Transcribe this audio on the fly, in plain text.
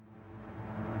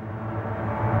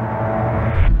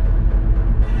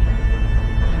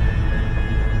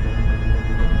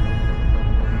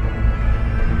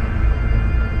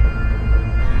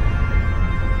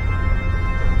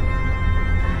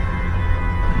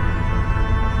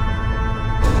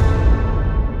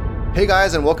Hey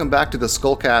guys, and welcome back to the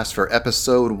Skullcast for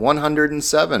episode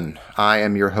 107. I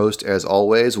am your host, as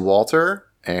always, Walter,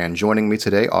 and joining me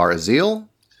today are Azil.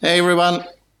 Hey everyone.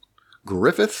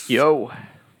 Griffith. Yo.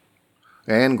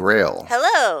 And Grail.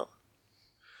 Hello.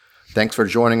 Thanks for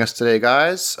joining us today,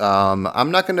 guys.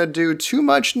 I'm not going to do too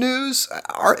much news.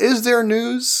 Is there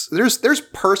news? There's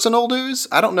personal news.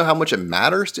 I don't know how much it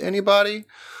matters to anybody,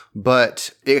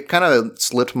 but it kind of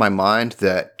slipped my mind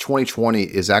that 2020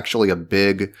 is actually a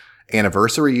big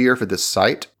anniversary year for this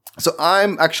site. So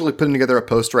I'm actually putting together a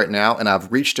post right now, and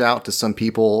I've reached out to some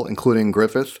people, including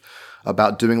Griffith,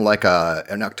 about doing in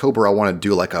October. I want to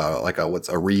do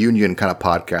a reunion kind of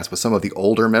podcast with some of the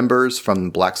older members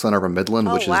from Black Sun Over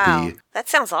Midland, which is that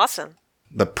sounds awesome.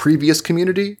 The previous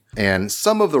community, and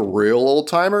some of the real old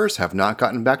timers have not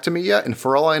gotten back to me yet. And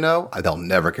for all I know, they'll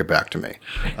never get back to me.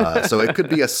 So it could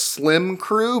be a slim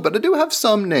crew, but I do have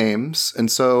some names. And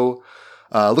so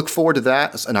look forward to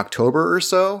that in October or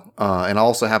so. And I'll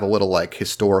also have a little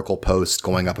historical post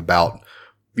going up about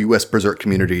U.S. Berserk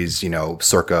communities,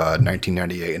 circa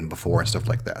 1998 and before and stuff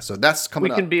like that. So that's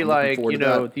coming up. We can be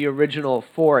the original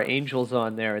 4 angels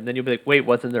on there, and then you'll be like, wait,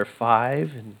 wasn't there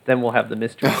 5? And then we'll have the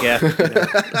mystery guest.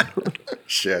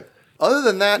 Shit. Other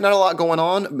than that, not a lot going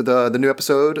on. The new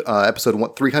episode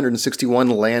 361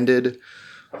 landed,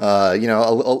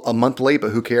 a month late, but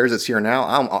who cares? It's here now.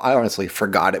 I honestly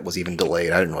forgot it was even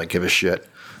delayed. I didn't really give a shit.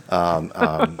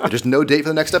 There's no date for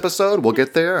the next episode. We'll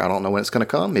get there. I don't know when it's going to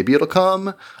come. Maybe it'll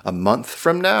come a month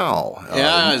from now.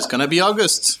 Yeah, it's going to be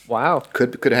August. Wow.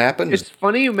 Could happen. It's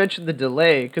funny you mentioned the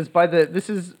delay, because this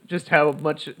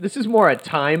is more a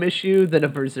time issue than a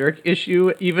Berserk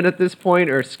issue, even at this point,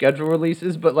 or schedule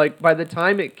releases. But by the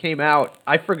time it came out,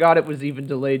 I forgot it was even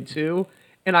delayed too.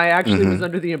 And I actually was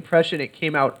under the impression it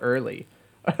came out early.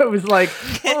 I was like,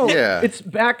 It's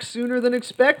back sooner than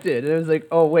expected. And I was like,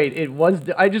 oh, wait, it was...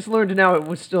 I just learned now it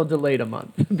was still delayed a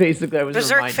month. Basically, I was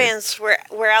Berserk reminded. fans,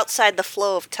 we're outside the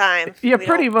flow of time. Yeah,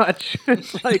 pretty much.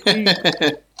 It's like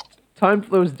time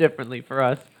flows differently for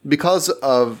us. Because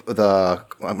of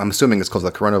I'm assuming it's because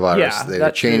of the coronavirus,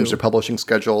 they changed their publishing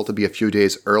schedule to be a few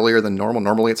days earlier than normal.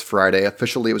 Normally it's Friday.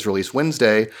 Officially it was released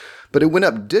Wednesday, but it went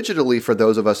up digitally for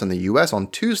those of us in the US on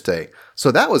Tuesday.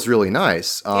 So that was really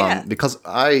nice. Because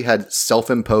I had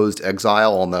self-imposed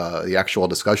exile on the actual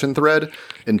discussion thread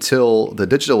until the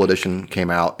digital edition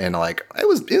came out. And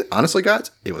honestly,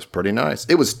 guys, it was pretty nice.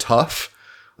 It was tough.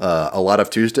 A lot of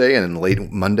Tuesday and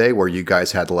late Monday where you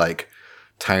guys had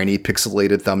tiny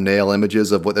pixelated thumbnail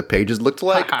images of what the pages looked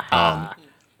like.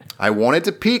 I wanted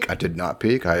to peek. I did not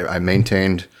peek. I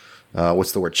maintained,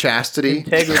 chastity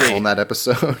integrity on that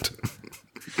episode.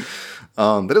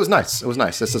 But it was nice. It was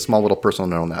nice. That's a small little personal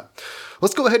note on that.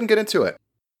 Let's go ahead and get into it.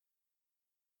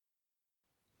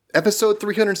 Episode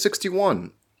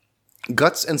 361.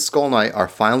 Guts and Skull Knight are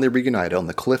finally reunited on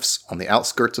the cliffs on the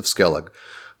outskirts of Skellig.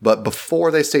 But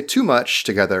before they say too much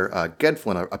together,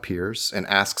 Gedflin appears and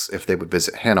asks if they would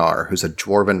visit Hanarr, who's a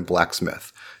dwarven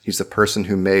blacksmith. He's the person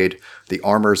who made the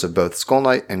armors of both Skull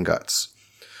Knight and Guts.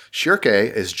 Shirke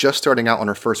is just starting out on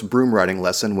her first broom riding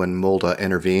lesson when Mulda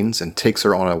intervenes and takes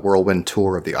her on a whirlwind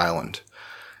tour of the island.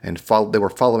 And they were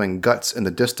following Guts in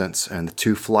the distance, and the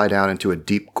two fly down into a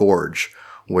deep gorge,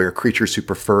 where creatures who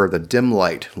prefer the dim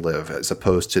light live, as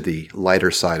opposed to the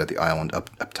lighter side of the island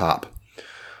up top.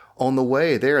 On the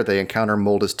way there, they encounter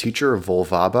Mulda's teacher,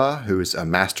 Volvaba, who's a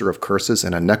master of curses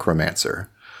and a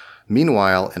necromancer.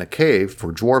 Meanwhile, in a cave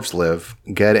where dwarves live,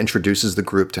 Ged introduces the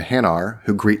group to Hanarr,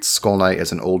 who greets Skull Knight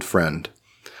as an old friend.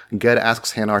 Ged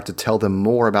asks Hanarr to tell them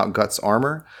more about Guts'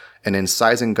 armor, and in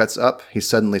sizing Guts up, he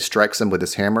suddenly strikes him with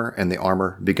his hammer, and the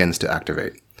armor begins to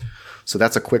activate. So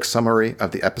that's a quick summary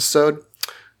of the episode.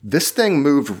 This thing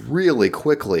moved really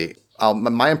quickly.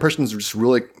 My impressions are just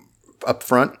really up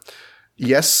front.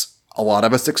 Yes, a lot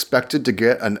of us expected to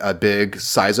get a big,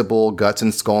 sizable Guts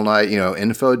and Skull Knight,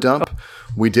 info dump.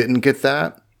 We didn't get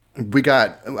that. We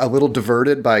got a little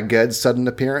diverted by Ged's sudden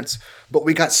appearance, but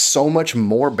we got so much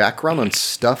more background and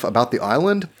stuff about the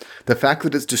island. The fact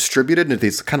that it's distributed into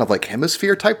these kind of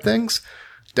hemisphere type things,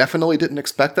 definitely didn't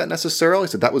expect that necessarily,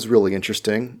 so that was really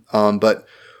interesting. But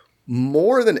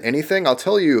more than anything, I'll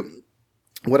tell you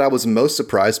what I was most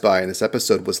surprised by in this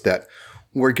episode was that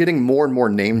we're getting more and more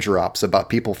name drops about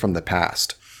people from the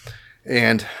past.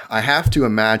 And I have to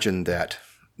imagine that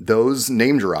those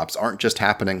name drops aren't just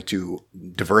happening to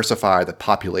diversify the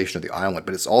population of the island,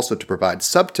 but it's also to provide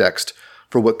subtext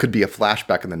for what could be a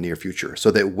flashback in the near future.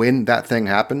 So that when that thing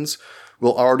happens,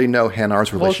 we'll already know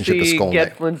Hanarr's relationship to Skull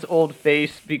Knight. We'll see Gedflin's old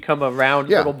face become a round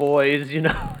little boys,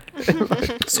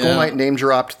 Skull Knight name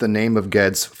dropped the name of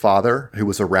Ged's father, who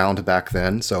was around back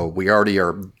then, so we already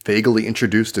are vaguely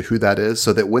introduced to who that is,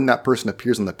 so that when that person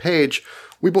appears on the page,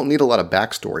 we won't need a lot of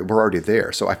backstory. We're already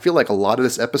there. So I feel like a lot of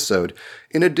this episode,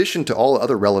 in addition to all the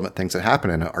other relevant things that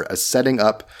happen in it, are setting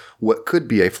up what could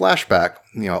be a flashback,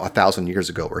 1,000 years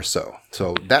ago or so.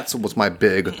 So that was my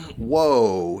big,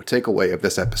 whoa, takeaway of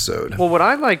this episode. Well, what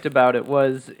I liked about it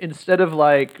was instead of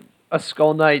like a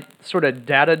Skull Knight sort of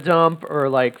data dump or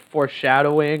like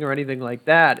foreshadowing or anything like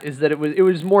that, is that it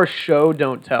was more show,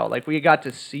 don't tell. Like we got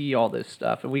to see all this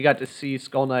stuff, and we got to see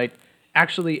Skull Knight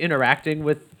actually interacting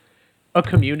with a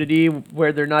community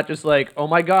where they're not just like, oh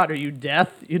my god, are you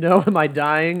death? Am I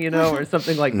dying? Or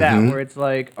something like that, where it's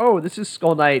like, oh, this is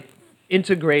Skull Knight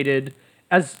integrated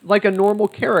as like a normal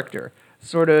character,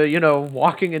 sort of,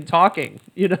 walking and talking.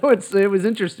 It was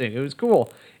interesting. It was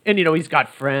cool. And, he's got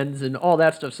friends and all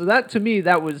that stuff. So that, to me,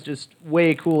 that was just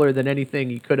way cooler than anything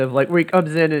he could have, like, where he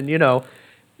comes in and,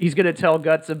 he's going to tell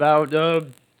Guts about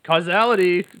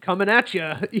causality coming at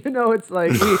you. It's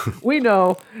like, we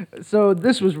know. So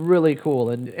this was really cool.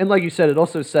 And like you said, it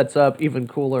also sets up even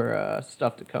cooler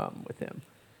stuff to come with him.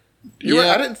 You're right.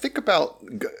 I didn't think about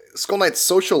Skull Knight's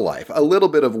social life, a little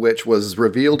bit of which was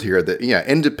revealed here that,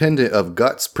 independent of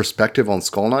Guts' perspective on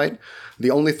Skull Knight,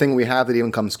 the only thing we have that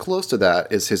even comes close to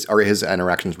that is his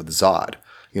interactions with Zod.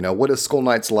 What is Skull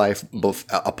Knight's life both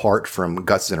apart from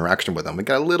Guts' interaction with him? We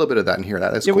got a little bit of that in here.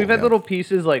 That is cool. We've had little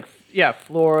pieces like,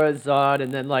 Flora, Zod,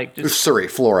 and then like just...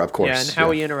 Flora, of course. Yeah, and how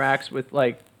he interacts with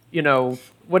like,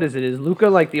 what is it? Is Luca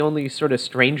like the only sort of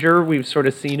stranger we've sort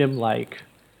of seen him like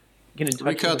get in touch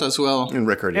Rickard with? as well. And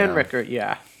Rickard, yeah. And Rickard,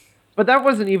 yeah. But that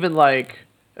wasn't even like...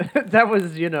 that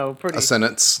was, pretty... A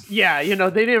sentence. Yeah,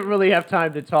 they didn't really have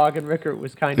time to talk, and Rickard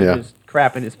was kind of just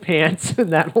crapping his pants,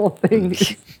 and that whole thing.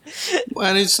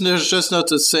 And it's just not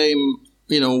the same,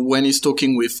 when he's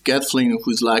talking with Gatfling,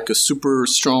 who's like a super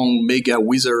strong mega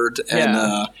wizard, and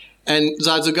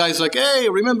that the guy's like, hey,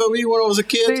 remember me when I was a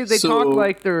kid? They talk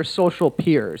like they're social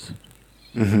peers.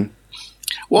 Mm-hmm.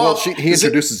 Well, he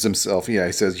introduces himself. Yeah,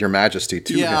 he says, Your Majesty,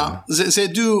 to him. Yeah, they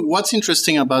do. What's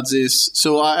interesting about this,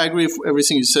 so I agree with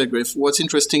everything you said, Griff. What's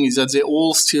interesting is that they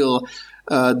all still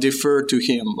defer to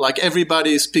him. Like,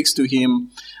 everybody speaks to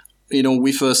him,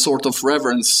 with a sort of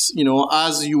reverence,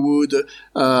 as you would,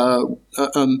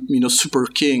 Super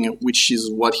King, which is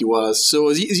what he was.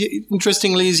 So,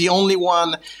 interestingly, the only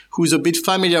one who's a bit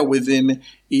familiar with him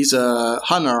is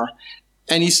Hanarr.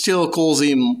 And he still calls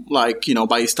him, like,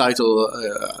 by his title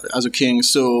as a king.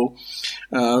 So,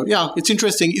 it's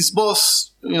interesting. It's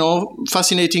both,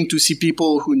 fascinating to see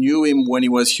people who knew him when he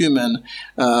was human,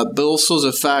 but also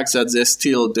the fact that they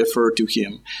still defer to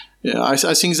him. Yeah, I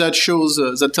think that shows,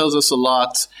 that tells us a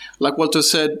lot. Like Walter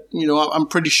said, I'm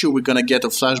pretty sure we're going to get a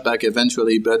flashback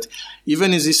eventually, but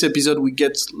even in this episode, we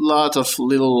get a lot of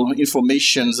little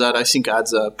information that I think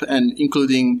adds up, and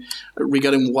including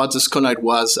regarding what the Skull Knight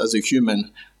was as a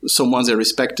human, someone they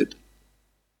respected.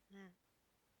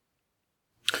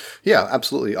 Yeah,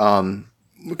 absolutely.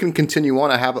 We can continue on.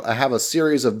 I have a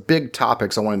series of big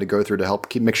topics I wanted to go through to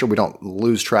help make sure we don't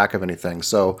lose track of anything.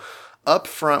 So, up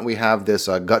front, we have this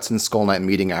Guts and Skull Knight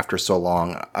meeting after so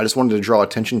long. I just wanted to draw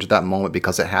attention to that moment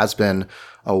because it has been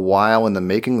a while in the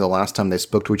making. The last time they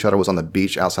spoke to each other was on the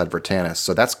beach outside Vertanis.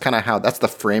 So that's kind of that's the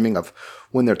framing of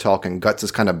when they're talking. Guts is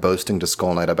kind of boasting to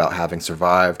Skull Knight about having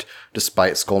survived,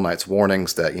 despite Skull Knight's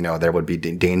warnings that, there would be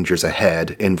dangers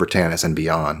ahead in Vertanis and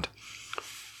beyond.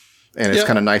 And it's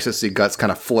kind of nice to see Guts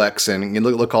kind of flex and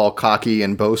look all cocky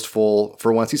and boastful.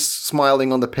 For once, he's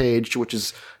smiling on the page, which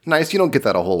is nice. You don't get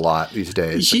that a whole lot these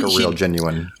days. Like a real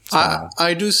genuine smile.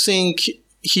 I do think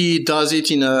he does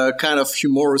it in a kind of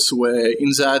humorous way, in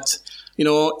that,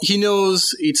 he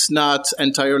knows it's not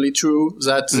entirely true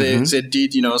that they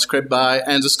did, scrape by.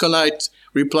 And the Skull Knight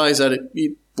replies that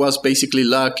it was basically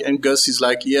luck. And Gus is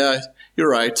like, yeah, you're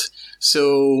right.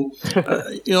 So,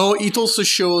 it also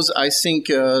shows, I think,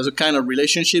 the kind of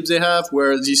relationship they have,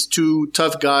 where these two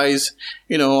tough guys,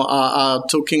 are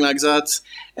talking like that.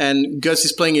 And Gus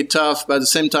is playing it tough, but at the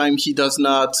same time, he does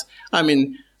not. I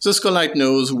mean, the Skull Knight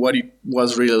knows what it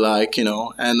was really like,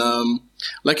 And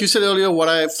like you said earlier, what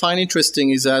I find interesting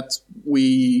is that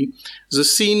the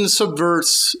scene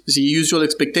subverts the usual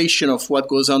expectation of what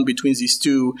goes on between these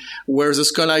two, where the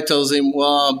Skull Knight tells him,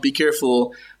 well, be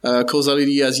careful,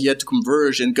 causality has yet to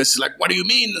converge. And Gus is like, what do you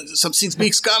mean? Something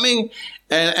big's coming?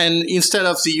 And instead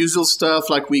of the usual stuff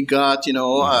like we got, in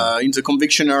the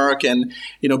conviction arc and,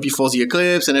 before the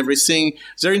eclipse and everything,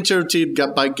 they're interrupted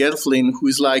by Gelflin, who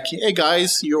is like, hey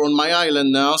guys, you're on my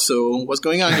island now, so what's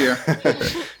going on here?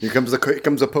 Here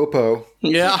comes a popo.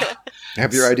 Yeah.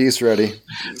 Have your IDs ready.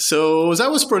 So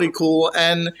that was pretty cool.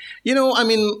 And,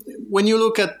 when you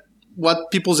look at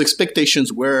what people's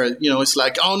expectations were, it's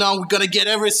like, oh no, we're going to get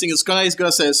everything. He's going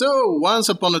to say, so once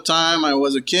upon a time I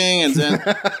was a king, and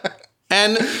then...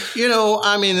 And,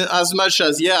 as much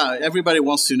as, everybody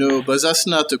wants to know, but that's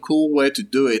not a cool way to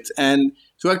do it. And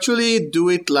to actually do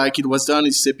it like it was done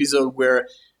in this episode where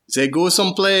they go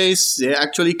someplace, they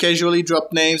actually casually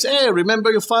drop names. Hey,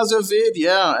 remember your father, Vid?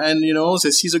 Yeah. And,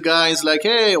 they see the guys like,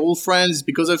 hey, old friends,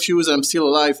 because of you, I'm still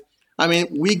alive.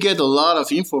 We get a lot of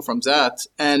info from that.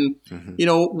 And,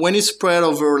 when it's spread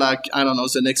over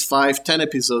the next 5-10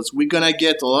 episodes, we're going to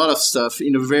get a lot of stuff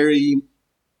in a very...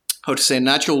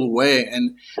 natural way.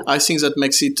 And I think that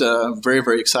makes it very,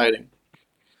 very exciting.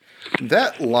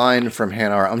 That line from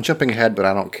Hanarr, I'm jumping ahead, but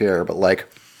I don't care. But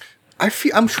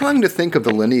I'm trying to think of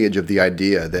the lineage of the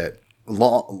idea that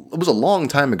it was a long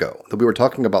time ago that we were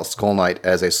talking about Skull Knight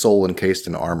as a soul encased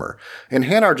in armor. And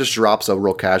Hanarr just drops a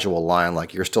real casual line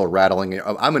like, you're still rattling.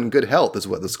 I'm in good health is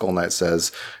what the Skull Knight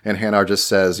says. And Hanarr just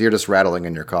says, you're just rattling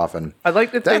in your coffin. I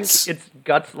like to think it's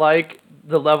Guts like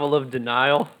the level of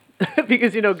denial.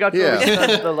 Because, Guts always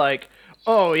does the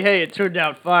oh, hey, it turned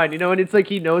out fine, and it's like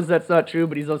he knows that's not true,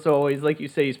 but he's also always, like you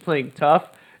say, he's playing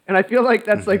tough. And I feel like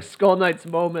that's like Skull Knight's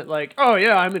moment, like, oh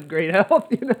yeah, I'm in great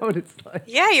health, and it's like...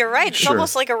 Yeah, you're right. It's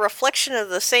almost like a reflection of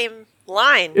the same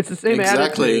line. It's the same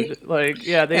attitude. They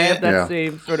have that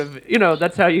same sort of,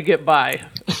 that's how you get by.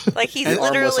 Like he's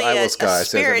literally a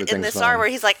spirit in this armor.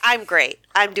 He's like, I'm great.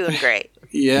 I'm doing great.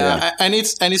 Yeah, and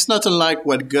it's not unlike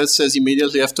what Gus says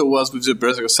immediately afterwards with the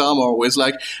Berserk Armor, where it's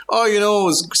like,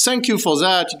 oh, thank you for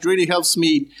that. It really helps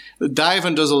me dive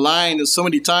under the line so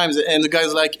many times. And the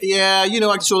guy's like, yeah,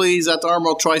 actually that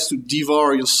armor tries to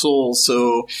devour your soul,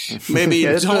 so maybe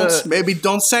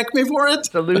don't thank me for it.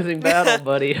 It's a losing battle,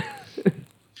 buddy.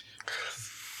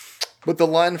 But the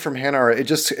line from Hanarr,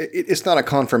 it's not a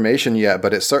confirmation yet,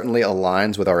 but it certainly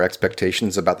aligns with our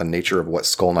expectations about the nature of what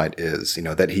Skull Knight is.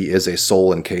 That he is a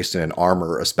soul encased in an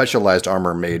armor, a specialized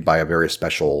armor made by a very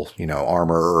special,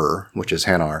 armorer, which is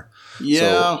Hanarr.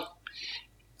 Yeah. So,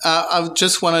 I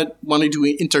just wanted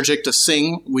to interject a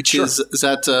thing, which is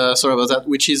that,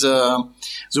 which is the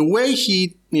way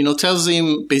he, tells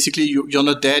him basically you're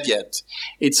not dead yet.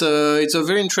 It's a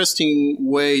very interesting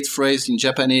way it's phrased in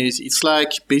Japanese. It's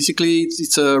like basically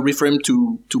it's a reframe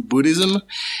to Buddhism,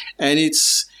 and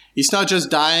it's not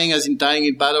just dying as in dying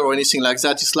in battle or anything like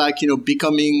that. It's like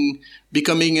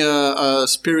becoming a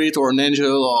spirit or an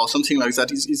angel or something like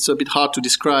that. It's a bit hard to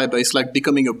describe, but it's like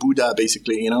becoming a Buddha,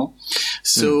 basically,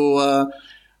 So,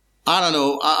 I don't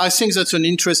know. I think that's an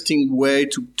interesting way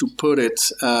to put it.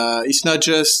 It's not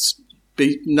just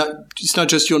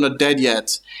you're not dead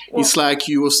yet. Well, it's like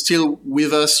you are still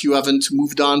with us. You haven't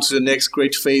moved on to the next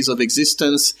great phase of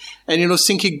existence. And,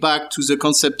 thinking back to the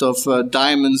concept of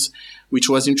diamonds, which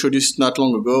was introduced not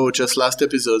long ago, just last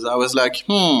episode, I was like,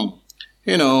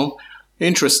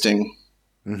 interesting.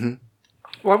 Mm-hmm.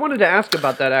 Well, I wanted to ask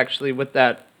about that actually with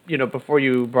that, before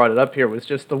you brought it up here, was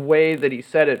just the way that he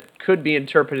said it could be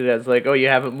interpreted as like, oh, you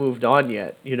haven't moved on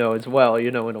yet, as well,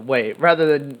 in a way, rather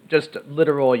than just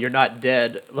literal, you're not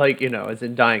dead, like, as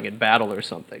in dying in battle or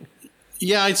something.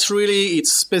 Yeah,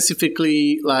 it's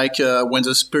specifically like when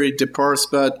the spirit departs,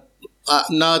 but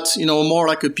not, more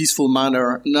like a peaceful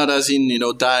manner, not as in,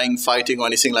 dying, fighting or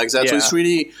anything like that. Yeah. So it's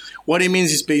really, what it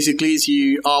means is basically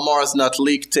the armor has not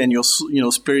leaked and your,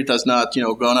 spirit has not,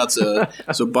 gone out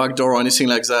the back door or anything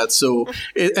like that. So,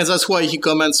 and that's why he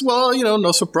comments, well,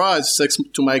 no surprise, thanks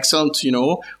to my excellent,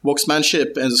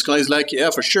 workmanship. And the guy is like, yeah,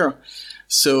 for sure.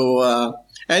 So,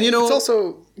 and it's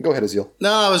also, go ahead, Azil.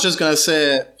 No, I was just going to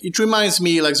say, it reminds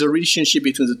me like the relationship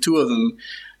between the two of them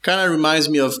kind of reminds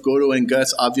me of Godo and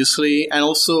Guts, obviously. And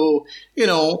also,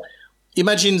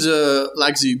 imagine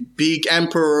the big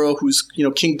emperor whose,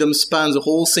 kingdom spans the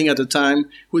whole thing at a time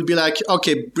would be like,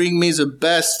 okay, bring me the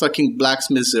best fucking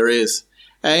blacksmith there is.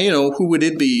 And, who would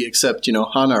it be except,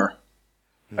 Hanarr?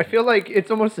 I feel like it's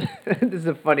almost, this is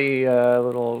a funny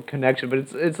little connection,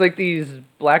 but it's like these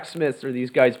blacksmiths or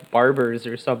these guys barbers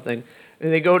or something.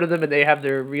 And they go to them and they have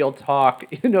their real talk.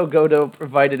 Godo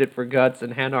provided it for Guts,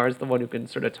 and Hanarr is the one who can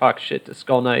sort of talk shit to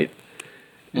Skull Knight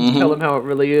and tell him how it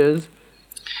really is.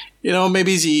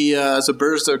 Maybe the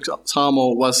Berserk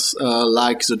Armor was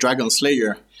like the Dragon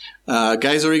Slayer.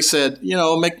 Geyserik said,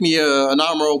 make me an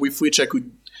armor with which I could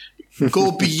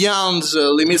go beyond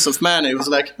the limits of man. It was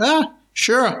like,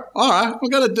 sure, all right, I'm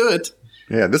gonna do it.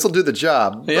 Yeah, this will do the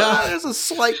job. Yeah, there's a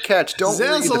slight catch. Don't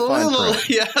read the fine print.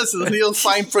 Yes, a little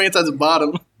fine print at the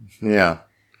bottom. Yeah.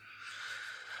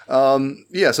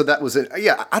 So that was it.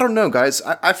 Yeah, I don't know, guys.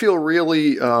 I feel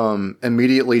really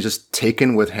immediately just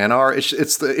taken with Hanarr.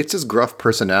 It's his gruff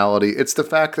personality. It's the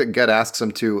fact that Ged asks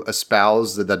him to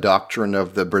espouse the doctrine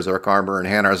of the Berserk Armor, and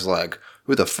Hanar's like,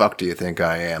 who the fuck do you think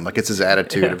I am? Like, it's his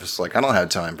attitude of just like, I don't have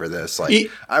time for this. Like,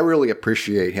 I really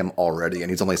appreciate him already, and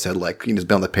he's only said like, he's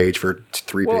been on the page for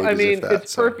 3 pages. Well, I mean,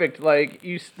 it's perfect. Like,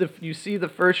 you see the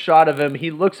first shot of him, he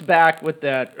looks back with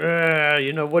that,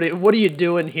 what are you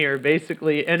doing here,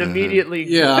 basically, and immediately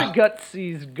Guts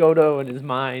sees Godo in his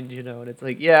mind, and it's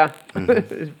like,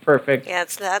 it's perfect. Yeah,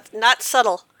 it's not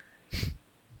subtle.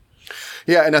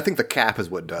 Yeah, and I think the cap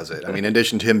is what does it. I mean, in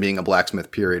addition to him being a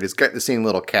blacksmith, period, he's got the same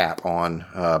little cap on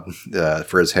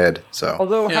for his head. So,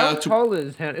 although how tall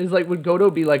is like, would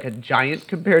Godo be like a giant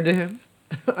compared to him?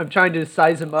 I'm trying to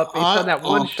size him up based on that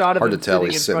one shot of him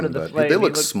sitting in front of the flame. They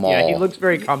look small. Yeah, he looks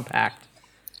very compact.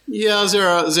 Yeah,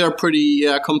 they're pretty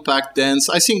compact, dense.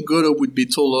 I think Godo would be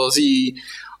taller.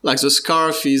 Like the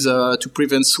scarf is to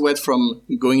prevent sweat from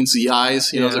going into the eyes.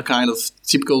 The kind of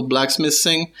typical blacksmith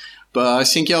thing. But I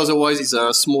think, otherwise he's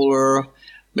smaller,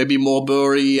 maybe more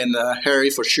burly and hairy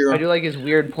for sure. I do like his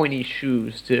weird pointy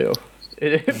shoes, too.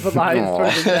 It belies sort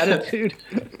of his attitude.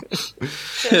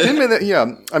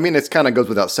 I mean, it kind of goes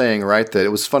without saying, right, that it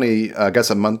was funny, I guess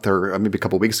a month or maybe a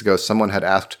couple of weeks ago, someone had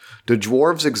asked, do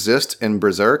dwarves exist in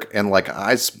Berserk? And like,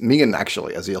 me and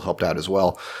actually Azil helped out as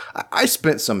well. I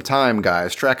spent some time,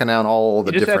 guys, tracking down all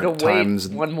the different times.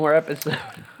 One more episode.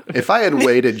 If I had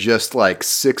waited just like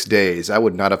 6 days, I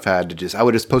would not have had to I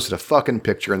would have just posted a fucking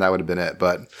picture and that would have been it.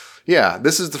 But yeah,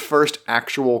 this is the first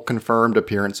actual confirmed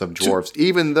appearance of dwarves,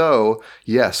 even though,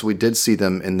 yes, we did see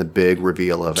them in the big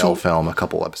reveal of Elfhelm a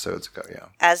couple episodes ago,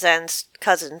 Azan's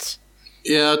cousins.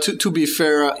 Yeah, to be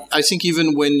fair, I think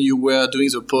even when you were doing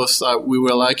the post, we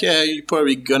were like, you're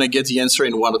probably gonna get the answer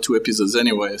in 1 or 2 episodes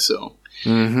anyway, so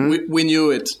we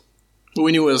knew it.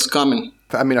 We knew it was coming.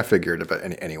 I mean, I figured, but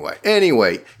anyway.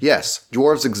 Anyway, yes,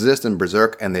 dwarves exist in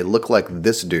Berserk, and they look like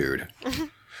this dude.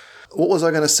 What was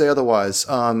I going to say otherwise?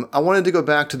 I wanted to go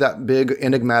back to that big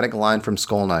enigmatic line from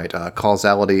Skull Knight.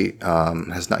 Causality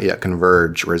has not yet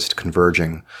converged, or is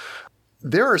converging.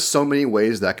 There are so many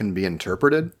ways that can be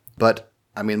interpreted, but,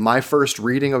 I mean, my first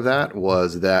reading of that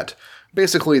was that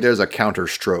basically there's a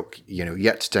counterstroke,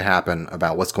 yet to happen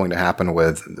about what's going to happen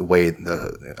with the way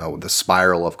the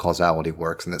spiral of causality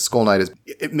works, and that Skull Knight is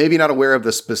maybe not aware of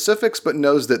the specifics, but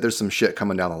knows that there's some shit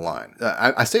coming down the line.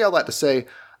 I say all that to say,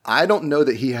 I don't know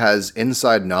that he has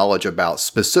inside knowledge about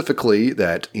specifically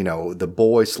that, the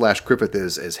boy / Griffith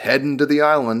is heading to the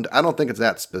island. I don't think it's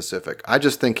that specific. I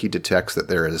just think he detects that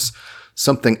there is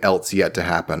something else yet to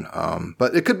happen.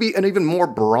 But it could be an even more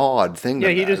broad thing. Yeah,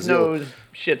 he just knows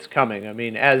shit's coming. I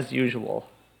mean, as usual.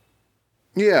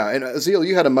 Yeah, and Azil,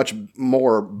 you had a much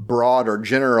more broad or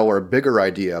general or bigger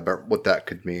idea about what that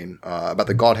could mean, about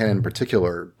the God Hand in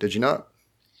particular. Did you not?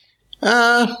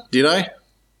 Did I?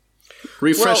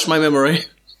 Refresh my memory.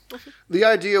 The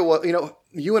idea was,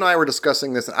 you and I were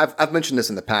discussing this, and I've mentioned this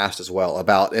in the past as well,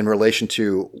 about in relation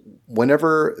to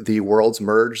whenever the worlds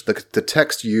merge, the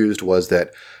text used was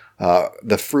that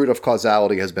the fruit of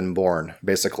causality has been born,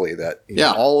 basically, that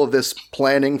all of this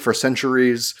planning for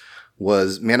centuries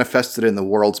was manifested in the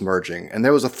worlds merging. And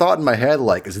there was a thought in my head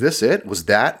like, is this it? Was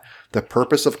that the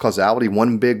purpose of causality,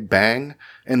 one big bang?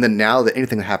 And then now that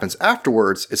anything that happens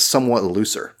afterwards is somewhat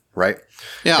looser, right?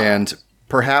 Yeah. And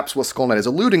perhaps what Skull Knight is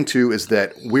alluding to is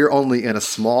that we're only in a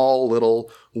small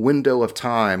little window of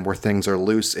time where things are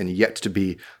loose and yet to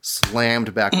be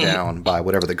slammed back down by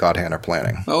whatever the God Hand are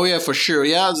planning. Oh, yeah, for sure.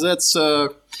 Yeah, that's...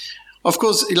 of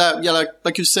course,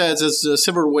 like you said, there's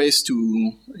several ways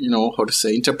to,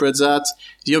 interpret that.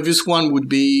 The obvious one would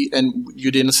be, and you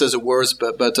didn't say the words,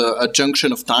 but a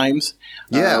junction of times.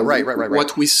 Yeah, right.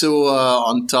 What we saw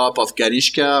on top of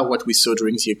Galishka, what we saw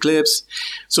during the eclipse.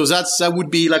 So that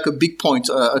would be like a big point,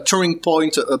 a turning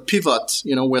point, a pivot,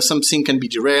 where something can be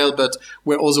derailed, but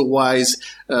where otherwise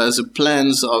the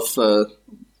plans of...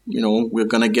 we're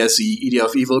going to get the idea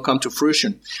of evil come to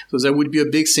fruition. So that would be a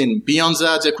big thing. Beyond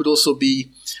that, there could also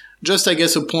be just, I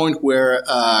guess, a point where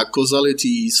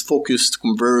causality is focused,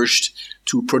 converged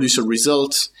to produce a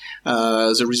result,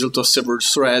 the result of several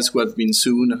threads who have been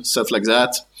sewn, stuff like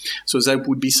that. So that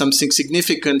would be something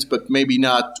significant, but maybe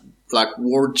not like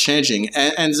world-changing.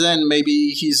 And then maybe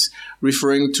he's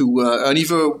referring to an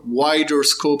even wider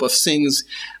scope of things,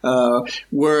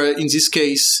 where in this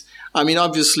case, I mean,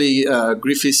 obviously,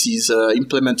 Griffith is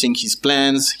implementing his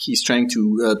plans. He's trying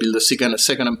to build a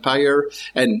second empire,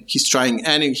 and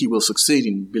he will succeed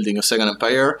in building a second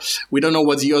empire. We don't know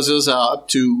what the others are up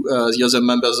to, the other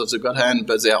members of the God Hand,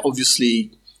 but they are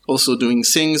obviously also doing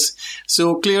things.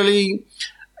 So clearly,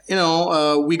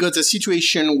 we got a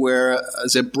situation where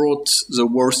they brought the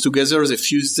worlds together, they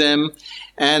fused them,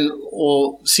 and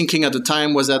all thinking at the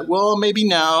time was that, well, maybe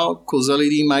now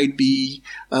causality might be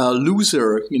a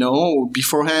loser.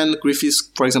 Beforehand,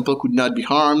 Griffith, for example, could not be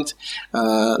harmed.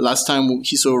 Last time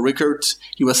he saw Rickert,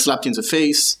 he was slapped in the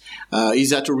face.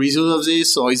 Is that a result of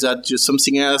this, or is that just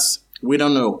something else? We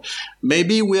don't know.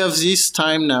 Maybe we have this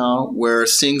time now where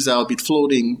things are a bit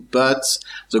floating, but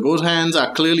the God Hands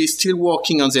are clearly still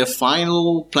working on their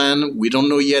final plan. We don't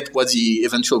know yet what the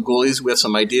eventual goal is. We have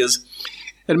some ideas.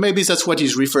 And maybe that's what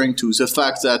he's referring to, the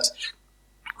fact that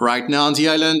right now on the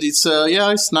island, it's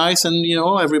nice and,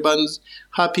 everyone's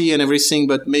happy and everything,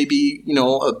 but maybe,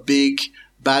 a big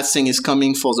bad thing is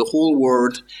coming for the whole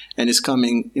world and is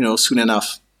coming, soon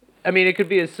enough. I mean, it could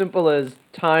be as simple as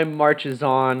time marches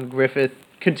on, Griffith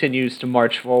continues to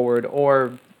march forward,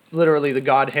 or literally the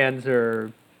God Hands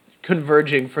are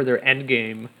converging for their end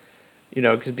game.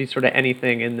 It could be sort of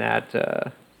anything in that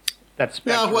spectrum.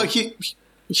 Yeah, well,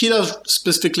 he does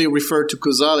specifically refer to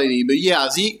causality, but yeah,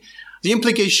 the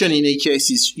implication in any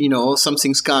case is,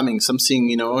 something's coming,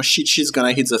 something, shit's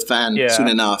gonna hit the fan soon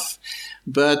enough.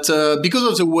 But because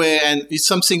of the way, and it's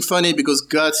something funny because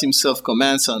God himself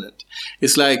comments on it.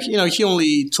 It's like, he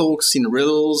only talks in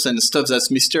riddles and stuff that's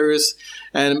mysterious,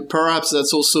 and perhaps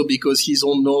that's also because his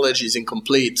own knowledge is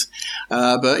incomplete.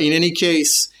 But in any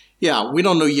case, we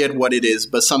don't know yet what it is,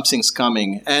 but something's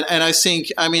coming. And I think,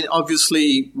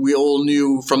 obviously, we all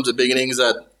knew from the beginning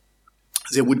that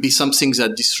there would be something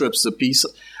that disrupts the peace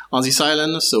on this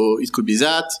island, so it could be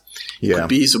that. It could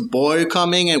be the boy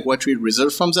coming, and what will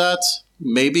result from that.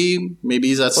 Maybe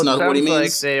that's not what he means.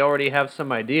 Like they already have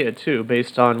some idea too,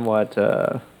 based on what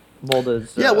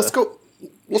Molda's. Let's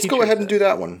go ahead and do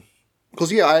that one,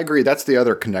 because I agree. That's the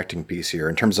other connecting piece here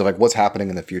in terms of like what's happening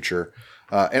in the future.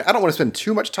 And I don't want to spend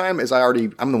too much time, as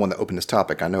I'm the one that opened this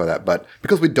topic. I know that, but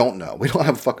because we don't know, we don't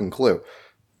have a fucking clue.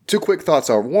 Two quick thoughts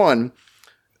are: one,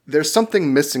 there's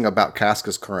something missing about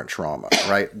Casca's current trauma,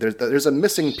 right? There's a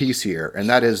missing piece here, and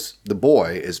that is the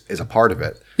boy is a part of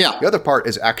it. Yeah. The other part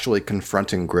is actually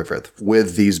confronting Griffith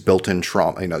with these built-in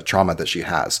trauma that she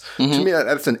has. Mm-hmm. To me,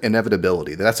 that's an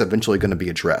inevitability. That's eventually going to be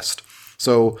addressed.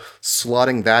 So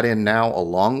slotting that in now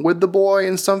along with the boy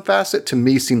in some facet, to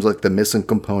me, seems like the missing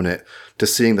component to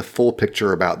seeing the full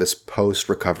picture about this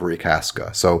post-recovery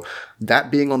Casca. So that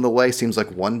being on the way seems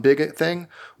like one big thing.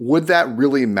 Would that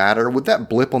really matter? Would that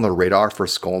blip on the radar for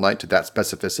Skull Knight to that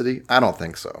specificity? I don't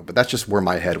think so, but that's just where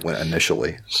my head went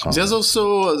initially. There's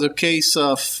also the case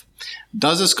of,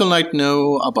 does the Skull Knight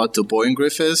know about the boy in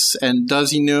Griffiths? And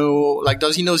does he know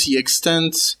the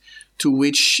extent to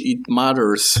which it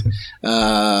matters?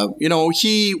 When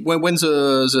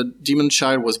the demon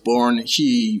child was born,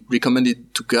 he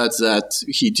recommended to God that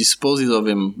he disposes of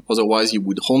him, otherwise he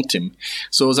would haunt him.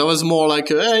 So that was more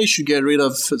like, you should get rid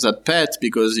of that pet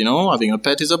because, having a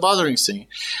pet is a bothering thing.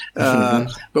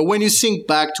 But when you think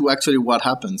back to actually what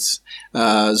happens,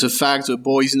 the fact the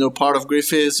boy is part of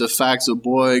Griffith, the fact the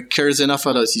boy cares enough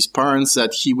about his parents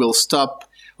that he will stop,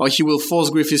 or he will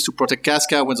force Griffith to protect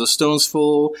Casca when the stones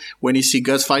fall. When he sees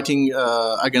God fighting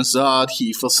against Zod,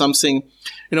 he feels something.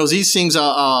 These things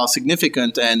are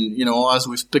significant, and as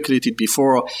we've speculated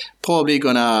before, probably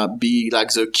gonna be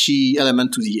like the key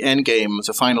element to the end game,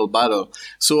 the final battle.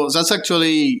 So that's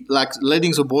actually like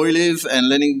letting the boy live and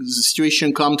letting the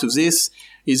situation come to this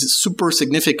is super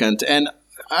significant. And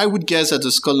I would guess that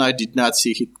the Skull Knight did not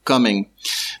see it coming.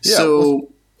 Yeah, so.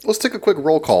 Let's take a quick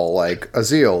roll call. Like,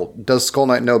 Azil, does Skull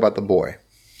Knight know about the boy?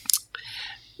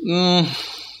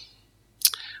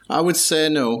 I would say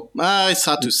no. It's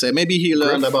hard to say. Maybe he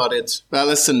learned about it. Well,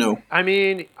 let's say no. I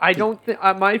mean, I don't think...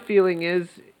 my feeling is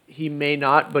he may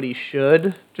not, but he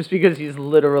should. Just because he's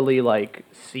literally,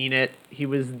 seen it. He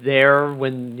was there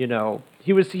when,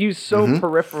 He was so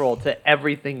peripheral to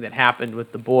everything that happened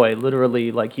with the boy.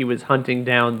 Literally, he was hunting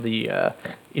down the,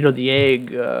 the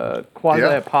egg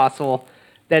quasi-apostle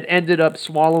that ended up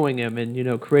swallowing him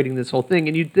and, creating this whole thing.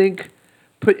 And you'd think,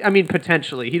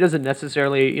 potentially, he doesn't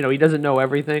necessarily, he doesn't know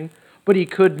everything, but he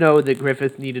could know that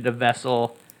Griffith needed a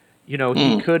vessel. He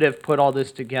could have put all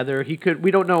this together.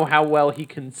 We don't know how well he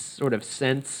can sort of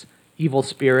sense evil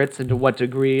spirits and to what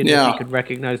degree, and if he could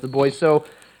recognize the boy. So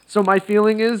my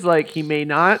feeling is, he may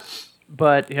not,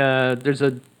 but there's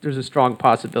a strong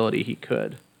possibility he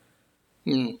could.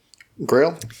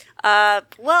 Grail?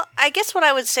 Well, I guess what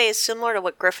I would say is similar to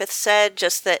what Griffith said,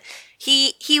 just that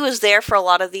he was there for a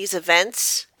lot of these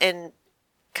events and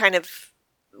kind of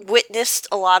witnessed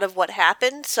a lot of what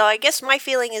happened. So I guess my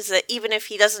feeling is that even if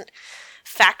he doesn't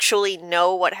factually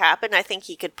know what happened, I think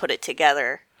he could put it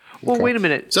together. Well, wait a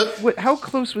minute. So, how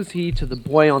close was he to the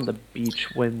boy on the beach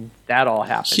when that all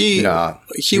happened?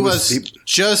 He was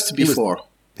just before.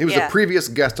 He was a previous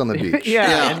guest on the beach.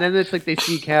 Yeah, and then it's like they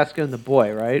see Casca and the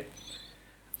boy, right?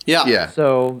 Yeah.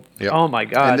 So, oh my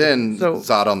God. And then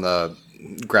Zod on the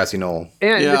grassy knoll.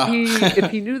 And if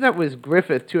he knew that was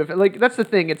Griffith too, that's the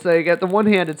thing. It's like, at the one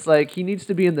hand, it's like he needs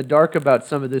to be in the dark about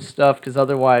some of this stuff because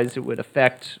otherwise it would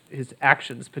affect his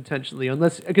actions potentially.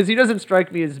 Because he doesn't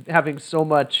strike me as having so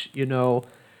much,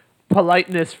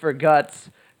 politeness for guts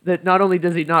that not only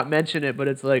does he not mention it, but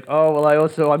it's like, oh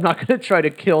well, I'm not going to try to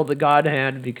kill the God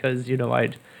Hand because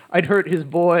I'd hurt his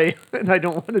boy, and I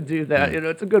don't want to do that.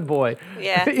 It's a good boy.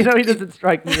 Yeah. He doesn't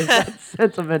strike me as that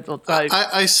sentimental type.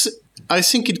 I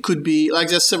think it could be, like,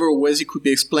 there's several ways it could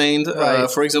be explained. Right.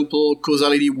 For example,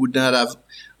 causality would not have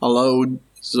allowed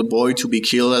the boy to be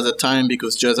killed at the time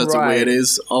because just that's the way it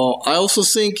is. I also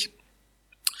think,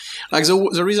 like,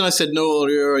 the reason I said no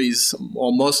earlier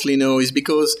or mostly no, is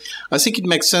because I think it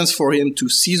makes sense for him to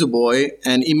see the boy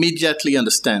and immediately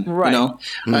understand,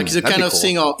 Like, it's the kind of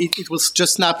thing, it will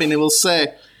just snap and it will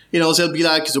say, they'll be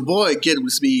like, the boy, get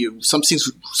with me,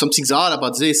 something's odd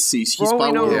about this, he's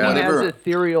powerful or whatever. He has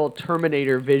ethereal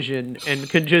Terminator vision and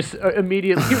can just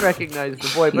immediately recognize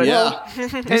the boy. But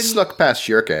he snuck past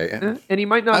Shirke. And he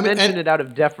might not mention it out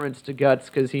of deference to Guts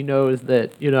because he knows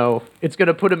that, it's going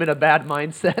to put him in a bad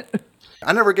mindset.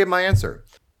 I never gave my answer.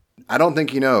 I don't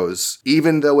think he knows,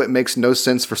 even though it makes no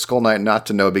sense for Skull Knight not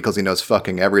to know because he knows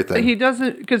fucking everything. He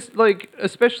doesn't, because,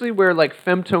 especially where,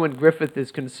 Femto and Griffith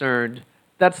is concerned,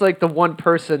 that's the one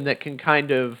person that can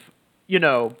kind of,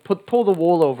 pull the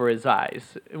wool over his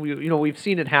eyes. We've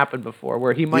seen it happen before,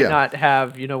 where he might not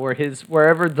have,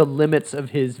 wherever the limits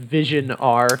of his vision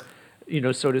are,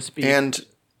 so to speak.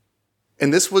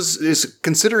 And this is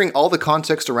considering all the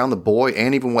context around the boy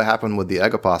and even what happened with the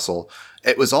Egg Apostle.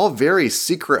 It was all very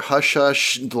secret,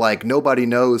 hush-hush, like nobody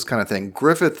knows kind of thing.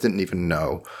 Griffith didn't even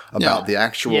know about the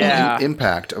actual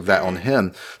impact of that on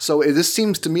him. So this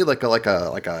seems to me like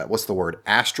a what's the word?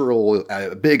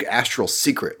 A big astral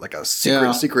secret, like a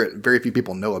secret very few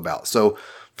people know about. So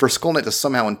for Skull Knight to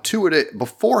somehow intuit it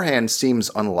beforehand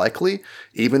seems unlikely,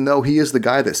 even though he is the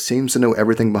guy that seems to know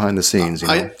everything behind the scenes.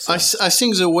 I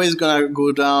think the way it's gonna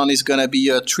go down is gonna be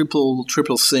a triple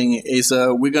thing.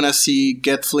 We're gonna see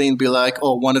Getflin be like,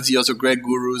 oh, one of the other great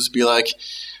gurus be like,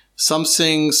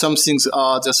 something's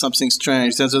odd, there's something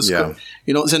strange. Then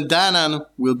then Danan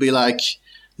will be like,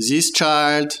 this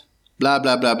child, blah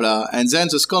blah blah blah, and then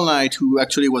the Skull Knight, who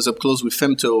actually was up close with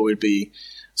Femto, will be.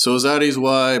 So that is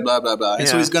why, blah, blah, blah. And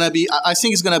so it's going to be, I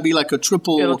think it's going to be like a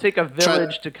triple... It'll take a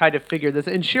village to kind of figure this.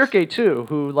 And Shirke, too,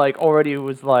 who already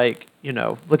was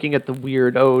looking at the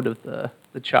weird ode of the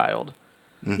child.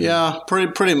 Mm-hmm. Yeah,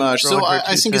 pretty much. So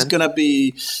I think it's going to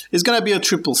be a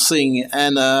triple thing.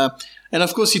 And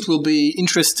of course it will be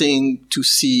interesting to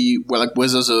see whether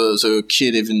the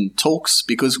kid even talks,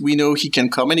 because we know he can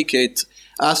communicate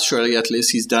astrally, at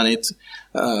least he's done it.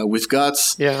 With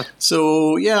Guts. Yeah.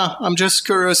 So, I'm just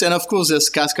curious. And of course, there's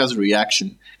Casca's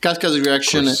reaction.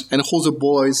 And how the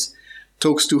boys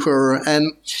talks to her.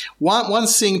 And one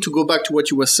thing, to go back to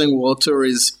what you were saying, Walter,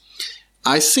 is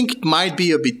I think it might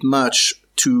be a bit much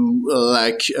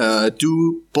to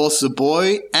do both the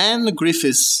boy and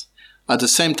Griffiths at the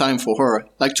same time for her.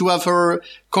 Like, to have her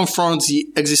confront the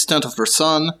existence of her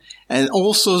son, and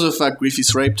also the fact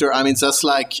Griffiths raped her. I mean, that's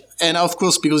and of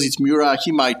course, because it's Miura,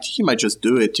 he might just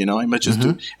do it, He might just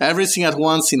do everything at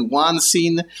once in one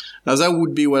scene. Now, that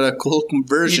would be what I call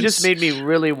convergence. You just made me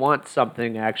really want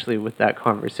something, actually, with that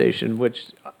conversation, which,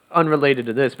 unrelated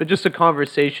to this, but just a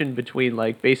conversation between,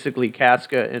 basically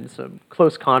Casca and some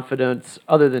close confidants,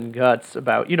 other than Guts,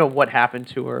 about, what happened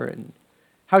to her and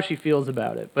how she feels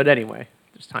about it. But anyway,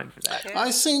 there's time for that.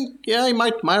 I think, it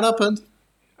might happen.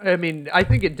 I mean, I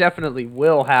think it definitely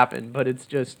will happen, but it's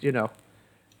just, you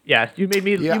made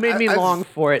me long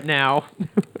for it now.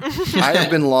 I have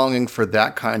been longing for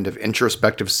that kind of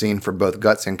introspective scene for both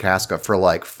Guts and Casca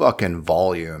for fucking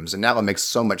volumes. And now it makes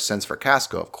so much sense for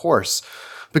Casca, of course.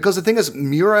 Because the thing is,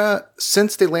 Miura,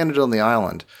 since they landed on the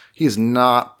island, he has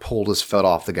not pulled his foot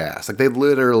off the gas. They've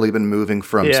literally been moving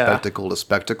from spectacle to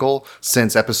spectacle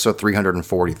since episode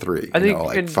 343. I think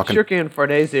Shirke and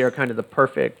Farnese are kind of the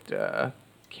perfect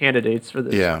candidates for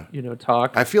this,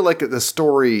 talk. I feel like the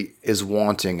story is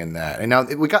wanting in that. And now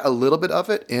we got a little bit of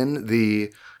it in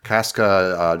the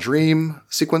Casca dream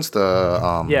sequence,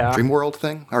 the dream world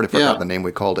thing. I already forgot the name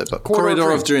we called it, but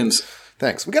Corridor of Dreams.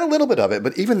 Thanks. We got a little bit of it,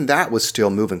 but even that was still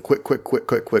moving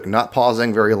quick, not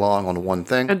pausing very long on one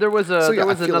thing. And there was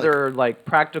another like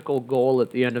practical goal at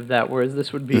the end of that, whereas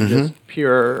this would be just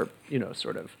pure,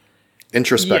 sort of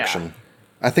introspection. Yeah.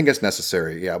 I think it's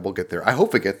necessary. Yeah, we'll get there. I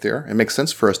hope we get there. It makes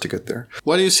sense for us to get there.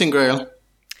 What do you think, Grail?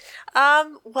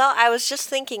 Well, I was just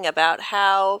thinking about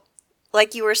how,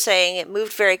 like you were saying, it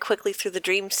moved very quickly through the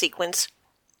dream sequence.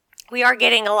 We are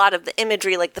getting a lot of the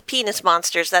imagery, like the penis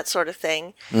monsters, that sort of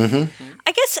thing. Mm-hmm.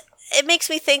 I guess it makes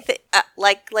me think that,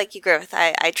 like you, Griffith,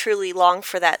 I truly long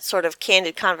for that sort of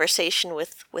candid conversation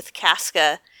with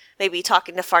Casca, maybe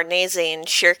talking to Farnese and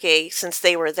Shirke since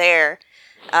they were there.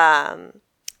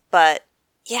 But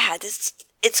yeah,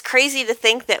 it's crazy to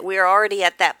think that we're already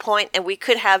at that point, and we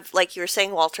could have, like you were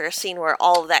saying, Walter, a scene where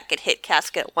all of that could hit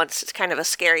Casca at once. It's kind of a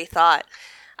scary thought.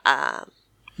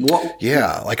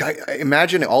 Yeah, like I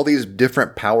imagine all these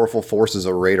different powerful forces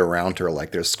arrayed around her.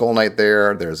 Like there's Skull Knight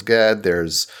there, there's Ged,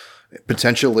 there's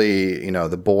potentially,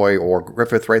 the boy or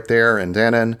Griffith right there, and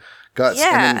Danon, Guts.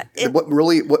 Yeah. And then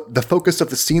what the focus of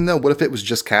the scene though? What if it was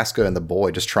just Casca and the boy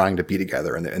just trying to be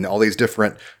together, and all these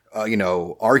different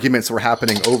arguments were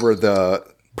happening over the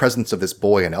presence of this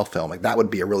boy in Elfhelm? Like that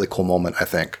would be a really cool moment, I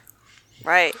think.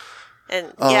 Right.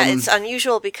 And it's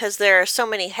unusual because there are so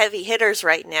many heavy hitters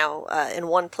right now in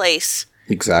one place.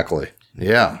 Exactly.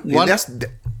 Yeah.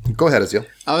 Go ahead, Azil.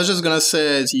 I was just going to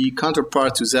say the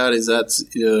counterpart to that is that,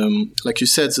 like you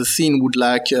said, the scene would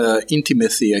lack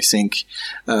intimacy, I think.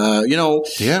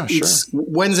 Yeah, sure.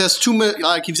 When there's too much,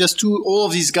 like if there's all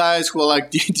of these guys who are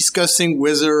like discussing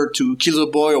whether to kill the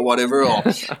boy or whatever,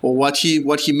 or what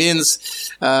he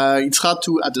means, it's hard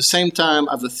to at the same time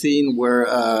have a scene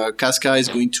where Casca is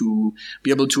going to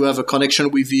be able to have a connection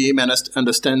with him and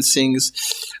understand things.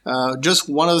 Just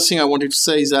one other thing I wanted to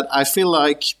say is that I feel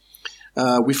like,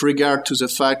 with regard to the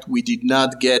fact we did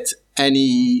not get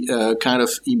any kind of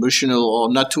emotional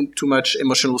or not too much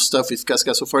emotional stuff with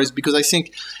Casca so far, is because I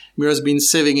think Mira's been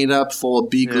saving it up for a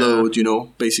big load,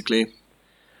 basically.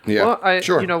 Yeah, well,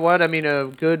 sure. You know what? I mean, a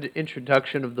good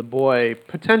introduction of the boy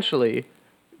potentially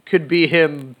could be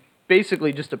him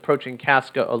basically just approaching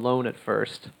Casca alone at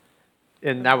first.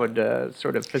 And that would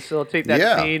sort of facilitate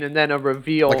that scene, and then a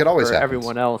reveal like it always for happens.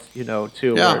 Everyone else,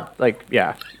 too. Yeah.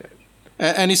 Where,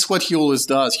 And it's what he always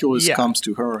does. He always comes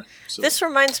to her. So. This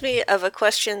reminds me of a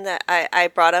question that I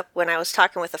brought up when I was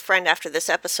talking with a friend after this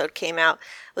episode came out,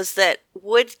 was that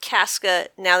would Casca,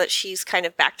 now that she's kind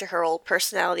of back to her old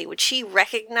personality, would she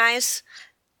recognize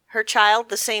her child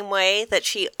the same way that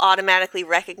she automatically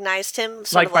recognized him?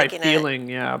 Sort by feeling,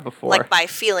 before. Like by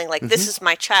feeling, like, this is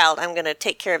my child, I'm going to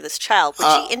take care of this child.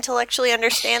 Would she intellectually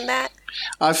understand that?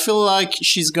 I feel like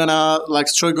she's gonna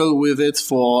struggle with it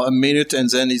for a minute, and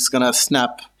then it's gonna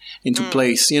snap into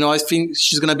place. I think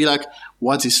she's gonna be like,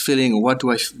 "What is feeling? What?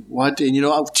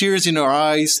 And tears in her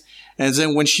eyes. And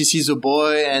then when she sees a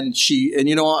boy, and she's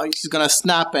gonna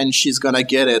snap, and she's gonna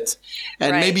get it.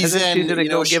 And maybe and then she's gonna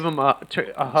go give him a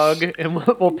hug, and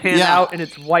we'll pan out, and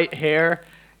it's white hair.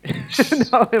 And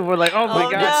we're like, oh my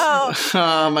god, no.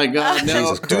 Oh my god, no!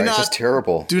 Jesus Christ, that's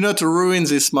terrible. Do not ruin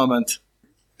this moment.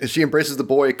 If she embraces the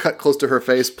boy, cut close to her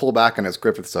face, pull back, and it's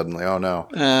Griffith suddenly. Oh no!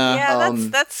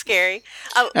 That's scary.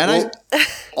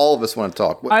 All of us want to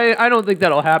talk. I don't think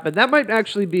that'll happen. That might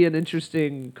actually be an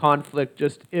interesting conflict.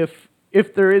 Just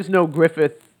if there is no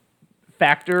Griffith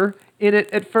factor in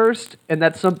it at first, and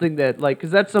that's something that because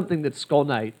that's something that Skull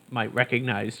Knight might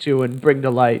recognize too and bring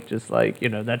to light. Just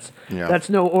that's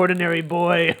no ordinary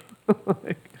boy.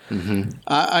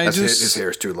 His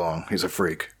hair's too long. He's a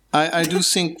freak. I do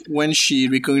think when she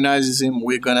recognizes him,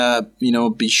 we're gonna,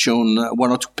 be shown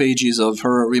 1 or 2 pages of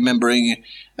her remembering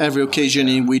every occasion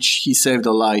in which he saved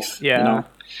her life. Yeah.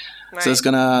 Right. So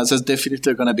that's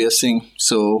definitely gonna be a thing.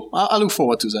 So I look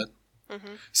forward to that.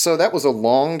 Mm-hmm. So that was a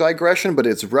long digression, but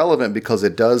it's relevant because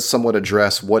it does somewhat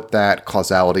address what that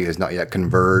causality is not yet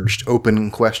converged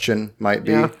open question might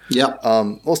be. Yeah.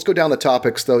 Let's go down the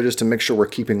topics though, just to make sure we're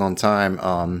keeping on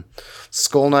time.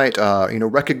 Skull Knight,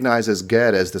 recognizes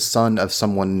Ged as the son of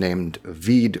someone named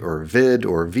Vid or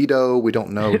Vito. We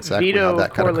don't know exactly how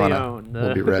that katakana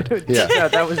will be read. Yeah,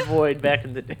 that was Void back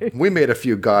in the day. We made a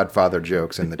few Godfather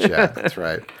jokes in the chat. That's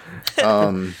right.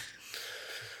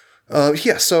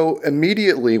 So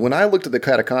immediately when I looked at the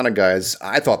katakana guys,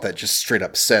 I thought that just straight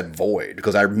up said Void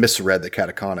because I misread the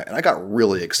katakana, and I got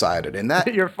really excited. And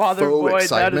that your father Void,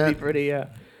 that'd be pretty.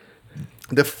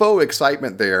 The faux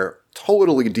excitement there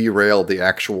totally derailed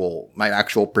my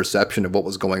actual perception of what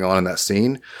was going on in that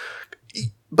scene.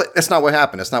 But that's not what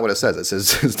happened. That's not what it says. It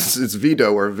says it's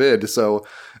Vito or Vid. So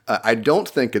I don't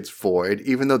think it's Void,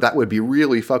 even though that would be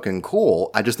really fucking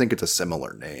cool. I just think it's a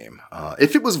similar name.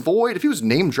 If it was Void, if he was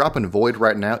name dropping Void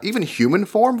right now, even human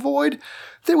form Void,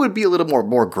 there would be a little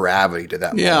more gravity to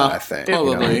that moment, I think.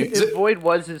 Probably. If Void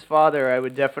was his father, I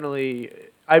would definitely...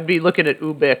 I'd be looking at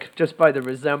Ubik just by the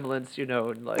resemblance,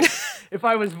 and like, if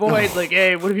I was Void, like,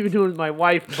 hey, what have you been doing with my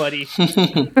wife, buddy?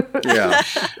 Yeah.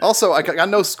 Also, I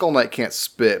know Skull Knight can't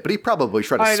spit, but he probably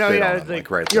tried to spit on him, like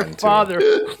right your then, father.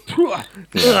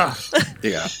 Yeah.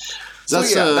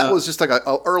 That was just like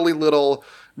a early little,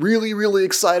 really, really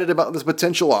excited about this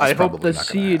potential. I hope the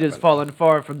seed has fallen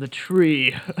far from the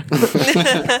tree.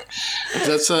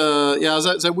 That's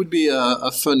that would be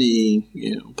a funny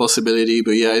possibility,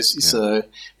 but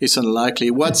it's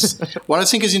unlikely. What I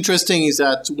think is interesting is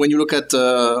that when you look at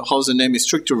how the name is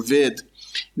structured, Vid, it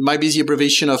might be the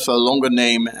abbreviation of a longer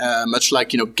name, much like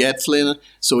Gedflin.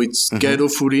 So it's Gedo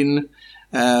Furin.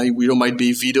 Might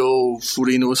be Vito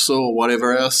Furin also, or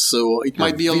whatever else. So it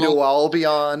might be a Vito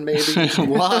Albion, maybe.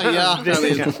 Well, yeah.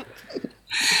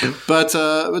 But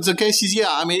the case is,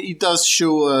 it does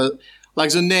show,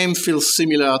 like the name feels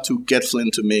similar to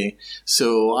Gedflin to me.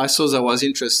 So I thought that was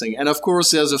interesting. And of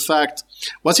course, there's a fact.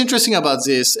 What's interesting about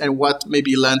this, and what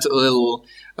maybe lent a little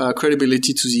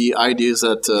credibility to the ideas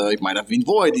that it might have been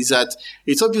Void, is that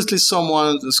it's obviously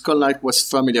someone the Skull Knight was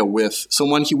familiar with,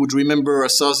 someone he would remember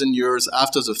 1,000 years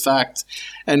after the fact,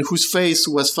 and whose face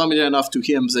was familiar enough to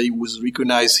him that he would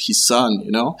recognize his son,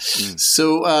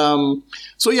 So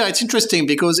it's interesting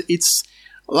because it's,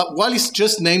 while it's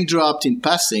just name dropped in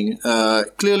passing,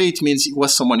 clearly it means it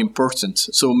was someone important.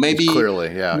 So maybe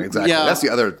clearly, yeah, exactly. Yeah.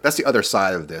 That's the other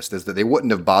side of this, is that they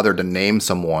wouldn't have bothered to name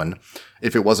someone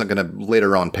if it wasn't going to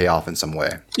later on pay off in some way.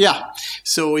 Yeah.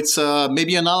 So it's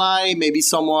maybe an ally, maybe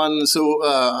someone. So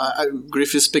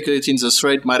Griffith speculating the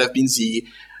thread might have been the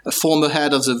former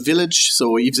head of the village.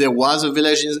 So if there was a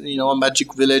village, a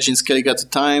magic village in Skellig at the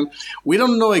time, we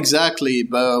don't know exactly,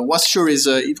 but what's sure is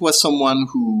it was someone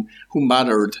who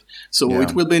mattered. So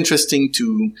it will be interesting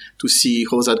to see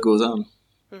how that goes on.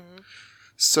 Mm-hmm.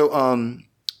 So,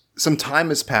 some time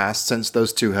has passed since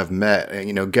those two have met.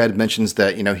 Ged mentions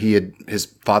that, his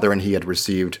father and he had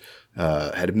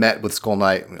met with Skull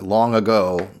Knight long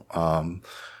ago.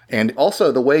 And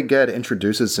also the way Ged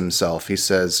introduces himself, he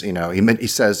says, he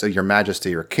says, Your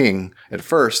Majesty or King at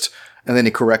first, and then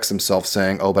he corrects himself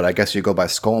saying, oh, but I guess you go by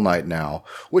Skull Knight now,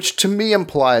 which to me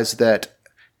implies that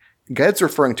Ged's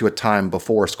referring to a time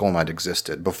before Skull Knight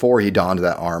existed, before he donned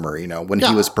that armor, when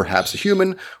he was perhaps a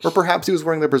human, or perhaps he was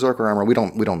wearing the Berserker armor. We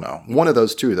don't know. One of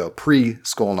those two, though,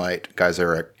 pre-Skull Knight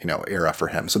Geyseric, era for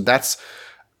him. So that's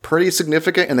pretty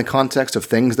significant in the context of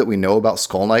things that we know about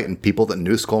Skull Knight and people that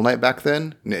knew Skull Knight back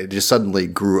then. It just suddenly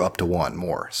grew up to one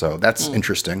more. So that's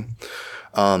interesting.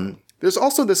 There's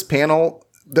also this panel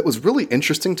that was really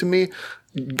interesting to me.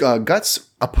 Guts,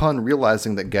 upon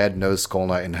realizing that Ged knows Skull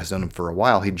Knight and has known him for a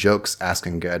while, he jokes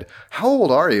asking Ged, how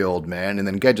old are you, old man? And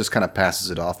then Ged just kind of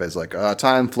passes it off as like,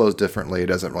 time flows differently. It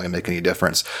doesn't really make any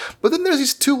difference. But then there's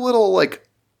these two little like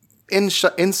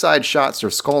inside shots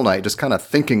of Skull Knight just kind of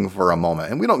thinking for a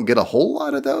moment. And we don't get a whole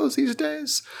lot of those these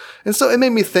days. And so it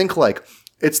made me think like,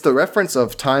 it's the reference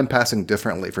of time passing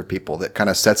differently for people that kind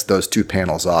of sets those two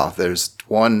panels off. There's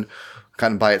one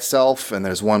kind of by itself, and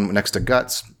there's one next to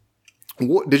Guts.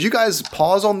 Did you guys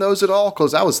pause on those at all?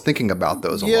 Because I was thinking about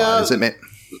those a lot.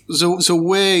 The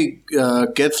way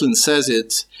Gedflin says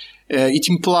it, it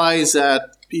implies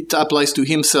that it applies to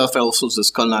himself and also the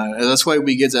Skull Knight. And that's why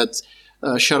we get that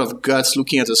shot of Guts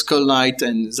looking at the Skull Knight,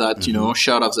 and that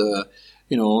shot of the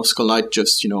Skull Knight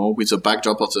just with the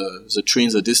backdrop of the tree in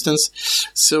the distance.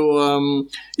 So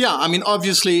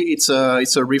obviously it's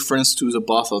a reference to the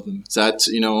both of them, that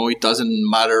it doesn't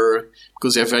matter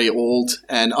because they're very old,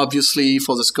 and obviously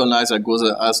for the Skull Knight that goes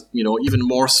as even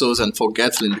more so than for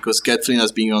Gedflin, because Gedflin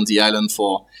has been on the island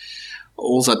for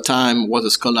all that time while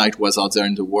the Skull Knight was out there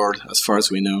in the world, as far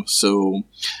as we know. So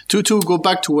to go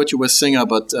back to what you were saying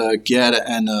about Ged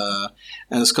and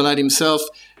the Skull Knight himself,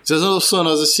 there's also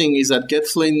another thing, is that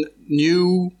Gedflin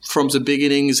knew from the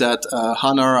beginning that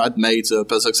Hanarr had made the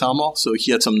Berserk Armor, so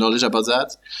he had some knowledge about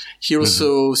that. He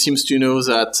also seems to know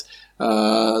that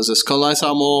the Skull Knight's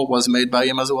armor was made by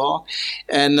him as well.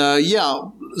 And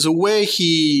the way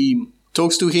he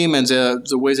talks to him and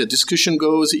the way the discussion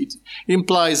goes, it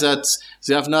implies that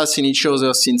they have not seen each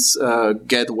other since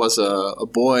Ged was a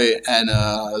boy and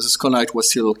the Skull Knight was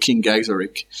still King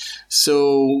Geyseric.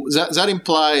 So that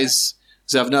implies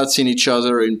they have not seen each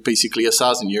other in basically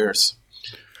 1,000 years.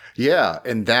 Yeah,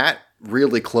 and that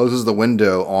really closes the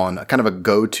window on kind of a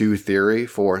go-to theory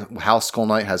for how Skull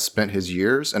Knight has spent his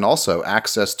years, and also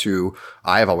access to,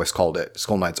 I have always called it,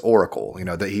 Skull Knight's oracle. You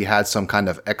know, that he had some kind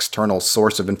of external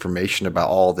source of information about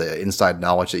all the inside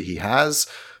knowledge that he has.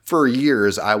 For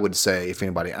years, I would say, if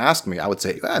anybody asked me, I would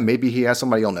say, maybe he has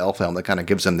somebody on Elfhelm that kind of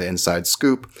gives him the inside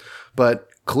scoop. But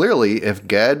clearly, if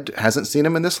Ged hasn't seen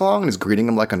him in this long and is greeting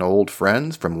him like an old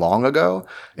friend from long ago,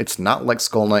 it's not like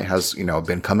Skull Knight has,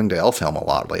 been coming to Elfhelm a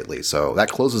lot lately. So that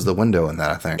closes the window in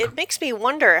that, I think. It makes me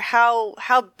wonder how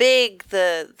big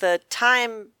the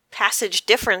time passage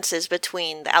difference is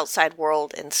between the outside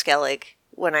world and Skellig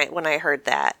when I heard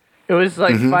that. It was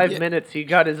like 5 minutes. He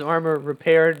got his armor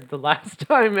repaired the last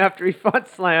time after he fought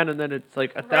Slan, and then it's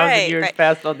like 1,000 years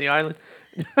passed on the island.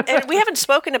 And we haven't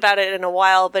spoken about it in a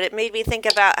while, but it made me think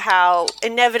about how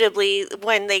inevitably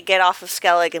when they get off of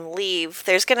Skellig and leave,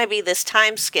 there's going to be this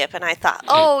time skip. And I thought,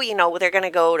 they're going to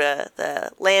go to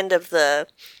the land of the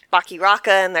Baki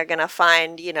Raka, and they're going to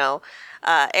find,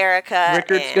 Erica.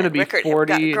 Rickard's going to be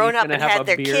 40 and grown up and had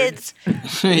their beard. kids.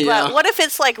 But what if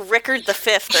it's like Rickard the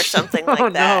Fifth or something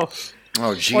like that? No.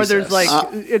 Oh, Jesus. Or there's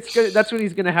that's when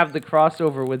he's going to have the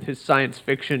crossover with his science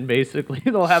fiction, basically.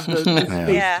 They'll have the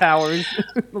space towers.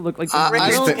 They'll look like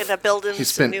Rickard's going to build him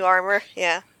some new armor.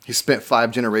 Yeah. He spent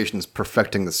 5 generations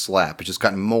perfecting the slap. It's just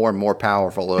gotten more and more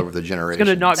powerful over the generations.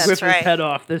 He's going to knock Griffith's head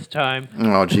off this time.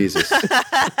 Oh, Jesus.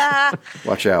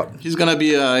 Watch out. He's going to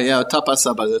be a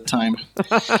tapasa by that time.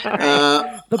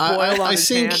 The boil on his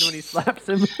hand when he slaps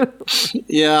him.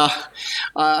 Yeah.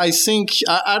 I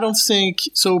don't think...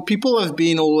 So people have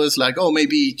been always like,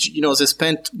 maybe, they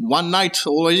spent one night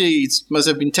already. It must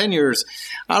have been 10 years.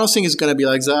 I don't think it's going to be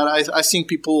like that. I think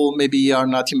people maybe are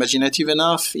not imaginative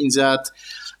enough in that...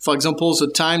 For example, the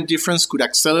time difference could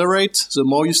accelerate the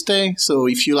more you stay. So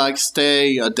if you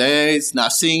stay a day, it's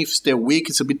nothing. If you stay a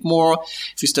week, it's a bit more.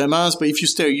 If you stay a month, but if you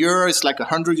stay a year, it's like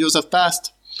 100 years have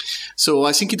passed. So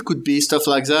I think it could be stuff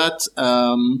like that.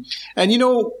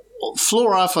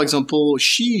 Flora, for example,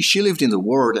 she lived in the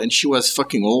world and she was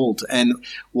fucking old. And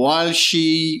while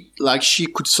she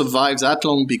could survive that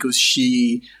long because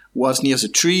she was near the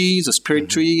tree, the spirit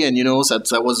tree, and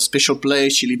that was a special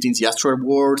place. She lived in the astral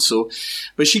world,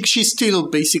 but she still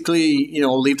basically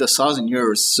lived 1,000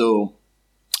 years. So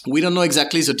we don't know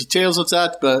exactly the details of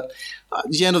that, but at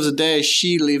the end of the day,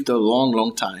 she lived a long,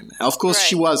 long time. Of course,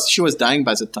 she was dying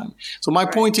by that time. So my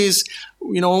point is,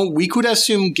 we could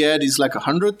assume Ged is like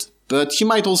 100. But he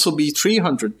might also be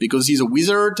 300 because he's a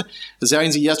wizard. They're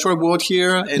in the astral world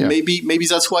here, and maybe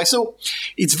that's why. So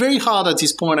it's very hard at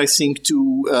this point, I think,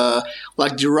 to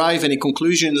derive any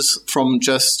conclusions from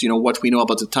just what we know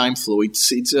about the time flow.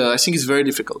 It's I think it's very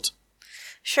difficult.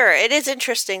 Sure, it is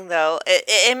interesting though.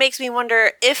 It makes me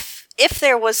wonder if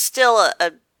there was still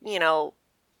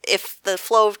if the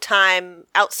flow of time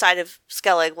outside of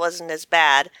Skellig wasn't as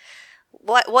bad,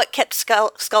 what kept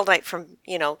Skull Knight from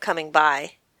coming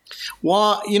by?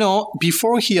 Well,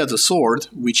 before he had the sword,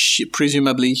 which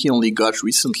presumably he only got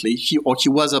recently, he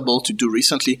was able to do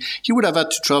recently, he would have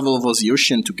had to travel over the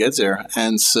ocean to get there.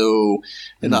 And so,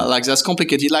 that's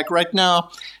complicated. Like right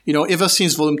now, ever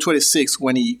since Volume 26,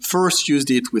 when he first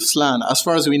used it with Slan, as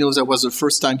far as we know, that was the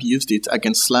first time he used it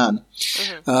against Slan.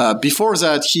 Mm-hmm. Before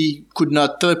that, he could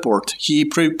not teleport. He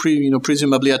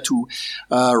presumably had to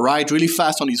ride really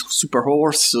fast on his super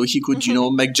horse, so he could,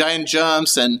 make giant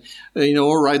jumps and,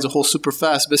 ride the horse super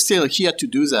fast. But still, he had to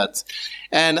do that.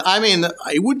 And I mean,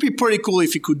 it would be pretty cool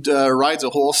if he could ride the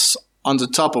horse on the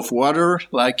top of water,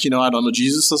 I don't know,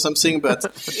 Jesus or something, but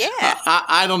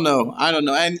I don't know.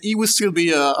 And it would still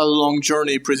be a long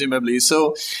journey, presumably.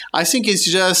 So I think it's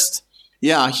just,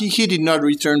 he did not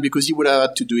return because he would have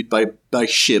had to do it by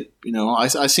ship.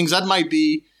 I think that might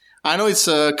be, I know it's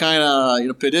kind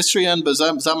of pedestrian, but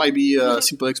that might be a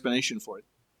simple explanation for it.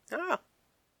 Oh.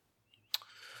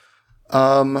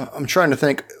 I'm trying to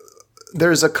think.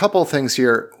 There's a couple things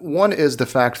here. One is the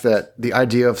fact that the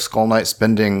idea of Skull Knight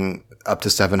spending up to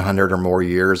 700 or more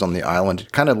years on the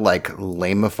island kind of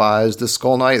lamifies the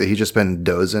Skull Knight, that he's just been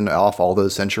dozing off all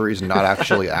those centuries and not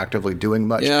actually actively doing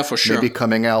much. Yeah, for sure. Maybe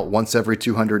coming out once every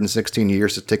 216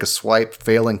 years to take a swipe,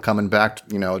 failing, coming back,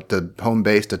 to home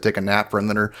base to take a nap for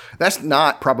another. That's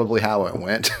not probably how it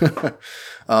went.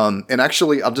 And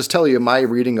actually, I'll just tell you, my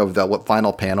reading of the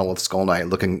final panel of Skull Knight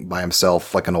looking by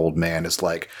himself like an old man is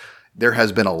there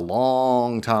has been a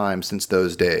long time since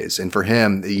those days. And for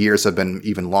him, the years have been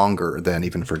even longer than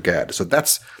even for Ged. So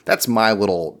that's my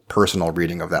little personal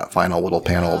reading of that final little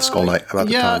panel of Skull Knight about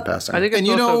the time passing. I think it's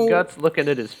also Guts looking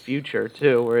at his future,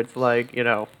 too, where it's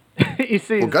You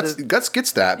see, Well, Guts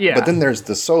gets that, Yeah. but then there's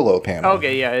the solo panel.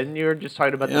 okay, yeah, and you were just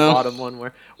talking about the Yeah. bottom one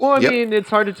where. Well, I Yep. mean, it's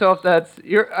hard to tell if that's.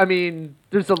 I mean,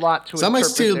 there's a lot to That might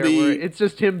interpret still there. be- Where it's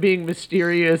just him being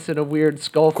mysterious and a weird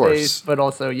skull course. face, but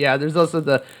also, yeah, there's also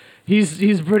the. He's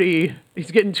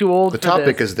getting too old. The for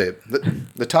topic this. is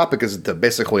the topic is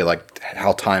basically like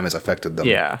how time has affected them.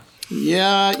 Yeah.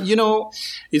 Yeah,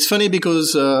 it's funny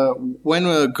because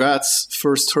when Gratz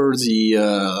first heard the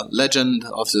legend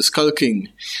of the Skull King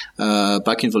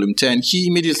back in Volume 10, he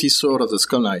immediately thought of the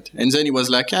Skull Knight. And then he was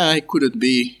like, it couldn't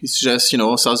be. It's just,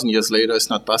 1,000 years later, it's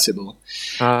not possible.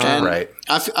 And right.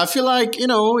 I feel like,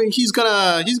 he's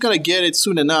gonna get it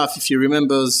soon enough if he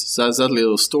remembers that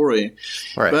little story.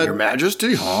 All right, But- Your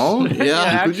Majesty, huh?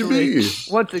 Yeah, Who could you actually, be?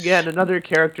 once again, another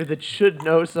character that should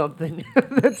know something.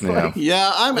 That's Yeah. like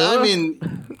Yeah, I mean,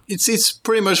 it's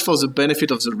pretty much for the benefit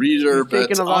of the reader, but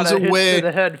taking a on lot the of hits way, to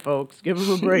the head, folks. Give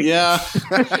him a break. yeah.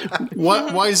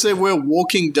 While they were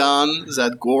walking down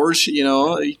that gorge,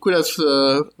 he could have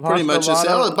pretty much just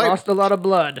said, lost a lot of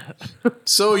blood.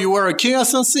 so you were a king or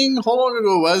something? How long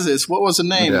ago was this? What was the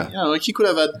name? Yeah. He could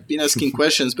have been asking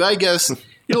questions, but I guess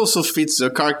it also fits the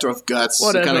character of Guts,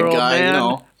 Whatever, the kind of old guy,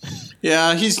 man.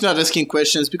 Yeah, he's not asking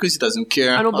questions because he doesn't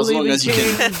care. I don't as long believe in as he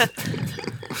can. kings.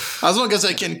 As long as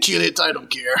I can kill it, I don't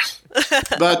care.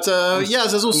 But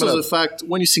there's also the fact,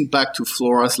 when you think back to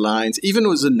Flora's lines, even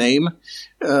with the name,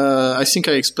 I think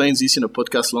I explained this in a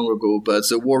podcast long ago, but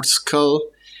the word skull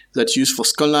that's used for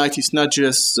Skull Knight is not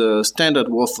just the standard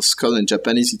word for skull in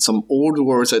Japanese. It's some old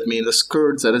words that mean a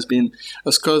skull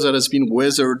that has been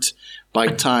weathered by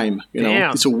time.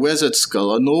 Damn. It's a weathered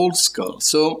skull, an old skull.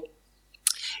 So,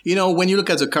 when you look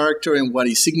at the character and what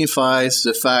he signifies,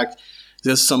 the fact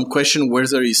there's some question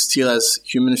whether he still has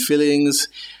human feelings.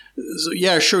 So,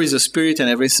 yeah, sure, he's a spirit and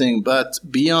everything, but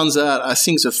beyond that, I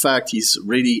think the fact he's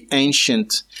really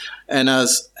ancient and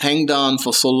has hanged on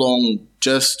for so long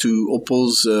just to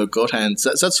oppose God-Hand,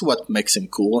 that's what makes him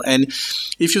cool. And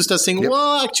if you start saying,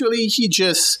 well, actually, he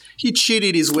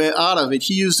cheated his way out of it.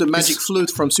 He used the magic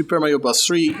flute from Super Mario Bros.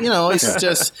 3. It's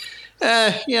just...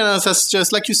 that's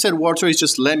just, like you said, water is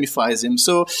just lamifies him.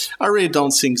 So I really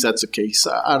don't think that's the case.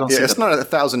 I don't think It's not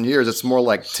 1,000 years. It's more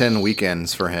like 10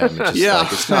 weekends for him. It's just Yeah.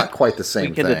 it's not quite the same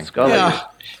Weekend at thing. Scully. Yeah.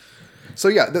 So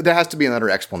yeah, there has to be another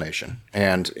explanation,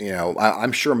 and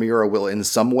I'm sure Miura will in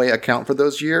some way account for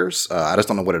those years. I just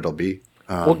don't know what it'll be.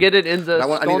 We'll get it in the I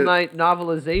need Skull to- Knight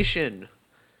novelization.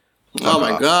 Oh,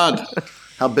 my God.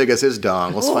 How big is his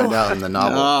dong? Let's find out in the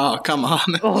novel. Oh, come on.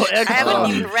 Oh, I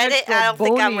haven't even read it. I don't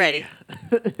think I'm bony. ready.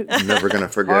 I'm never gonna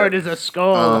forget. Hard as a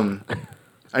skull.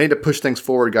 I need to push things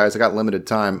forward, guys. I got limited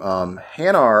time.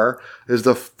 Hanarr is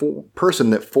the person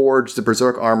that forged the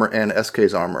Berserk armor and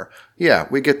SK's armor. Yeah,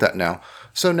 we get that now.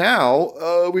 So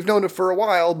now, we've known it for a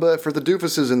while, but for the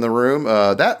doofuses in the room,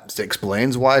 that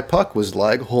explains why Puck was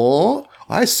like, huh?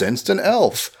 I sensed an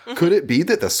elf. Could it be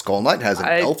that the Skull Knight has an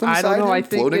elf inside I don't know. him I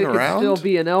think floating there around? could still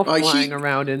be an elf he- flying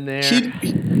around in there.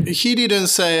 He didn't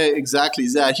say exactly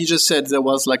that. He just said there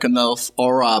was like an elf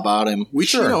aura about him, which,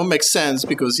 Sure. makes sense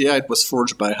because, it was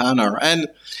forged by Hanarr. And,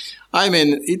 I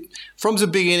mean, from the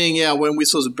beginning, when we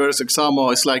saw the Berserk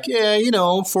Armor, it's like,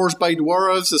 forged by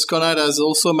dwarves. The Skull Knight has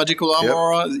also magical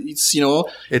armor. It's,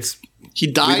 he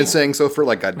We've died. been saying so for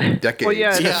like a decade. Well,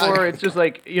 yeah, Yeah. before it's just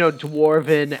like,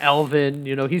 dwarven, elven,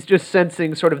 he's just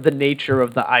sensing sort of the nature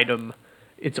of the item,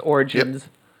 its origins.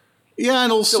 Yeah,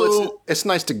 and also... So it's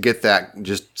nice to get that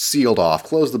just sealed off.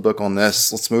 Close the book on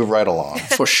this. Let's move right along.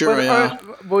 For sure, But, yeah.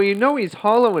 well, he's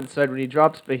hollow inside when he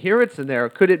drops Beheritz in there.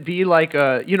 Could it be like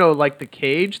like the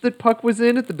cage that Puck was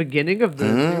in at the beginning of the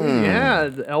series? Yeah,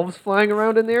 the elves flying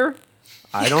around in there?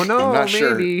 I don't know. I'm not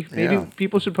sure. Maybe Yeah.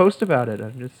 people should post about it.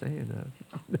 I'm just saying.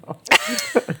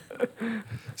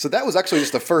 So that was actually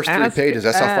just the first three Ask pages.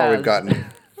 That's how far we've as. gotten.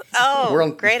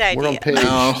 Oh, great idea. We're on page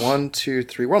No. 1, 2,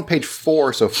 3. We're on page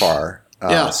 4 so far.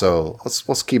 Yeah. So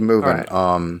let's keep moving.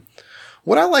 All right.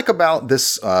 What I like about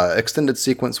this extended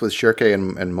sequence with Shirke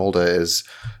and Molda is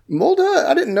Molda.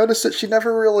 I didn't notice that she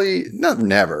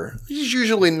never. She's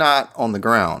usually not on the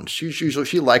ground.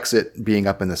 She likes it being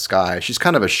up in the sky. She's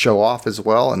kind of a show off as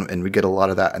well, and we get a lot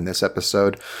of that in this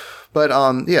episode. But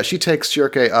she takes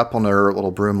Shirke up on her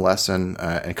little broom lesson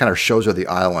and kind of shows her the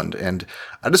island. And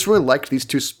I just really liked these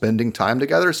two spending time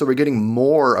together. So we're getting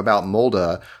more about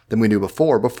Molda than we knew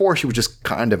before. Before, she was just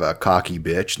kind of a cocky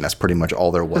bitch, and that's pretty much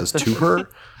all there was to her.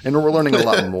 And we're learning a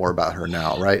lot more about her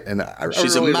now, right? And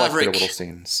She's I really a like the maverick. little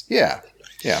scenes. Yeah.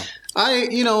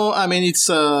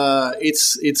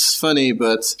 It's funny,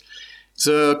 but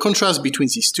the contrast between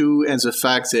these two and the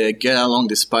fact they get along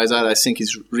despite that, I think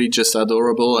is really just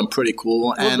adorable and pretty cool.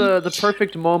 Well, And the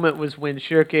perfect moment was when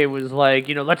Shirke was like,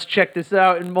 let's check this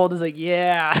out, and Molda's like,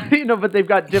 yeah, but they've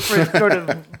got different sort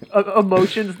of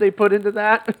emotions they put into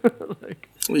that. Like,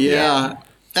 yeah.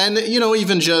 And,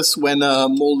 even just when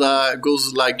Molda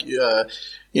goes right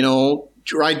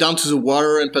down to the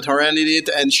water and put her hand in it,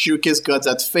 and Shirke's got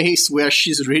that face where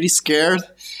she's really scared.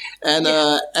 And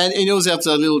there's that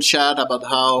little chat about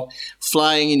how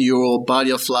flying in your body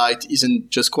of light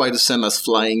isn't just quite the same as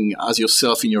flying as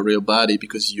yourself in your real body,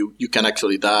 because you can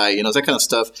actually die, that kind of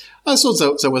stuff. I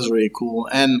thought that was really cool.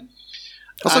 And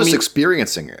also just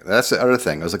experiencing it. That's the other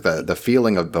thing. It was like the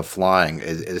feeling of the flying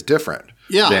is different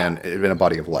than in a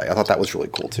body of light. I thought that was really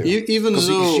cool too. Even though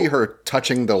you see her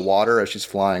touching the water as she's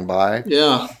flying by.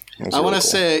 Yeah. I want to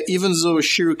say, even though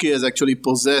Shirke has actually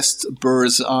possessed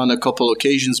birds on a couple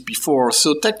occasions before,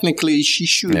 so technically she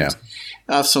should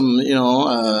have some,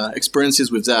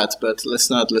 experiences with that. But let's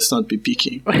not be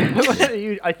picky.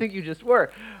 I think you just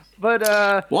were, but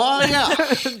well, yeah.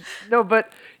 No,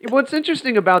 but what's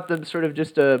interesting about them, sort of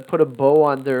just to put a bow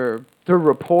on their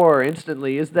rapport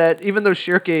instantly, is that even though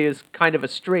Shirke is kind of a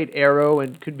straight arrow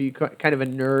and could be kind of a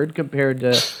nerd compared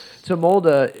to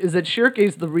Molda, is that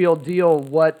Shirke's the real deal,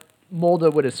 what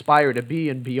Molda would aspire to be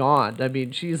and beyond. I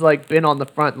mean, she's like been on the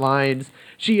front lines.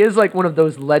 She is like one of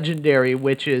those legendary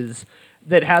witches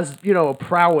that has, a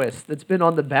prowess, that's been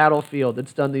on the battlefield,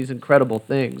 that's done these incredible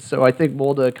things. So I think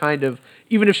Molda kind of,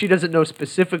 even if she doesn't know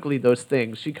specifically those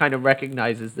things, she kind of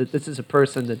recognizes that this is a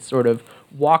person that sort of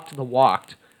walked the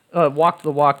walk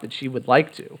that she would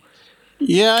like to.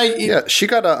 Yeah, she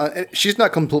got she's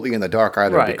not completely in the dark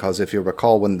either, right. Because if you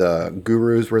recall when the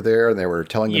gurus were there and they were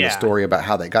telling them the story about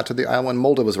how they got to the island,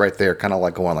 Molda was right there, kind of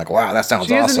like going like, "Wow, that sounds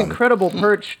awesome." She has an incredible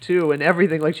perch too, and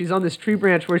everything. Like she's on this tree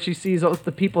branch where she sees all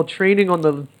the people training on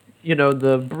the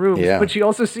the brooms, but she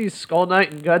also sees Skull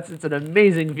Knight and Guts. It's an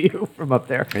amazing view from up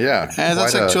there. Yeah, and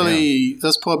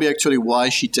that's probably actually why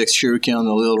she takes Shirke on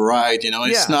a little ride.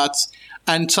 It's not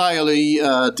entirely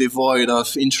devoid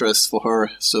of interest for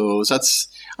her. So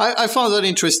I found that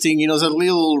interesting. That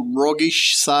little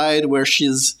roguish side where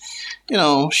she's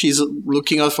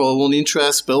looking out for her own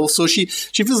interests, but also she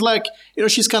feels like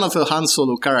she's kind of a Han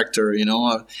Solo character.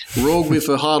 A rogue with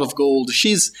a heart of gold.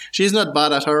 She's not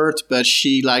bad at heart, but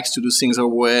she likes to do things her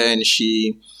way, and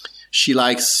she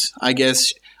likes. I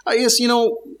guess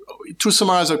to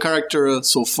summarize her character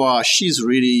so far, she's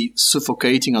really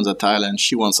suffocating on that island.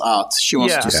 She wants out. She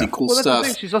wants to see cool stuff.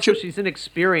 That's the thing. She's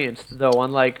inexperienced, though,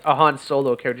 unlike a Han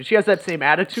Solo character. She has that same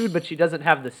attitude, but she doesn't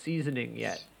have the seasoning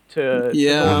yet to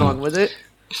go along with it.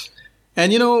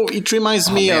 And, it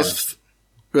reminds me of...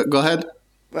 Go ahead.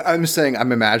 I'm saying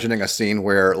I'm imagining a scene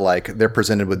where they're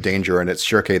presented with danger and it's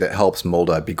Shirke that helps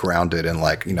Molda be grounded and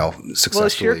successfully. Well,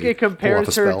 Shirke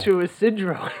compares her to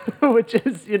Isidro, which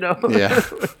is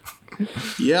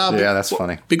Yeah, that's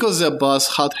funny because they're both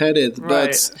hot-headed.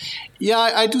 Right. But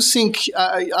I do think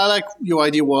I like your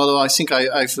idea, Waldo. I think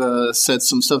I've said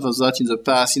some stuff of that in the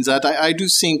past. In that I do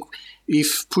think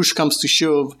if push comes to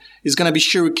shove, it's gonna be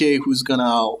Shirke who's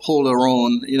gonna hold her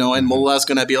own, and Molda's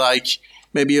gonna be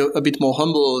maybe a bit more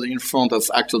humble in front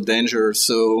of actual danger.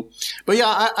 So, but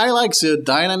I like the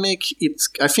dynamic.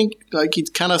 I think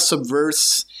it kind of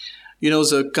subverts,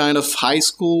 the kind of high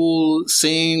school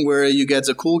thing where you get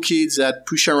the cool kids that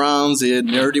push around the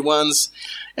nerdy ones.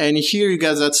 And here you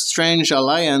get that strange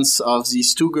alliance of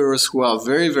these two girls who are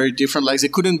very, very different. They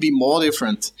couldn't be more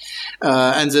different.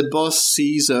 And they both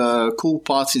see the cool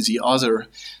parts in the other.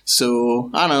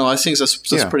 So, I don't know. I think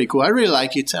that's pretty cool. I really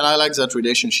like it. And I like that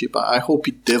relationship. I hope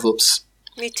it develops.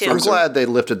 Me too. I'm glad they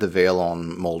lifted the veil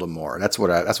on Molda more. That's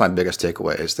my biggest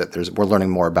takeaway is that we're learning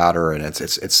more about her, and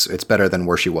it's better than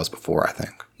where she was before. I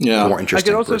think. Yeah, more interesting.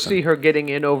 I could also see her getting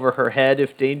in over her head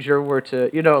if danger were to,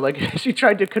 she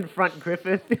tried to confront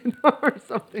Griffith, or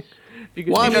something,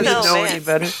 because she doesn't know any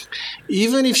better.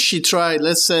 Even if she tried,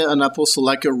 let's say an apostle,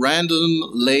 like a random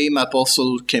lame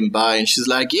apostle came by, and she's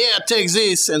like, "Yeah, take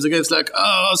this," and the guy's like,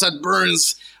 "Oh, that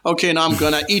burns." Okay, now I'm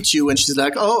gonna eat you, and she's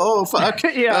like, "Oh, fuck!"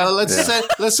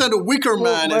 Let's send a wicker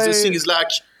man, and the thing is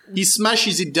he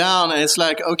smashes it down, and it's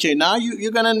like, okay, now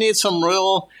you're gonna need some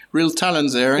real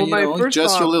talent there,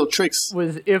 just your little tricks.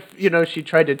 Was if she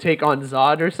tried to take on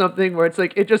Zod or something, where it's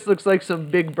it just looks like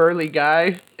some big burly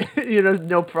guy,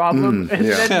 no problem,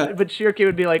 but Shirke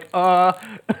would be like,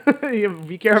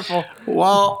 be careful.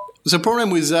 Well, the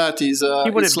problem with that is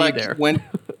it's like there.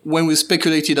 when we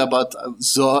speculated about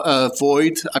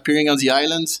Void appearing on the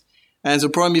island, and the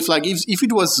problem is if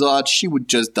it was Zod, she would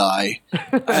just die,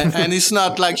 and it's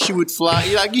not like she would fly.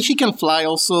 She can fly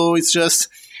also. It's just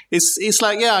it's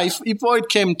like, yeah, if Void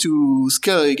came to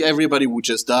Skellig, everybody would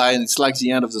just die, and it's like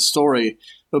the end of the story.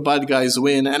 The bad guys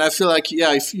win. And I feel like,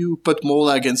 yeah, if you put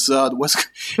Mola against Zod,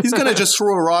 he's gonna just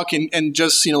throw a rock and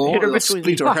just,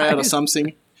 split her head or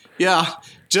something. Yeah,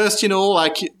 just,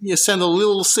 like you send a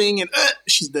little thing and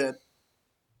she's dead.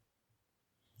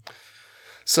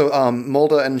 So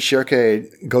Molda and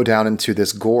Shirke go down into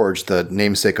this gorge, the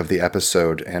namesake of the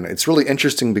episode, and it's really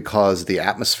interesting because the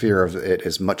atmosphere of it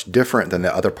is much different than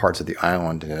the other parts of the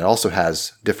island, and it also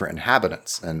has different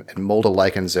inhabitants. And Molda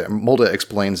likens it. Molda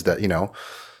explains that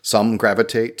some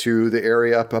gravitate to the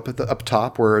area up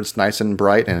top where it's nice and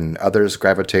bright, and others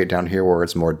gravitate down here where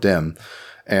it's more dim.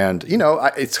 And,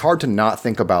 it's hard to not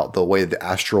think about the way the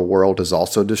astral world is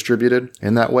also distributed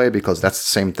in that way, because that's the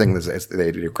same thing.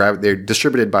 They're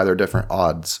distributed by their different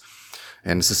odds.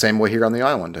 And it's the same way here on the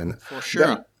island. And for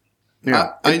sure.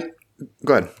 Go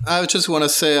ahead. I just want to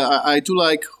say, I do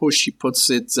like how she puts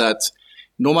it, that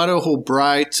no matter how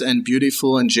bright and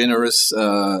beautiful and generous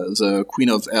the Queen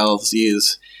of Elves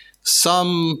is,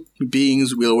 some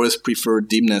beings will always prefer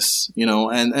dimness,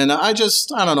 and I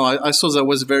don't know, I thought that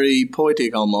was very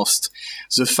poetic almost.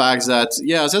 The fact that,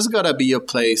 yeah, there's gotta be a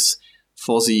place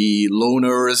for the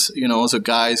loners, the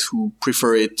guys who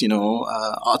prefer it,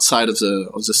 outside of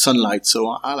the sunlight. So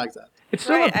I like that. It's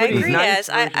still right, a pretty I agree. nice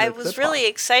I was really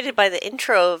excited by the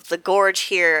intro of the Gorge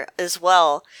here as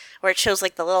well, where it shows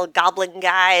like the little goblin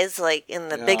guys, like in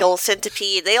the big old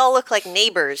centipede. They all look like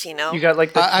neighbors, You got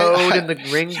like the toad and the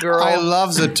ring girl. I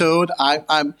love the toad.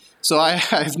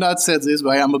 I've not said this, but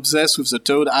I am obsessed with the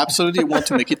toad. I absolutely want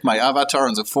to make it my avatar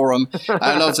on the forum.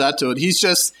 I love that toad. He's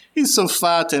so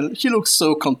fat and he looks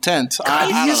so content.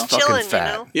 He's just chilling,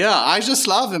 fat. Yeah, I just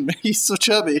love him. He's so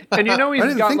chubby. And he's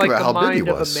got like the mind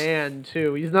of a man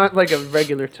too. He's not like a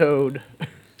regular toad.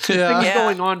 There's things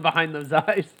going on behind those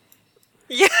eyes.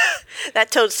 Yeah, that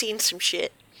toad's seen some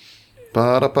shit.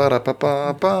 So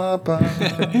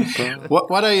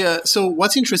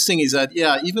what's interesting is that,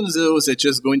 even though they're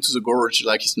just going to the gorge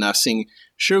like it's nothing,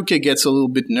 Shirke gets a little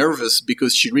bit nervous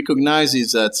because she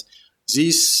recognizes that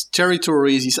this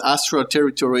territory, this astral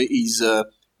territory, is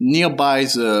nearby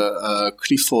the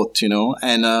cliff-fort,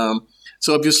 and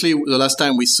so obviously the last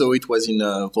time we saw it was in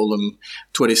volume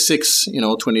 26,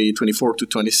 24 to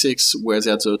 26, where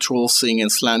there's a troll thing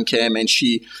and Slan came, and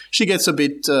she gets a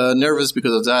bit nervous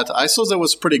because of that. I thought that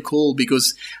was pretty cool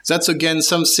because that's again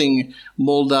something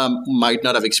Molda might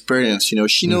not have experienced.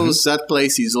 She knows that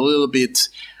place is a little bit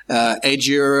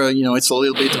edgier, it's a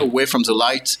little bit away from the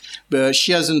light, but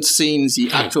she hasn't seen the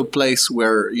actual place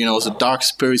where, the dark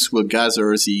spirits will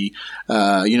gather, the,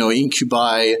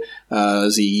 incubi,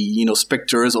 the,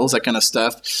 specters, all that kind of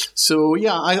stuff. So,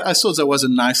 yeah, I thought that was a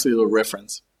nice little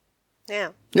reference.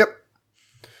 Yeah. Yep.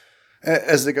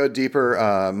 As they go deeper,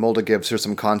 Molda gives her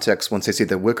some context. Once they see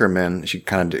the Wickermen, she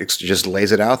kind of just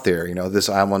lays it out there. This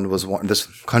island this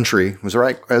country was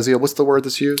right. Azia, what's the word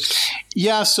that's used?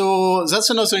 Yeah, so that's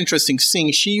another interesting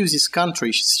thing. She uses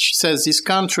country. She says this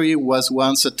country was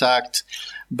once attacked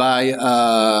by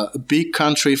a big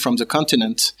country from the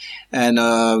continent, and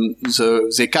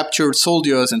they captured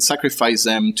soldiers and sacrificed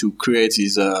them to create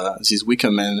these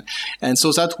Wickermen. And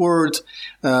so that word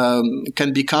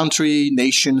can be country,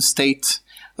 nation, state,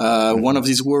 one of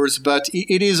these words, but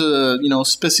it is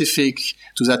specific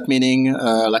to that meaning,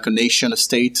 like a nation, a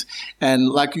state, and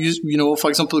like for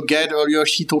example, Ged earlier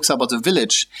he talks about the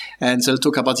village, and they'll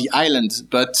talk about the island.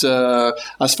 But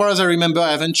as far as I remember,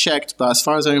 I haven't checked, but as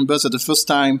far as I remember, that's the first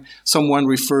time someone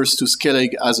refers to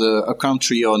Skellig as a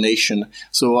country or nation.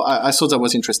 So I thought that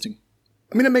was interesting.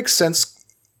 I mean, it makes sense.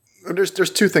 There's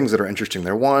two things that are interesting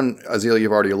there. One, Azil,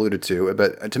 you've already alluded to,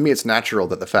 but to me, it's natural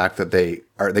that the fact that they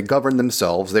govern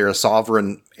themselves, they're a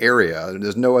sovereign area.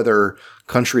 There's no other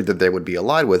country that they would be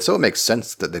allied with, so it makes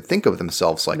sense that they think of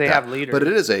themselves like that. They have leaders, but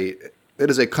it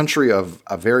is a country of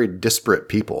a very disparate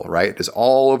people, right? It is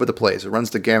all over the place. It runs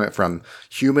the gamut from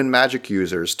human magic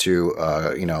users to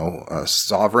a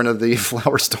sovereign of the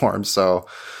flower storm. So.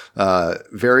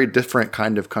 Very different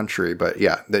kind of country, but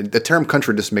yeah, the term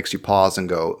country just makes you pause and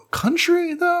go,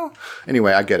 country though?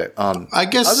 Anyway, I get it. I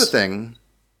guess other thing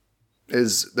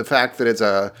is the fact that it's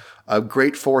a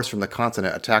great force from the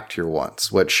continent attacked here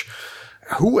once, which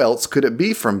who else could it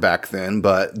be from back then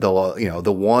but the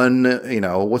one,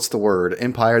 what's the word,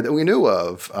 empire that we knew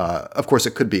of. Of course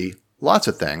it could be lots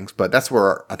of things, but that's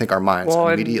where I think our minds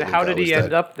immediately and how did he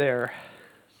end up there?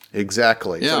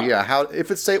 Exactly. Yeah. So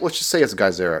let's just say it's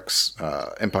Geyseric's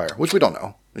empire, which we don't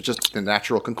know. It's just a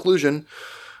natural conclusion.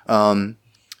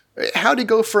 How'd he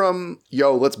go from,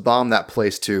 yo, let's bomb that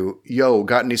place to, yo,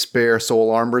 got any spare soul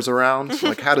armors around?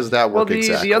 Like, how does that work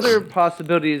exactly? The other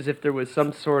possibility is if there was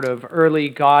some sort of early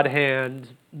God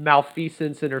hand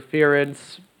malfeasance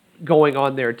interference going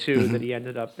on there, too, that he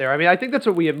ended up there. I mean, I think that's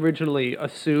what we originally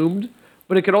assumed,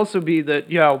 but it could also be that,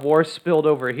 yeah, war spilled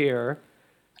over here.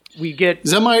 We get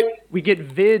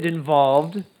Vid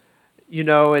involved, you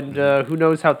know, and who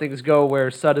knows how things go where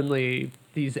suddenly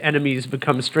these enemies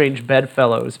become strange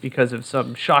bedfellows because of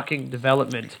some shocking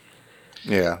development.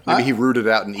 Yeah, maybe he rooted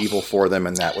out an evil for them,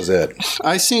 and that was it.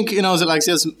 I think, you know,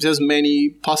 there's many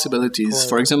possibilities. Cool.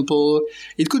 For example,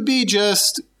 it could be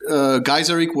just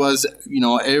Geyserik was, you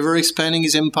know, ever expanding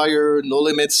his empire, no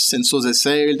limits, and so they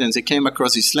sailed and they came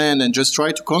across this land and just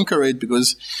tried to conquer it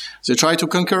because they tried to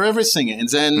conquer everything. And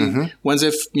then when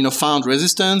they, you know, found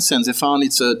resistance and they found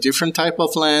it's a different type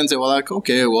of land, they were like,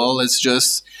 okay, well, let's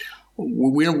just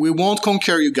we won't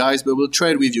conquer you guys, but we'll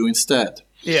trade with you instead.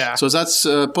 Yeah. So that's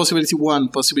possibility one.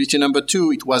 Possibility number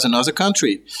two, it was another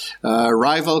country,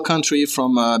 rival country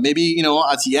from maybe, you know,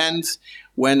 at the end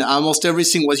when almost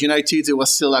everything was united, there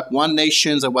was still like one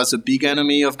nation that was a big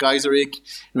enemy of Geyserik.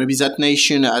 Maybe that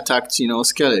nation attacked, you know,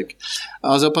 Skellig.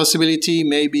 Other possibility,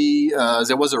 maybe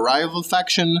there was a rival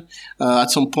faction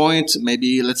at some point.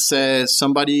 Maybe, let's say,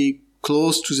 somebody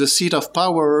close to the seat of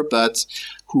power, but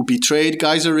who betrayed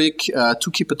Geyserik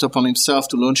to keep it upon himself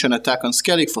to launch an attack on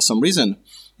Skellig for some reason.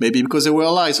 Maybe because they were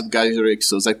allies of Geyserik,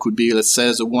 so that could be, let's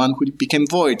say, the one who became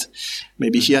Void.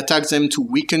 Maybe he attacked them to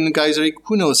weaken Geyserik.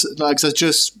 Who knows? Like, that's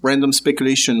just random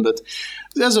speculation, but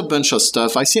there's a bunch of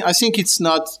stuff. I think it's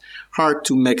not hard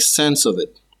to make sense of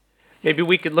it. Maybe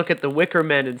we could look at the Wicker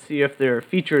Men and see if their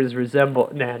features resemble...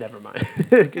 Nah, never mind.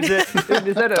 Is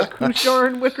that a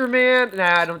Kusharn Wicker Man?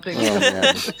 Nah, I don't think so.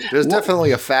 Man. There's definitely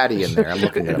a fatty in there. I'm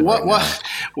looking at it right now.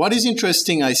 What is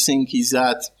interesting, I think, is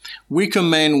that Wicker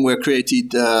Men were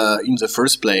created in the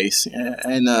first place.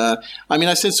 And I mean,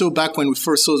 I said so back when we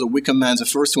first saw the Wicker Man, the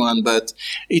first one, but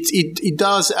it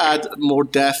does add more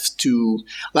depth to...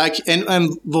 Like, and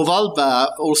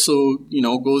Vovalba also, you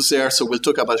know, goes there, so we'll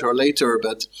talk about her later,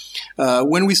 but...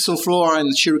 when we saw Flora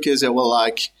and Cherokee, they were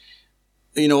like,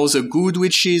 you know, the good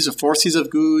witches, the forces of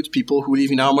good, people who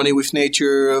live in harmony with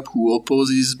nature, who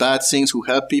opposes bad things, who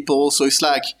help people. So it's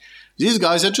like, these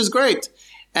guys are just great.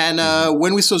 And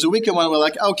when we saw the Wicked one, we're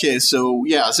like, okay, so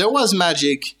yeah, there was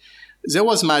magic that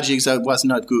was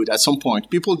not good at some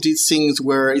point. People did things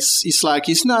where it's like,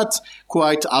 it's not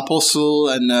quite apostle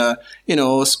and, you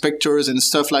know, specters and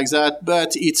stuff like that,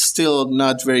 but it's still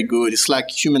not very good. It's like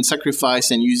human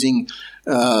sacrifice and using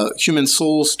human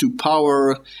souls to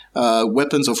power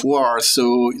weapons of war.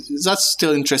 So that's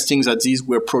still interesting that these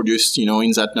were produced, you know,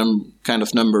 in that kind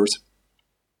of numbers.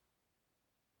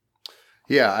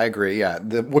 Yeah, I agree. Yeah,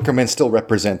 the Wickermen still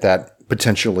represent that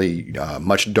potentially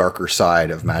much darker side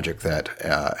of magic that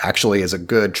actually is a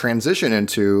good transition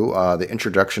into the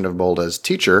introduction of Bolda's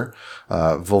teacher,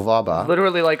 Volvaba.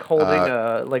 Literally like holding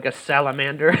a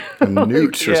salamander. A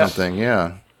newt or something,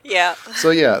 yeah. Yeah.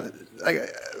 So yeah,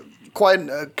 quite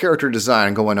a character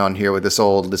design going on here with this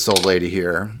old lady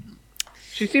here.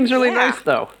 She seems really nice,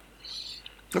 though.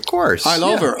 Of course. I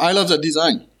love her. I love that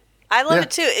design. I love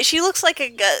it too. She looks like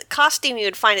a costume you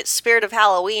would find at Spirit of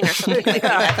Halloween or something like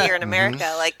that here in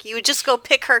America. Like, you would just go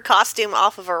pick her costume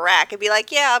off of a rack and be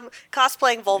like, yeah, I'm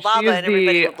cosplaying Volvaba, and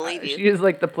everybody would believe you. She is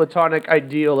like the platonic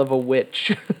ideal of a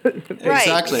witch. Right.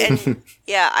 Exactly. And,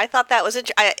 yeah, I thought that was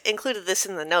I included this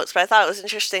in the notes, but I thought it was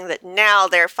interesting that now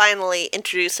they're finally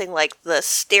introducing, like, the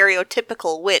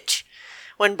stereotypical witch,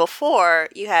 when before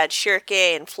you had Shirke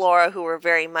and Flora who were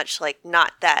very much, like,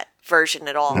 not that version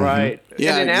at all. Right.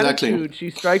 Yeah, and in attitude, she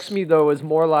strikes me, though, as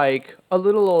more like a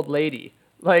little old lady.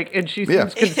 Like, and she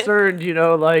seems concerned, you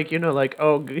know, like,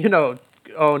 oh no.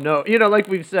 You know, like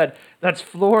we've said, that's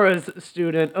Flora's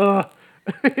student.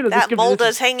 You know, that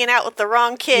Molda's hanging out with the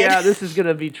wrong kid. Yeah, this is going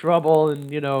to be trouble.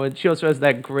 And, you know, and she also has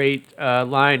that great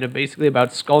line of basically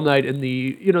about Skull Knight and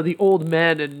the, you know, the old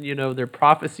men and, you know, their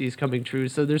prophecies coming true.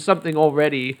 So there's something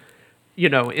already, you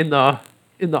know, in the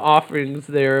offerings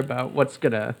there about what's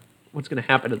gonna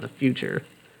happen in the future.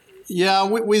 Yeah,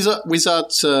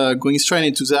 without going straight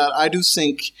into that, I do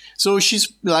think so.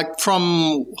 She's like,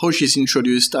 from how she's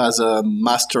introduced as a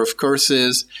master of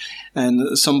curses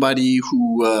and somebody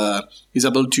who is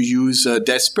able to use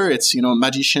death spirits. You know,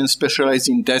 magician specialized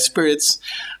in death spirits.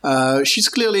 She's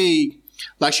clearly.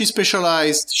 Like, she's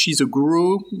specialized, she's a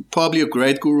guru, probably a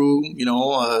great guru, you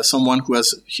know, someone who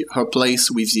has her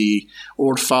place with the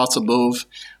old farts above,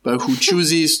 but who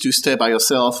chooses to stay by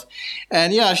herself.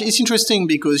 And yeah, it's interesting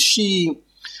because she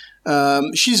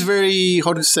she's very,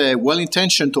 how to say,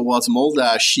 well-intentioned towards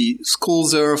Molda. She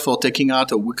scolds her for taking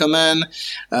out a Wickerman,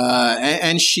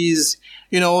 and she's,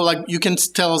 like you can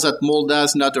tell that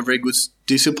Molda's not a very good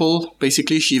disciple.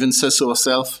 Basically, she even says so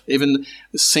herself. Even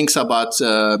thinks about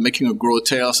making her grow a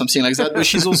tail or something like that. But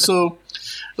she's also,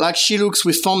 like, she looks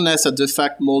with fondness at the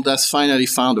fact Molda's finally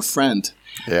found a friend.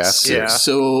 Yes. Yeah.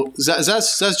 So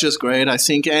that's just great, I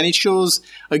think, and it shows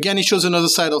another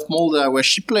side of Molda where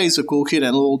she plays a cool kid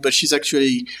and all, but she's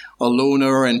actually a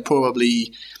loner and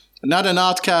probably not an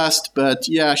outcast, but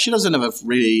yeah, she doesn't have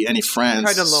really any friends.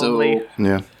 Kind of lonely. So,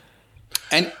 Yeah.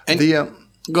 and The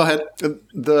go ahead.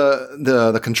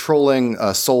 the controlling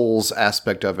souls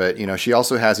aspect of it, she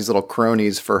also has these little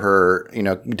cronies for her,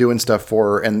 doing stuff for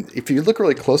her. And if you look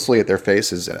really closely at their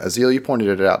faces, Azil, you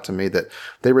pointed it out to me that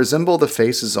they resemble the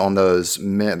faces on those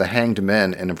men, the hanged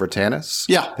men in Vertanis.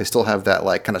 Yeah. They still have that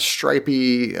like kind of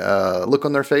stripy look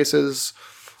on their faces.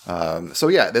 So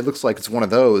yeah, it looks like it's one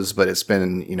of those, but it's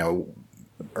been,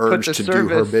 urged to do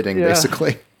her bidding,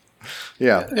 basically.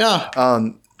 Yeah. Yeah.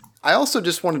 I also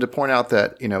just wanted to point out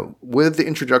that, with the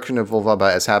introduction of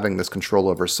Volvaba as having this control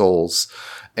over souls,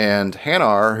 and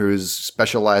Hanarr, who's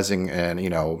specializing in,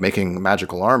 making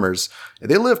magical armors,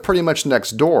 they live pretty much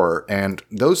next door, and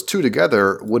those two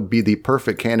together would be the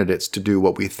perfect candidates to do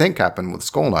what we think happened with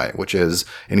Skull Knight, which is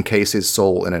encase his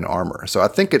soul in an armor. So I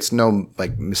think it's no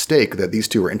mistake that these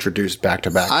two were introduced back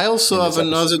to back. I also have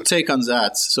another take on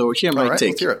that. So here my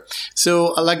take. Let's hear it. So,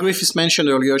 like Griffiths mentioned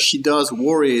earlier, she does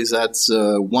worry that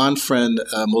one friend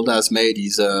Molda has made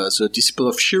is the disciple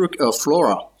of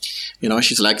Flora.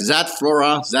 She's like, that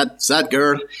Flora, that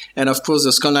girl, and of course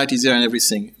the Skull Knight is there and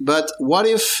everything. But what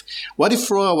if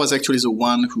Flora was actually the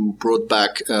one who brought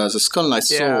back the Skull Knight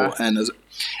soul,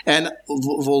 and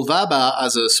Volvaba,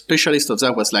 as a specialist of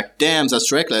that, was like, damn,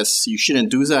 that's reckless. You shouldn't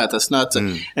do that. That's not.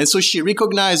 And so she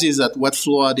recognizes that what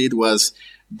Flora did was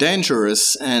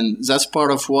dangerous, and that's part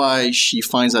of why she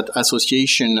finds that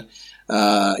association,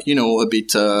 a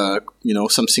bit,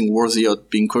 something worthy of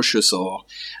being cautious or,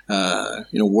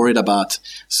 worried about.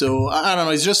 So I don't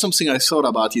know. It's just something I thought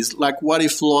about. Is like, what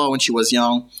if Flora, when she was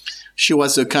young, she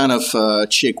was the kind of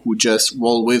chick who just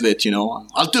roll with it,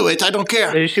 I'll do it. I don't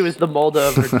care. Maybe she was the Molda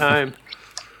of her time.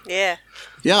 Yeah.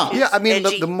 Yeah. Yeah, I mean,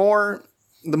 Edgy. the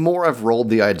more I've rolled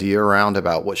the idea around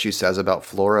about what she says about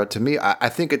Flora, to me, I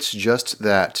think it's just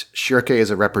that Shirke is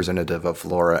a representative of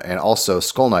Flora, and also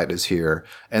Skull Knight is here,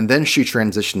 and then she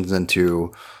transitions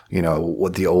into,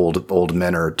 what the old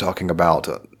men are talking about.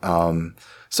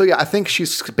 So yeah, I think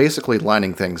she's basically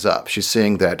lining things up. She's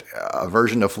seeing that a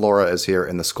version of Flora is here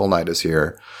and the Skull Knight is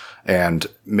here, and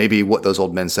maybe what those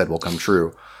old men said will come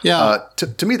true. Yeah.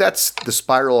 To me, that's the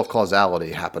spiral of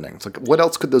causality happening. It's like, what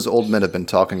else could those old men have been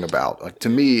talking about? Like, to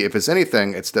me, if it's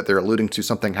anything, it's that they're alluding to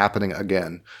something happening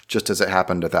again, just as it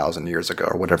happened 1,000 years ago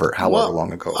or however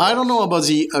long ago. I don't know about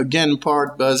the again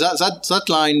part, but that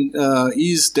line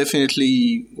is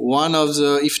definitely one of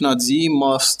the, if not the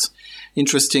most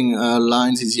interesting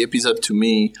lines in the episode to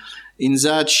me. In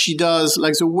that she does,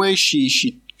 like, the way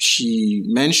she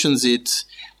mentions it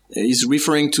is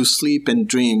referring to sleep and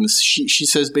dreams. She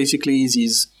says basically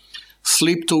these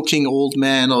sleep-talking old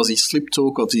men, or the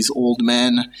sleep-talk of these old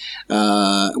men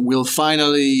will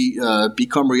finally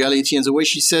become reality. And the way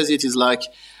she says it is like,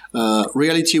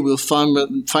 reality will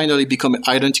finally become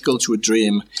identical to a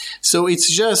dream. So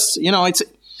it's just,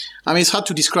 it's hard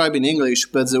to describe in English,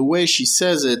 but the way she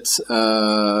says it,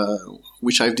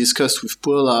 which I've discussed with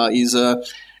Paula, is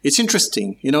it's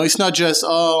interesting. It's not just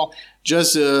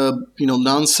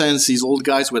nonsense these old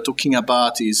guys were talking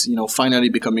about is finally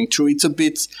becoming true. It's a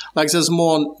bit like there's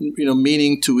more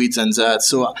meaning to it than that.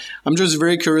 So I'm just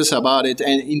very curious about it,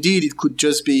 and indeed it could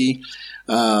just be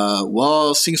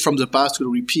things from the past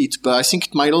will repeat, but I think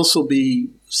it might also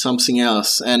be something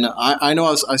else. And I know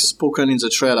I've spoken in the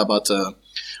thread about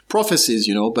prophecies,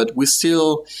 but we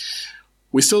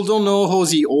still don't know how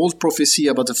the old prophecy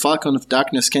about the Falcon of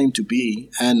Darkness came to be.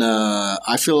 And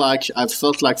I've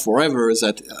felt like forever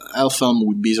that Elfhelm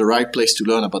would be the right place to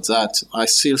learn about that. I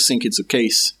still think it's the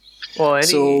case. Well,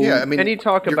 any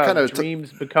talk you're about kind of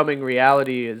dreams becoming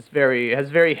reality has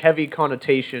very heavy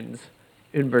connotations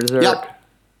in Berserk. Yeah,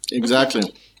 exactly.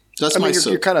 That's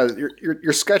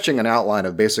you're sketching an outline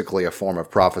of basically a form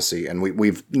of prophecy, and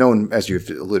we've known, as you've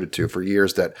alluded to, for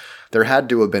years that there had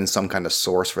to have been some kind of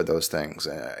source for those things,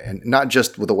 and not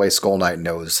just with the way Skull Knight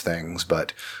knows things,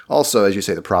 but also, as you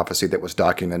say, the prophecy that was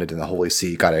documented in the Holy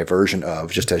See got a version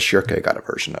of, just as Shirke got a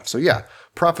version of. So yeah,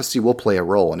 prophecy will play a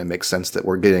role, and it makes sense that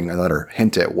we're getting another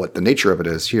hint at what the nature of it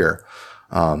is here.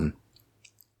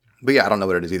 But yeah, I don't know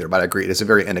what it is either, but I agree. It's a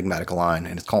very enigmatic line,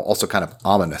 and it's also kind of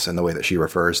ominous in the way that she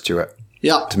refers to it.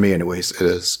 Yeah. To me, anyways, it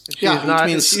is. She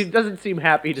doesn't seem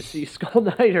happy to see Skull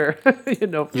Knight or,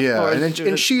 Yeah,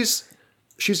 and she's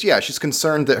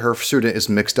concerned that her student is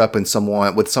mixed up in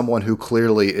with someone who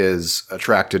clearly is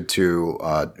attracted to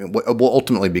what will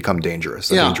ultimately become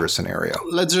dangerous, a dangerous scenario.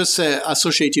 Let's just say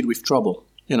associated with trouble.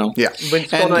 Yeah. When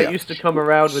Skull Knight used to come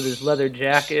around with his leather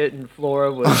jacket and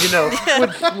Flora would,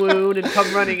 would swoon and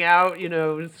come running out,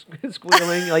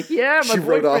 squealing like, yeah, my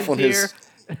boyfriend's here.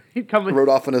 He'd come rode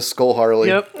off on his Skull Harley.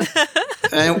 Yep.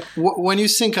 And when you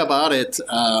think about it,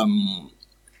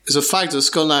 the fact that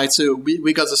Skull Knight, so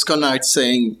we got the Skull Knight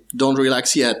saying, don't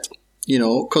relax yet.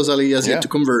 Causality has yet to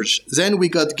converge. Then we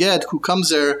got Ged who comes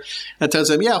there and tells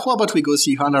them, how about we go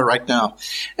see Hanarr right now?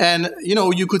 And,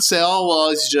 you could say,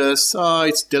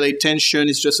 it's delayed tension,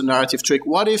 it's just a narrative trick.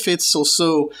 What if it's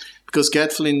also because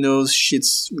Gatflin knows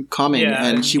shit's coming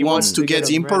and he wants to get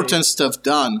the important stuff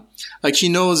done. Like he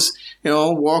knows,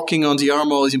 walking on the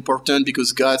armor is important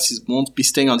because Guts won't be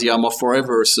staying on the armor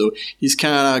forever. So he's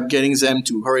kind of getting them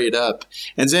to hurry it up.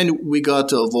 And then we got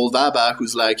Volvaba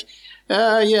who's like,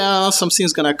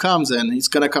 something's gonna come then. It's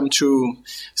gonna come true.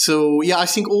 So I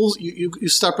think you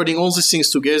start putting all these things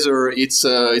together. It's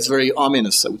very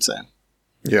ominous, I would say.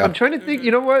 Yeah. I'm trying to think, you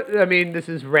know what? I mean, this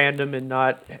is random and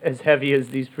not as heavy as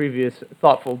these previous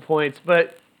thoughtful points,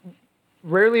 but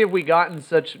rarely have we gotten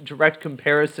such direct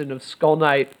comparison of Skull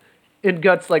Knight and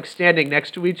Guts like standing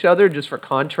next to each other just for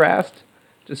contrast.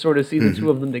 To sort of see the two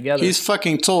of them together. He's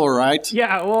fucking tall, right?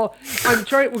 Yeah, well, I'm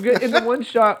trying. In the one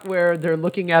shot where they're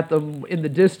looking at them in the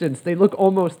distance, they look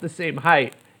almost the same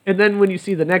height. And then when you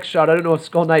see the next shot, I don't know if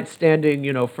Skull Knight's standing,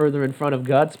 further in front of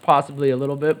Guts, possibly a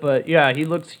little bit, but yeah, he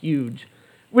looks huge.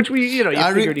 Which you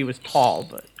figured he was tall,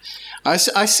 but I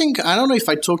think I don't know if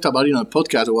I talked about it on a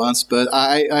podcast once, but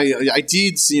I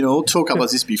did talk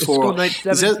about this before. Skull Knight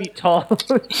 7 feet tall.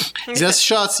 There's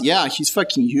shots, he's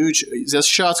fucking huge. There's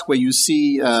shots where you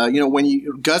see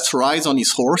when Guts rides on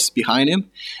his horse behind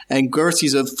him, and Guts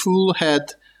is a full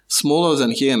head smaller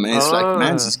than him, and it's like,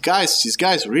 man, this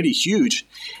guy's really huge.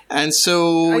 And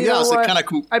so so it kind of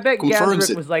I bet confirms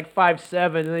Gadrick was like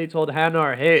 5'7", and then he told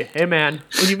Hanarr, hey man,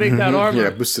 when you make that armor,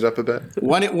 boosted up a bit.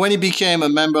 When he became a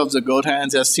member of the God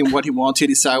Hands, asked him what he wanted.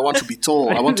 He said, I want to be tall.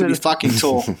 I want to be fucking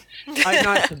tall. I'm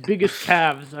not the biggest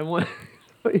calves. I want.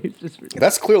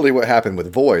 That's clearly what happened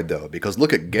with Void, though, because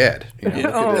look at Ged, look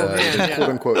at his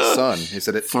quote-unquote son. He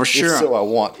said, "It for sure. So I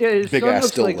want big-ass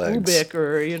still like legs." Ubik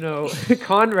or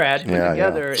Conrad put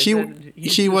together.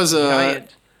 He was a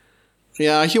giant.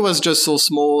 Yeah, he was just so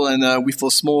small, and with a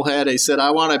small head, he said,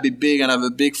 "I want to be big and have a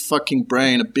big fucking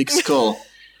brain, a big skull."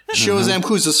 Shows them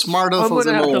who's the smartest of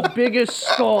them all. I'm gonna have the biggest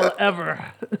skull ever.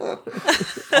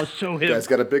 I'll show him. Guy's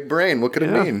got a big brain. What could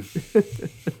it mean?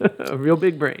 A real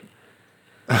big brain.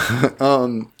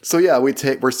 So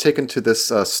we're taken to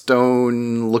this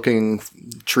stone-looking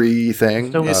tree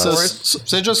thing.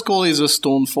 They just call it a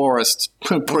stone forest,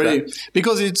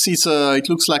 because it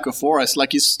looks like a forest,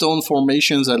 like it's stone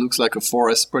formations that looks like a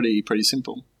forest. Pretty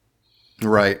simple.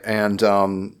 Right, and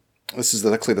this is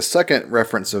actually the second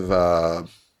reference of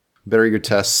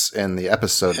Berserk in the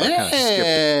episode.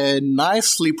 Hey,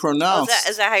 nicely pronounced.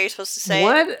 Is that how you're supposed to say it?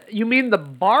 What? You mean the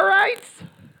Barites?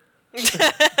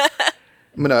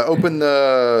 I'm going to open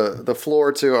the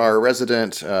floor to our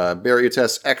resident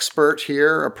Berserk expert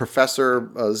here,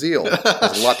 Professor Zeal.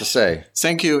 Has a lot to say.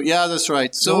 Thank you. Yeah, that's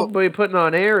right. So nobody putting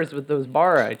on airs with those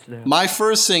Barites now. My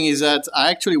first thing is that I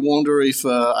actually wonder if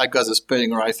I got the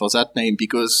spelling right for that name,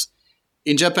 because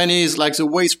in Japanese, like the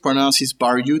way it's pronounced is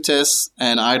Baryutes,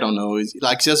 and I don't know,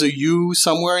 like there's a U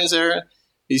somewhere in there.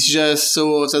 It's just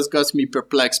so that's got me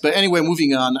perplexed. But anyway,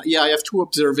 moving on. I have two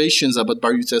observations about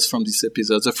Baryutes from this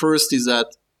episode. The first is that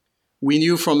we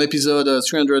knew from episode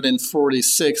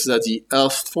 346 that the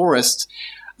Earth forest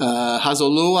has a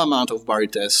low amount of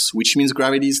Baryutes, which means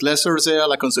gravity is lesser there,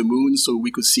 like on the moon. So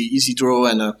we could see Isidro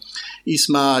and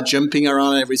Isma jumping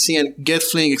around and everything. And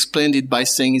Gatfling explained it by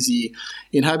saying the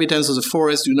inhabitants of the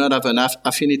forest do not have an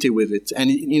affinity with it. And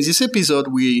in this episode,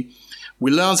 we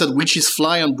learn that witches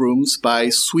fly on brooms by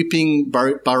sweeping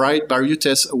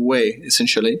Baryutes away,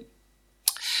 essentially.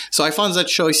 So I found that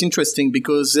choice interesting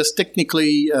because there's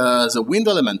technically the wind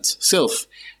element itself,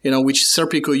 which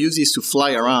Serpico uses to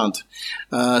fly around.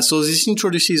 So this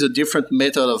introduces a different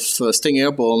method of staying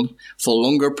airborne for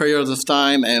longer periods of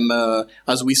time, and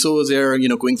as we saw there,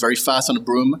 going very fast on a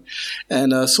broom.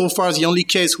 And so far, the only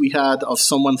case we had of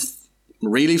someone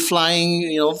really flying,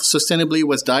 sustainably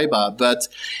was Daiba, but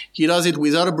he does it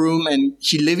without a broom and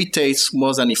he levitates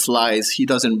more than he flies. He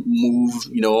doesn't move,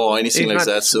 or anything like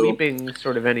that. He's not sweeping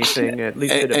sort of anything, at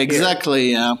least it appears.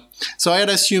 Exactly, yeah. So I had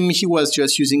assumed he was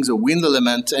just using the wind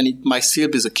element, and it might still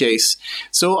be the case.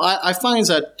 So I find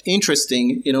that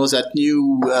interesting, that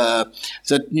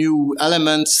new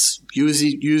elements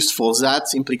used for that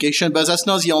implication, but that's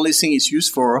not the only thing it's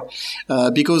used for,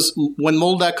 because when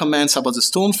Molda comments about the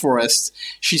stone forest,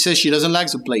 she says she doesn't like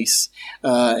the place,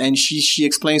 and she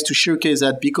explains to Shirke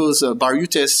that because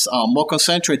Baryutes are more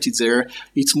concentrated there,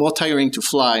 it's more tiring to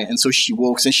fly, and so she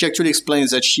walks. And she actually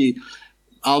explains that she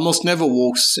almost never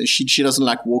walks. She doesn't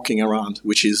like walking around,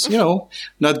 which is,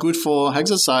 not good for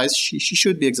exercise. She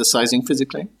should be exercising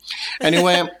physically.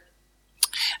 Anyway,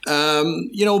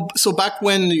 so back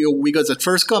when we got that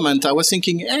first comment, I was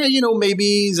thinking,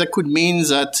 maybe that could mean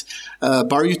that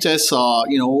Baryutes are,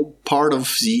 part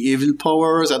of the evil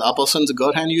powers that Apelson, the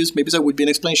God Hand, used. Maybe that would be an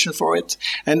explanation for it.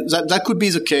 And that could be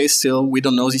the case still. We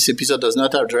don't know. This episode does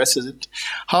not address it.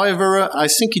 However, I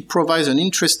think it provides an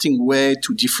interesting way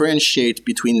to differentiate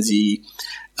between the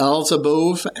elves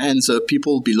above and the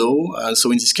people below.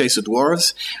 So in this case, the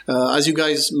dwarves. As you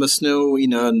guys must know,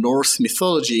 in Norse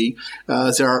mythology,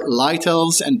 there are light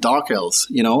elves and dark elves,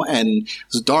 and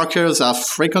the dark elves are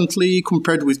frequently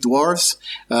compared with dwarves.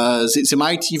 They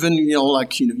might even,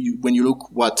 when you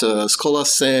look what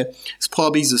scholars say, it's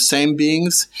probably the same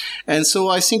beings. And so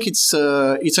I think it's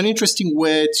an interesting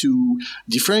way to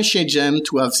differentiate them,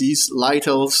 to have these light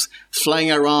elves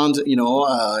flying around, in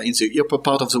the upper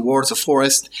part of the world, the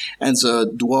forest, and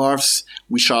the dwarves,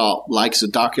 which are like the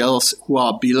dark elves, who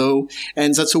are below.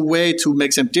 And that's a way to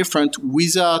make them different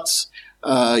without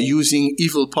using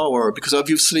evil power, because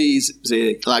obviously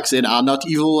they are not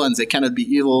evil and they cannot be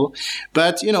evil,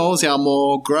 but they are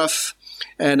more gruff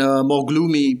and more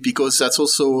gloomy, because that's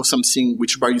also something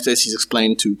which Baryutes is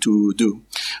explained to do.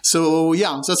 So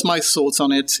yeah, that's my thoughts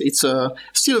on it. It's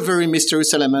still a very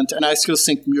mysterious element, and I still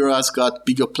think Mura's got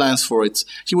bigger plans for it.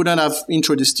 He wouldn't have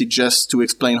introduced it just to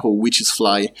explain how witches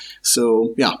fly.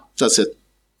 So yeah, that's it.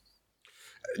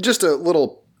 Just a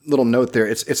little note there.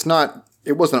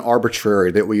 It wasn't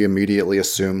arbitrary that we immediately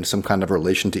assumed some kind of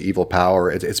relation to evil power.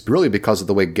 It's really because of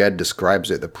the way Ged describes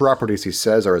it. The properties he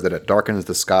says are that it darkens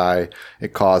the sky,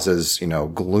 it causes,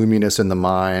 gloominess in the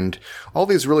mind, all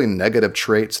these really negative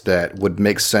traits that would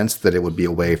make sense that it would be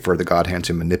a way for the God Hand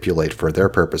to manipulate for their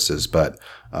purposes. But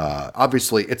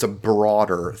obviously, it's a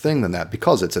broader thing than that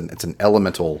because it's an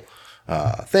elemental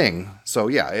thing. So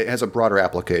yeah, it has a broader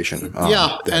application.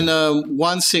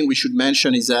 One thing we should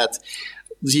mention is that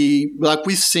like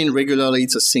we've seen regularly,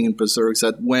 it's a thing in Berserk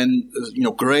that when,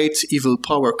 great evil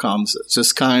power comes, the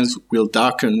skies will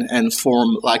darken and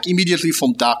immediately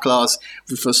form dark clouds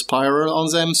with a spiral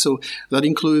on them. So that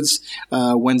includes,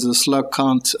 when the slug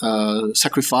can't,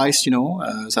 sacrifice,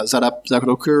 that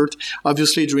occurred.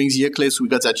 Obviously, during the eclipse, we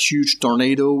got that huge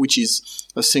tornado, which is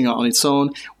a thing on its own.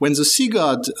 When the sea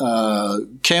god,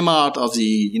 came out of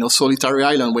the, solitary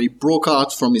island, when he broke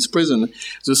out from his prison,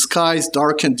 the skies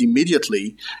darkened immediately.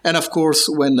 And of course,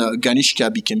 when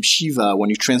Ganishka became Shiva, when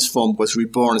he transformed, was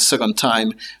reborn a second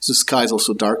time, the skies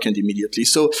also darkened immediately.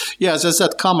 So, yeah, there's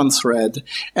that common thread.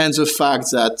 And the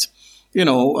fact that, it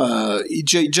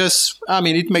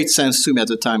made sense to me at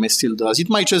the time, it still does. It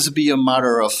might just be a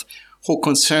matter of how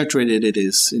concentrated it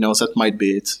is, that might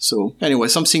be it. So, anyway,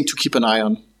 something to keep an eye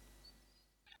on.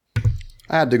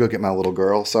 I had to go get my little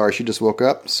girl. Sorry, she just woke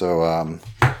up, so...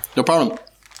 No problem.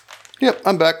 Yep,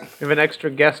 I'm back. We have an extra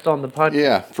guest on the podcast.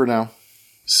 Yeah, for now.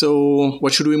 So,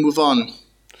 what should we move on?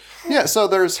 Yeah, so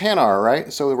there's Hanarr,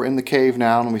 right? So we're in the cave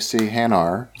now, and we see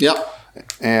Hanarr. Yep.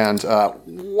 And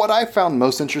what I found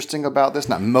most interesting about this,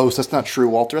 that's not true,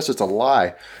 Walter, that's just a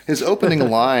lie. His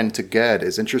opening line to Ged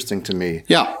is interesting to me.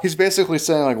 Yeah. He's basically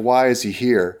saying, why is he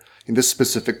here in this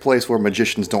specific place where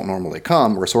magicians don't normally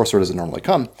come, or a sorcerer doesn't normally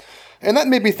come? And that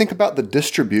made me think about the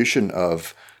distribution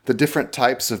of the different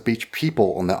types of beach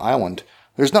people on the island.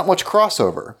 There's not much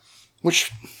crossover,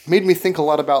 which made me think a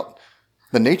lot about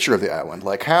the nature of the island.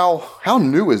 Like, how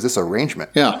new is this arrangement?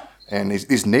 Yeah. And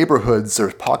these neighborhoods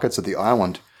or pockets of the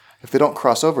island, if they don't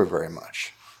cross over very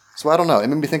much. So I don't know. It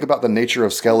made me think about the nature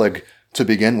of Skellig to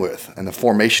begin with and the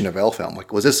formation of Elfhelm.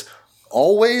 Like, was this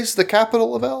always the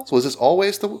capital of elves? Was this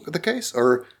always the case?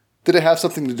 Or did it have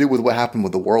something to do with what happened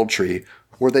with the World Tree?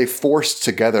 Were they forced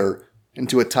together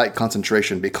into a tight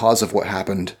concentration because of what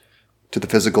happened to the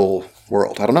physical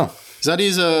world? I don't know. That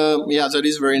is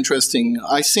very interesting.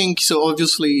 I think, so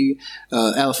obviously,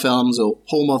 Elfhelm, the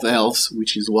home of elves,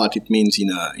 which is what it means in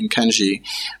kanji,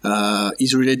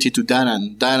 is related to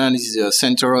Danan. Danan is the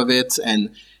center of it,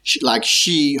 and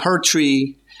her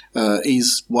tree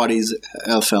is what is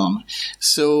Elfhelm.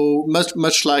 So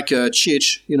much like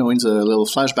Chich, in the little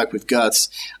flashback with Guts,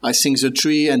 I think the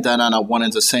tree and Danan are one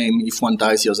and the same. If one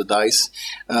dies, the other dies.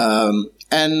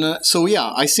 And so,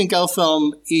 yeah, I think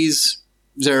Elfhelm is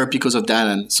there because of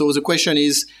Danan. So the question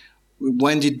is,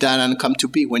 when did Danan come to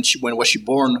be? When was she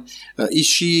born? Is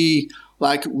she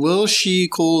will she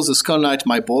call the Skull Knight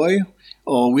my boy?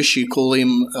 Or will she call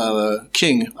him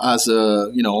king, as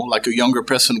a younger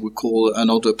person would call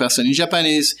an older person? In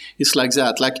Japanese, it's like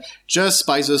that. Like, just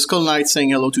by the Skull Knight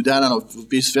saying hello to Danan or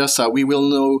vice versa, we will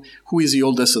know who is the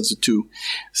oldest of the two.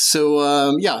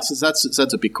 So, so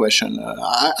that's a big question.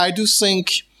 I do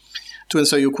think, to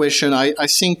answer your question, I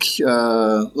think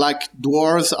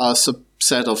dwarves are a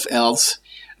subset of elves.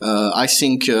 I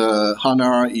think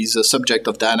Hanarr is a subject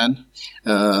of Danan.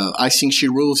 I think she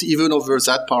rules even over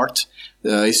that part.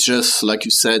 It's just, like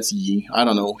you said,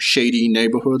 shady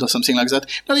neighborhood or something like that.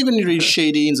 Not even really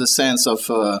shady in the sense of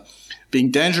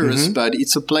being dangerous, but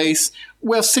it's a place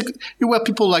where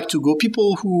people like to go,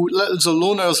 people who the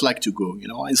loners like to go.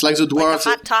 It's like the dwarves. Like a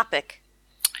hot topic.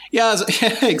 Yeah,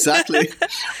 exactly.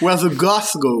 Where the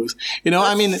goth goes.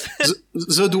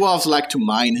 The dwarves like to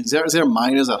mine. They're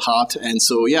miners at heart. And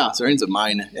so, yeah, they're in the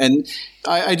mine. And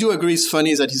I do agree it's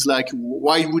funny that he's like,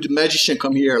 why would a magician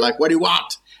come here? Like, what do you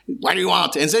want? What do you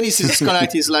want? And then he sees the Skull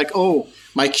Knight, he's like, oh,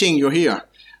 my king, you're here.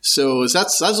 So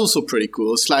that's also pretty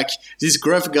cool. It's like this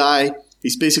gruff guy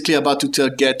is basically about to tell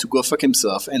Ged to go fuck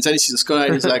himself. And then he sees the Skull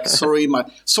Knight, he's like, sorry,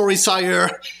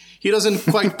 sire. He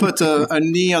doesn't quite put a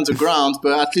knee on the ground,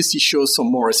 but at least he shows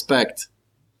some more respect.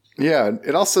 Yeah,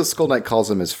 and also Skull Knight calls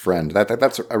him his friend.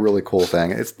 That's a really cool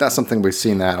thing. It's not something we've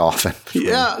seen that often.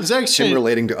 Yeah, the exchange. Him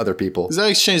relating to other people. The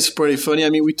exchange is pretty funny. I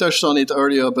mean, we touched on it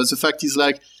earlier, but the fact is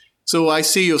like, so I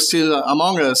see you're still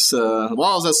among us.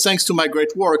 Wow, that's thanks to my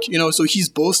great work. So he's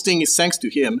boasting it's thanks to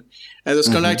him. And the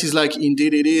Skull Knight is like,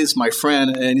 indeed it is, my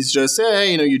friend. And he's just,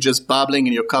 hey, you're just babbling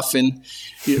in your coffin.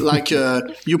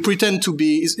 You pretend to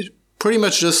be, it's pretty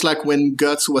much just like when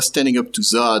Guts was standing up to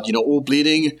Zod, all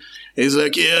bleeding. He's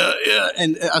like, yeah.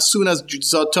 And as soon as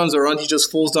Zod turns around, he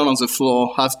just falls down on the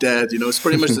floor, half dead. It's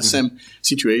pretty much the same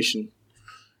situation.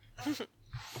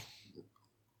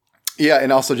 Yeah,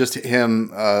 and also just him,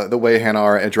 the way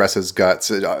Hanarr addresses Guts,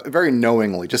 very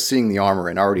knowingly, just seeing the armor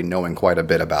and already knowing quite a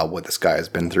bit about what this guy has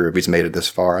been through if he's made it this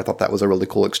far. I thought that was a really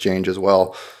cool exchange as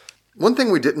well. One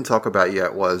thing we didn't talk about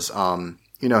yet was,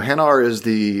 Hanarr is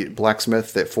the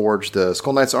blacksmith that forged the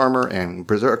Skull Knight's armor and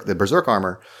the Berserk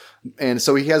Armor. And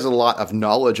so he has a lot of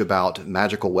knowledge about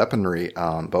magical weaponry.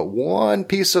 But one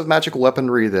piece of magical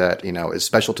weaponry that, is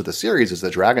special to the series is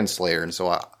the Dragon Slayer. And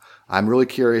so I'm really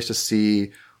curious to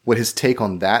see what his take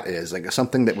on that is, like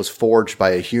something that was forged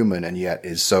by a human and yet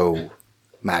is so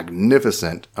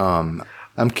magnificent. I'm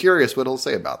curious what he'll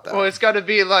say about that. Well, it's got to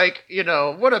be like,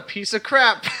 what a piece of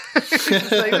crap. It's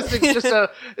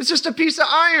just a piece of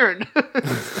iron.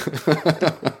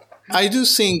 I do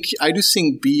think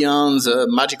beyond the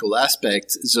magical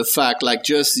aspect, the fact, like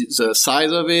just the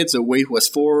size of it, the way it was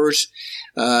forged,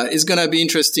 it's going to be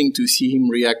interesting to see him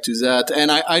react to that.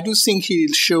 And I do think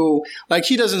he'll show, like,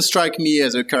 he doesn't strike me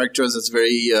as a character that's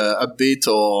very upbeat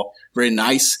or very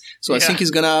nice. So I think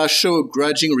he's going to show a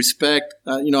grudging respect,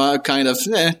 kind of,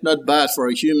 not bad for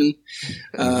a human.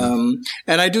 And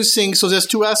I do think, so there's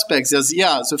two aspects. There's,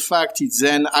 the fact he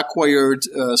then acquired,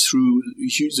 through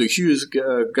the huge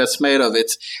guts made of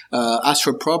it,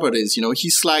 astral properties. He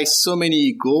sliced so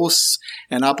many ghosts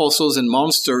and apostles and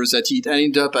monsters that he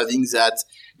ended up having that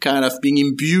kind of being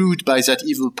imbued by that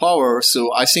evil power.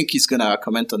 So I think he's going to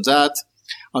comment on that,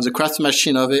 on the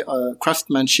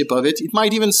craftsmanship of it. It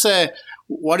might even say,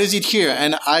 what is it here?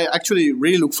 And I actually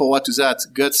really look forward to that.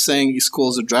 Guts saying he's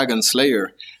called the Dragon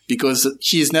Slayer because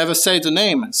he's never said the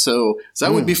name. So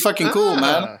that would be fucking cool,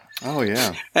 man. Oh,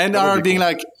 yeah. And are being cool.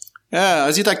 Like,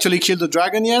 has it actually killed the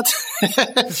dragon yet?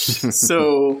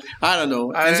 So, I don't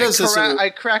know. I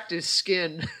cracked his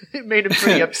skin. It made him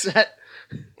pretty upset.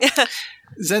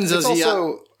 Then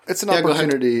it's an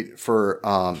opportunity for,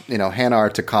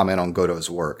 Hanarr to comment on Godo's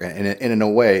work and in a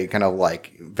way kind of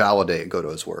like validate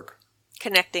Godo's work.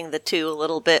 Connecting the two a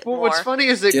little bit more. What's funny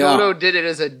is that Godo did it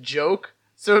as a joke.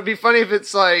 So it'd be funny if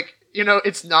it's like,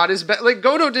 it's not as bad. Like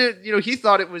Godo did, he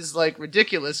thought it was like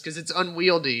ridiculous because it's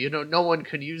unwieldy. No one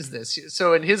could use this.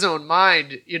 So in his own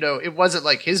mind, it wasn't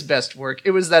like his best work.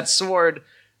 It was that sword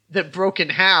that broke in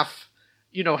half,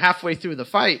 halfway through the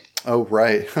fight. Oh,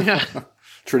 right. Yeah.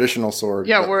 Traditional sword.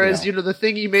 Yeah, whereas, the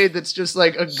thing he made that's just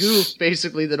like a goof,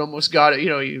 basically, that almost got it,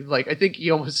 I think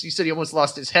he said he almost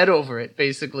lost his head over it,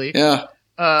 basically. Yeah.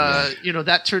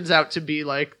 That turns out to be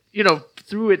like,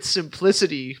 through its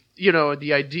simplicity,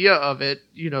 the idea of it,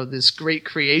 this great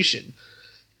creation.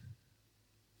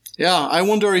 Yeah, I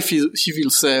wonder if he will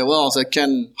say, well, that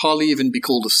can hardly even be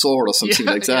called a sword or something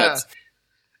like that. Yeah.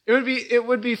 It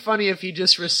would be funny if he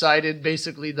just recited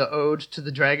basically the ode to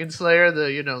the Dragon Slayer,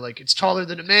 it's taller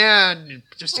than a man,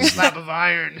 just a slab of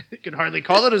iron. You can hardly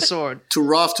call it a sword. Too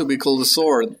rough to be called a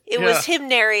sword. It was him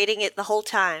narrating it the whole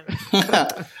time.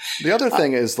 The other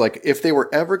thing is, like, if they were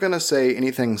ever going to say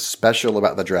anything special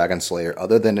about the Dragon Slayer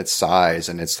other than its size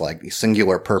and its, like,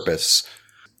 singular purpose,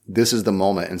 this is the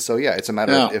moment. And so, it's a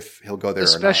matter of if he'll go there or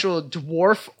not. The special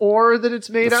dwarf ore that it's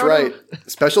made That's out right.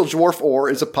 of? Special dwarf ore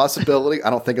is a possibility. I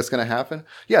don't think it's going to happen.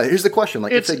 Yeah, here's the question.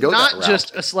 Like, It's if they go not that route,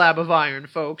 just a slab of iron,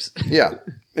 folks. Yeah,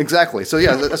 exactly. So,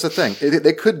 that's the thing.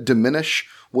 They could diminish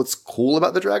what's cool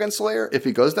about the Dragon Slayer if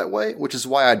he goes that way, which is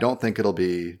why I don't think it'll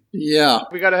be... Yeah.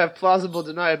 We got to have plausible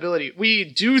deniability.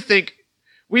 We think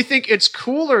it's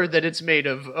cooler that it's made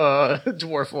of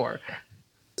dwarf ore.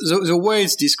 The way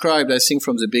it's described, I think,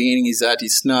 from the beginning is that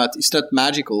it's not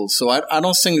magical. So I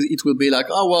don't think it will be like,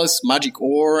 oh, well, it's magic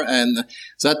ore, and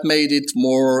that made it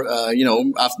more,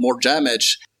 have more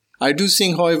damage. I do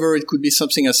think, however, it could be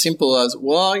something as simple as,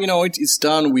 well, it's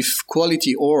done with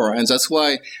quality ore, and that's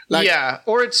why...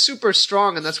 or it's super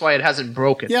strong, and that's why it hasn't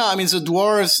broken. Yeah, I mean, if the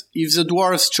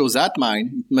dwarves chose that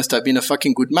mine, it must have been a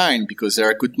fucking good mine, because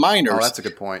they're good miners. Oh, that's a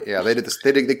good point. Yeah, they did this.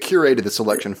 They curated the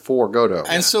selection for Godo.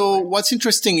 And so what's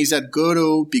interesting is that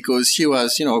Godo, because he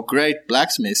was, a great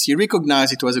blacksmith, he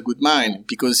recognized it was a good mine,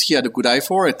 because he had a good eye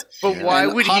for it. But why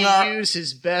would he use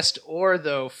his best ore,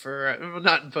 though, for... Well,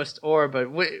 not best ore, but...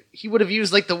 He would have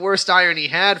used, like, the worst iron he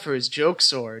had for his joke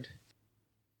sword.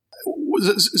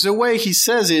 The way he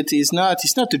says it is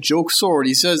it's not a joke sword.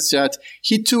 He says that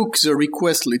he took the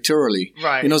request literally.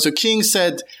 Right. The king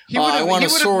said, I want a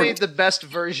sword. He would have made the best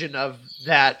version of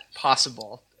that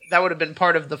possible. That would have been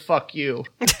part of the fuck you.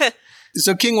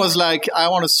 The king was like, I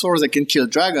want a sword that can kill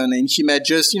dragon. And he might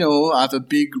just, have a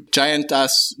big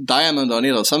giant-ass diamond on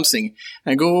it or something.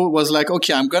 And Go was like,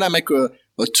 okay, I'm going to make a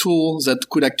tool that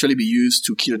could actually be used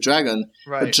to kill a dragon,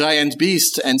 a giant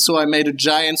beast. And so I made a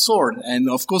giant sword. And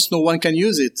of course, no one can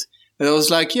use it. And I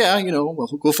was like, well,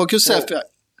 go fuck yourself. Well,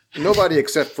 nobody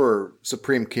except for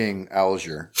Supreme King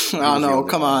Alger. Oh, no,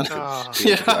 come on.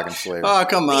 Dragon Slayer. Oh,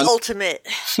 come on. The ultimate.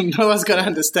 No one's going to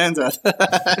understand that.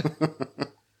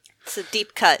 It's a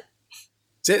deep cut.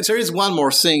 There is one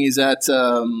more thing, is that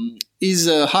is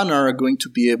Hanarr going to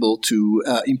be able to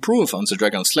improve on the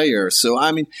Dragon Slayer? So,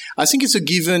 I mean, I think it's a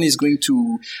given he's going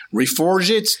to reforge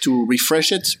it, to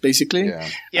refresh it, basically.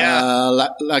 Yeah.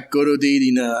 Like Godo did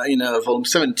in Volume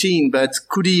 17, but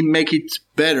could he make it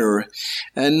better?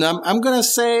 And I'm going to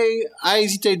say I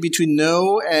hesitate between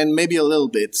no and maybe a little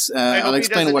bit. I'll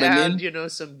explain what I mean.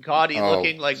 Some gaudy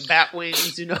looking like bat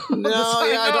wings, No,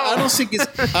 I don't think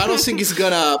it's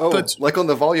gonna put like on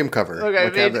the volume cover.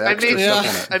 Okay,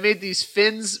 I made these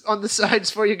fins on the sides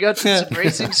for you, got some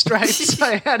racing stripes.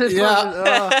 I had it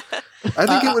on. I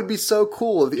think it would be so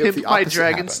cool if the opposite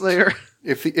Dragon happened. Slayer.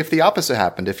 If the opposite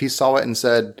happened, if he saw it and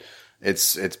said,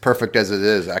 It's perfect as it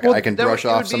is. I can brush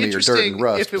off some of your dirt and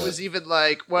rust. If it was even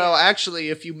like, well, actually,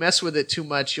 if you mess with it too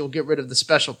much, you'll get rid of the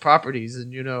special properties,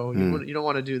 and you don't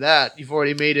want to do that. You've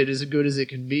already made it as good as it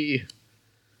can be.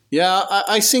 Yeah,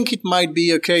 I think it might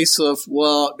be a case of,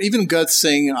 well, even Guts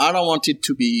saying, I don't want it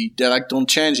to be, don't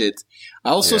change it.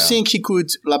 I also think he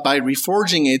could, by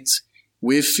reforging it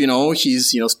with,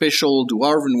 his, special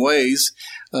dwarven ways,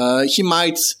 he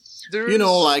might,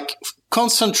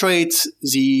 concentrate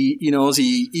the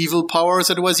evil powers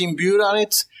that was imbued on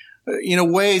it in a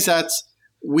way that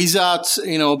without,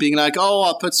 being like, oh,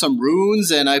 I put some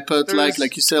runes and I put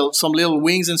like you said, some little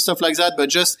wings and stuff like that, but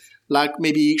just like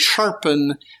maybe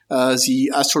sharpen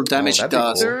the astral damage it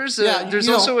does. Cool. There's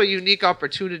also a unique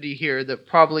opportunity here that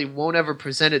probably won't ever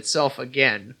present itself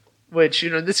again, which,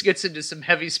 this gets into some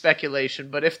heavy speculation,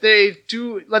 but if they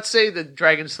do, let's say the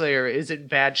Dragon Slayer is in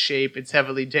bad shape, it's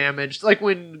heavily damaged, like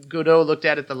when Godot looked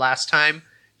at it the last time,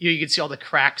 you could see all the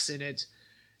cracks in it,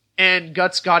 and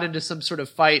Guts got into some sort of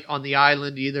fight on the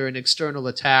island, either an external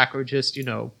attack or just,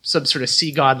 some sort of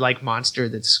sea god-like monster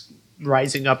that's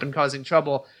rising up and causing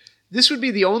trouble. This would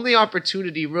be the only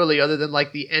opportunity, really, other than,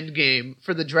 like, the end game,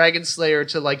 for the Dragon Slayer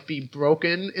to, like, be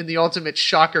broken in the ultimate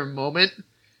shocker moment,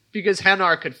 because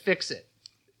Hanarr could fix it.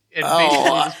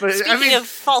 Speaking of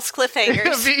false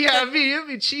cliffhangers. It'd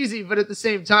be cheesy, but at the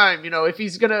same time, if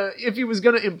he was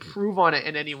gonna improve on it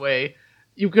in any way,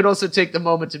 you could also take the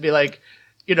moment to be like,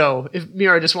 if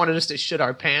Mira just wanted us to shit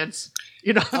our pants,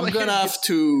 I'm gonna have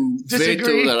to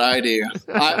veto that idea.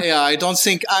 I don't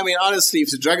think. I mean, honestly,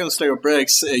 if the Dragon Slayer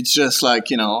breaks, it's just like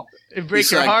It breaks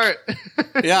It's your like- heart.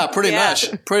 Yeah, pretty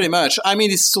Yeah. much. I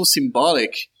mean, it's so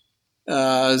symbolic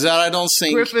that I don't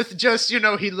think. Griffith just,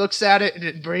 he looks at it and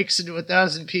it breaks into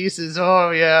 1,000 pieces.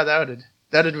 Oh yeah,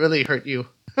 that'd really hurt you.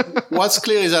 What's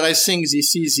clear is that I think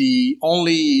this is the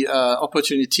only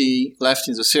opportunity left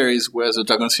in the series where the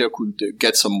Dragon Slayer could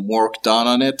get some work done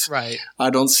on it. Right. I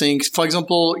don't think, for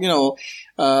example,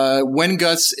 when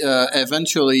Guts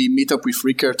eventually meet up with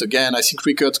Rickert again, I think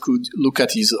Rickert could look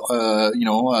at his,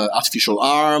 artificial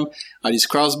arm, at his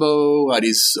crossbow, at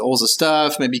his all the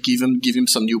stuff, maybe give him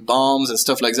some new bombs and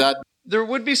stuff like that. There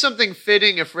would be something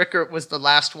fitting if Rickert was the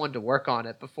last one to work on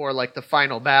it before, like, the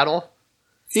final battle.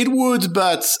 It would,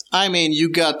 but I mean, you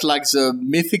got like the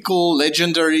mythical,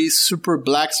 legendary, super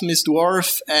blacksmith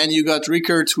dwarf, and you got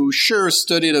Rickert, who sure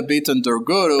studied a bit under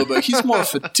Godo, but he's more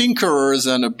of a tinkerer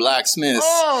than a blacksmith.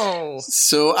 Oh!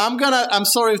 So I'm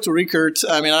sorry to Rickert.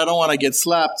 I mean, I don't want to get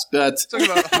slapped, but Talk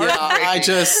about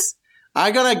heartbreaking.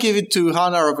 I gotta give it to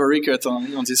Hanarr over Rickert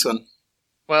on this one.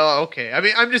 Well, okay. I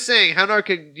mean, I'm just saying, Hanarr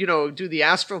could, do the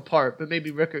astral part, but maybe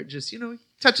Rickert just,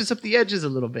 touches up the edges a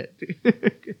little bit.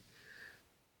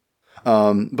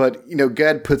 But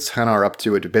Ged puts Hanarr up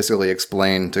to it to basically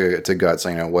explain to Guts,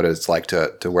 what it's like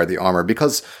to wear the armor,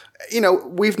 because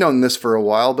we've known this for a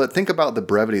while, but think about the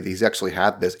brevity that he's actually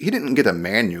had this. He didn't get a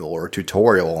manual or a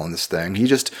tutorial on this thing. He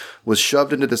just was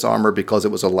shoved into this armor because it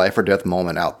was a life or death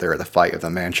moment out there at the fight of the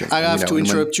mansion. I have to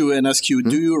interrupt you and ask you: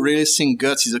 do you really think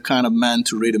Guts is the kind of man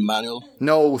to read a manual?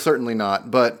 No, certainly not.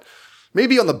 But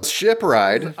maybe on the ship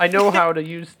ride. I know how to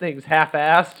use things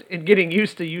half-assed and getting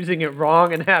used to using it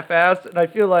wrong and half-assed, and I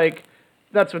feel like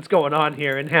that's what's going on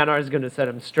here, and Hanar's going to set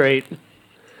him straight.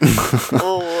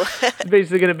 Oh.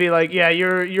 Basically going to be like, yeah,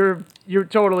 you're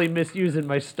totally misusing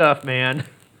my stuff, man.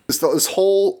 This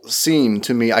whole scene,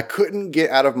 to me, I couldn't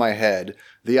get out of my head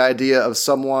the idea of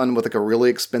someone with like a really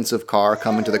expensive car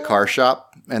coming to the car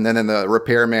shop, and then the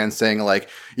repairman saying like,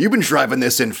 "You've been driving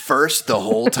this in first the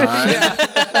whole time."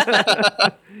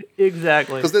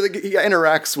 Exactly. Because he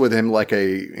interacts with him like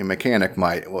a mechanic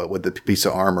might with the piece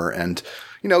of armor. And,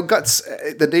 Guts,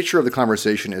 the nature of the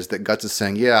conversation is that Guts is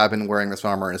saying, yeah, I've been wearing this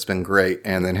armor and it's been great.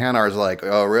 And then Hanar's like,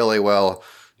 oh, really? Well,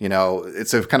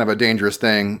 it's a kind of a dangerous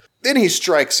thing. Then he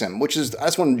strikes him, which is, I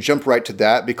just want to jump right to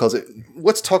that because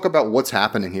let's talk about what's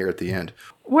happening here at the end.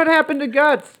 What happened to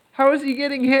Guts? How is he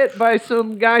getting hit by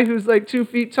some guy who's like 2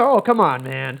 feet tall? Come on,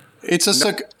 man. It's a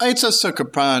sucker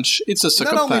punch. It's a sucker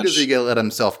punch. Not only does he let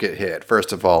himself get hit,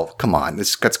 first of all, come on,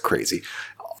 that's crazy.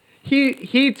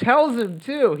 He tells him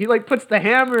too. He like puts the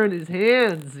hammer in his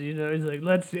hands. He's like,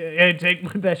 "Let's take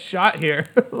my best shot here."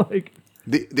 Like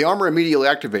the armor immediately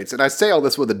activates, and I say all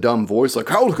this with a dumb voice, like,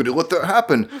 "How could it let that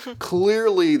happen?"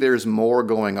 Clearly, there's more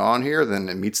going on here than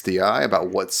it meets the eye about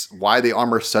why the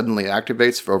armor suddenly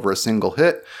activates for over a single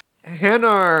hit.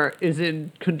 Hanarr is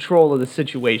in control of the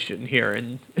situation here,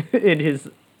 and in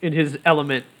his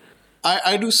element.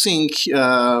 I do think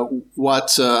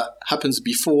what happens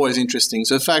before is interesting.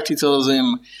 The fact he tells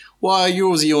him, well,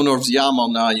 you're the owner of the armor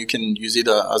now, you can use it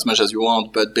as much as you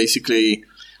want, but basically,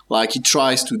 like, he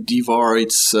tries to devour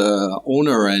its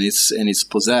owner and it's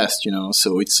possessed,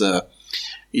 so it's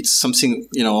something,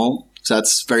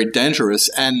 that's very dangerous.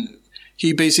 And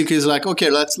he basically is like,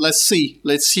 okay, let's see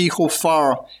how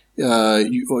far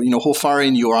how far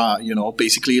in you are,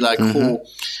 basically like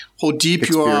how deep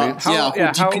you are. How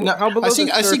below the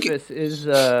surface is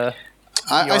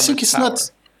I think it's power?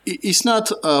 it's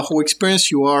not how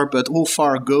experienced you are, but how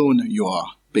far gone you are,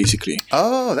 basically.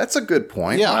 Oh, that's a good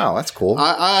point. Yeah. Wow, that's cool.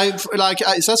 That's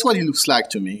what it looks like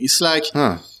to me. It's like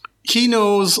he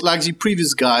knows, like the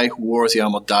previous guy who wore the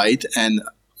armor died, and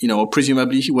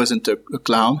presumably he wasn't a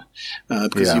clown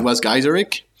because he was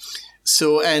Geyseric.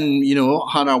 So, and,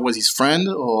 Hanarr was his friend,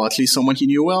 or at least someone he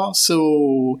knew well.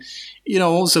 So,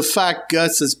 the fact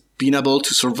Guts has been able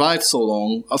to survive so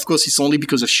long, of course, it's only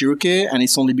because of Shiruke, and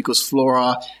it's only because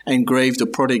Flora engraved a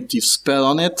protective spell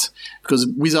on it. Because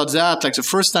without that, like the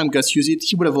first time Guts used it,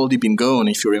 he would have already been gone,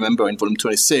 if you remember, in volume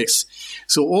 26.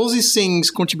 So all these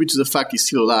things contribute to the fact he's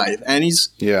still alive. And he's,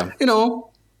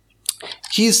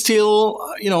 he's still,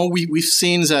 we've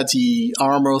seen that the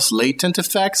armor's latent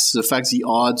effects, the fact the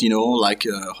odd,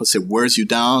 wears you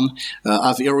down,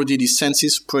 have eroded his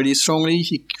senses pretty strongly.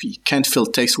 He can't feel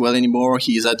text well anymore.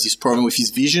 He's had this problem with his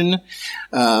vision.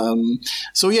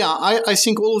 I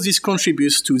think all of this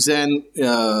contributes to then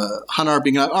Hanarr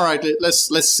being like, all right,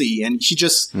 let's see. And he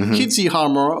just hits the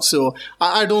armor. So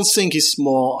I don't think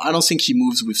I don't think he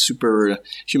moves with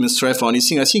superhuman strength or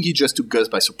anything. I think he just took Guts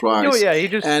by surprise. Oh yeah, he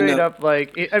just straight up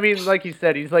like you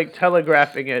said, he's like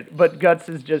telegraphing it, but Guts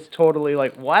is just totally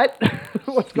like, what?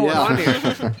 What's going on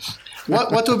here?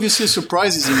 What obviously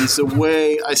surprises him is the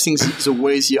way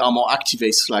the armor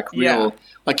activates,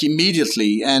 like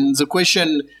immediately. And the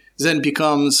question then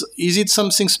becomes: is it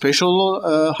something special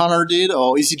Hanarr did,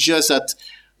 or is it just that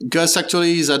Gus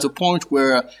actually is at a point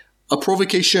where a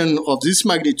provocation of this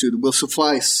magnitude will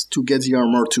suffice to get the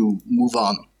armor to move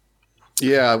on?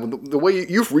 Yeah, the way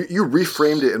you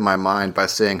reframed it in my mind by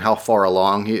saying how far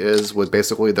along he is was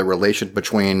basically the relation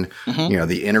between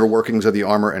the inner workings of the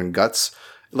armor and Guts.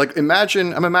 Like I'm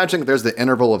imagining there's the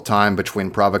interval of time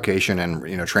between provocation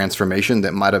and transformation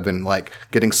that might have been like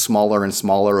getting smaller and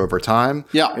smaller over time.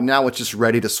 Yeah, and now it's just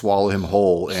ready to swallow him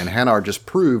whole. And Hanarr just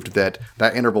proved that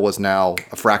interval is now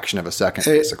a fraction of a second,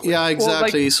 basically. Yeah,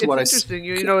 exactly. It's interesting.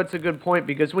 It's a good point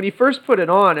because when he first put it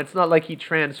on, it's not like he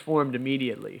transformed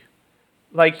immediately.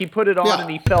 Like he put it on and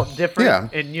he felt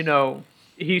different, and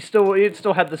he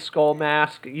still had the skull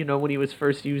mask, when he was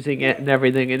first using it and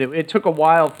everything, and it took a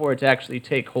while for it to actually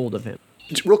take hold of him.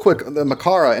 Real quick, the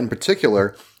Makara in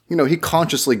particular, he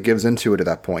consciously gives into it at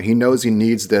that point. He knows he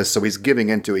needs this, so he's giving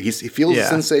into it. He feels the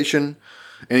sensation,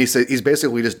 and he's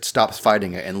basically just stops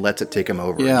fighting it and lets it take him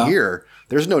over. Yeah. And here,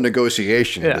 there's no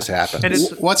negotiation if this happens.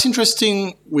 And what's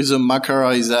interesting with the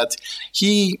Makara is that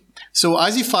so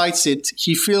as he fights it,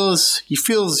 he feels,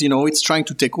 it's trying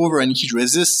to take over and he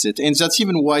resists it. And that's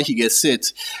even why he gets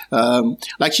hit.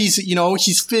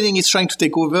 He's feeling it's trying to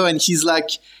take over and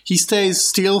he stays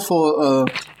still for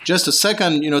just a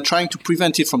second, trying to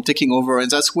prevent it from taking over. And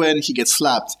that's when he gets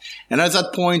slapped. And at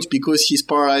that point, because he's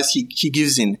paralyzed, he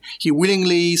gives in. He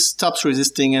willingly stops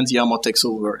resisting and the armor takes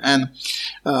over. And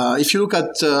if you look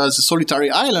at the solitary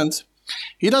island,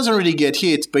 he doesn't really get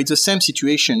hit, but it's the same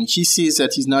situation. He sees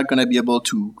that he's not going to be able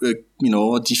to,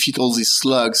 defeat all these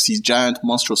slugs, these giant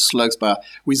monstrous slugs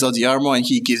without the armor, and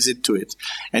he gives it to it.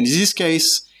 And in this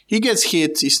case, he gets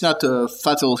hit. It's not a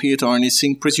fatal hit or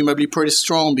anything, presumably pretty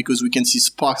strong because we can see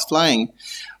sparks flying,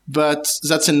 but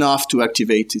that's enough to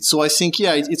activate it. So I think,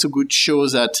 it's a good show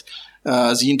that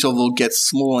the interval gets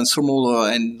smaller and smaller,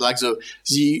 and like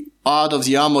the art of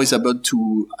the armor is able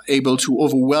to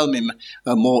overwhelm him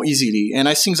more easily. And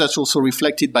I think that's also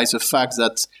reflected by the fact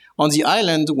that on the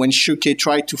island, when Shuke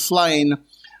tried to fly in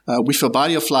with a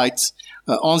body of light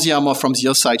on the armor from the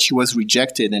other side, she was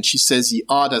rejected, and she says the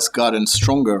art has gotten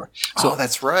stronger. So,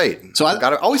 that's right. So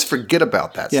I always forget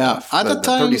about that stuff. At that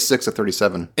time, 36 or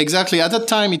 37. Exactly. At that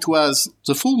time, it was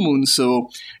the full moon. So,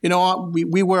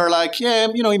 we were like,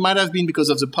 it might have been because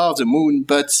of the power of the moon,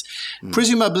 but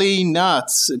presumably not.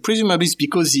 Presumably it's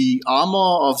because the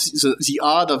armor of the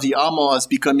art of the armor is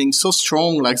becoming so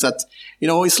strong like that.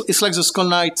 It's like the Skull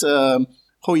Knight,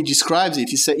 how he describes it.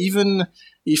 He said, even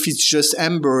if it's just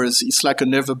embers, it's like a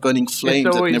never-burning flame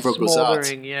that never goes out.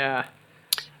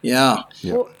 Yeah.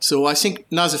 Well, so I think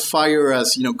now the fire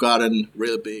has, gotten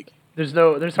real big.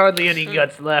 There's hardly any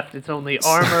guts left. It's only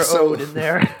armor owed in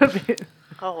there.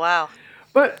 Oh wow!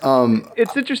 But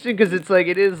it's interesting because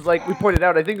it is like we pointed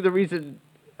out. I think the reason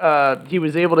he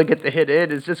was able to get the hit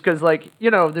in is just because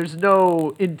there's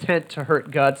no intent to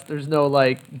hurt Guts. There's no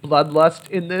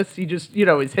bloodlust in this. He just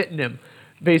is hitting him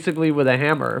basically with a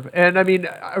hammer. And I mean,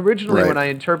 originally when I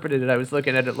interpreted it, I was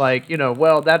looking at it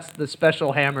that's the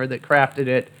special hammer that crafted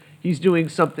it. He's doing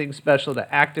something special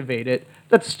to activate it.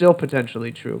 That's still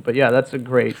potentially true. But yeah, that's a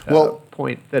great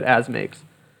point that Az makes.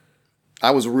 I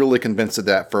was really convinced of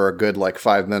that for a good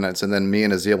 5 minutes, and then me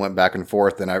and Azil went back and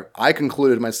forth, and I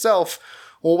concluded myself,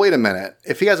 well, wait a minute.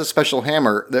 If he has a special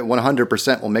hammer that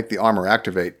 100% will make the armor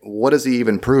activate, what is he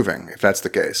even proving, if that's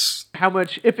the case? How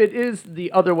much, if it is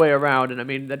the other way around, and I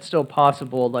mean, that's still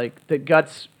possible, that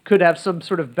Guts could have some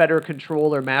sort of better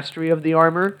control or mastery of the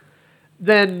armor,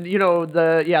 then,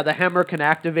 the hammer can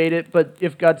activate it, but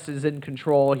if Guts is in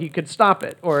control, he could stop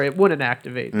it, or it wouldn't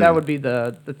activate. That would be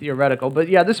the theoretical. But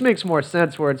yeah, this makes more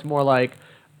sense where it's more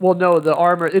well, no, the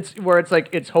armor,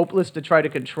 it's hopeless to try to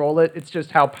control it. It's just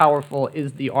how powerful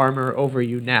is the armor over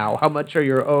you now? How much are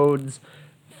your odes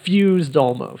fused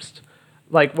almost?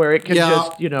 Where it can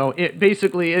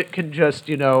it can just,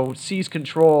 seize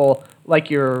control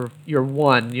like you're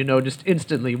one, just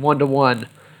instantly, 1-to-1.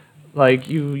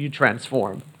 You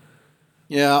transform.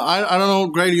 Yeah, I don't know,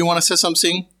 Greg, you want to say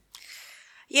something?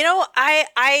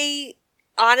 I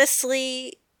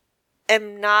honestly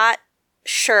am not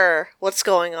sure what's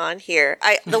going on here.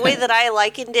 The way that I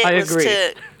likened it was agree.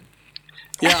 to...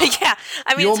 Yeah.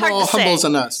 I mean, You're it's hard more to say. humble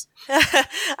than us.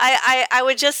 I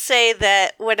would just say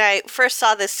that when I first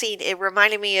saw this scene, it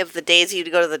reminded me of the days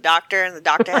you'd go to the doctor, and the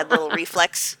doctor had a little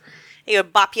reflex. He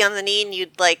would bop you on the knee, and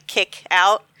you'd, kick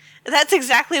out. That's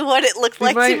exactly what it looked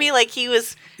like to me. Like he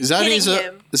was hitting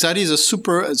him. That is a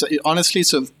super. Honestly,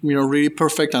 it's a really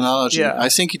perfect analogy. Yeah. I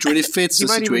think it really fits the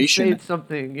situation. You might even say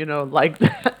something, like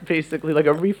that, basically, like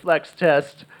a reflex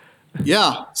test.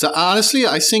 Yeah. So honestly,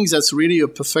 I think that's really a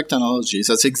perfect analogy.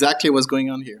 That's exactly what's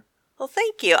going on here. Well,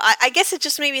 thank you. I guess it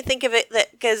just made me think of it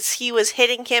that because he was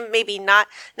hitting him, maybe not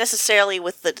necessarily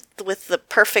with the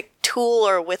perfect tool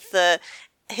or with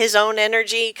his own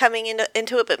energy coming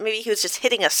into it, but maybe he was just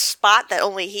hitting a spot that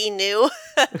only he knew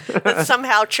that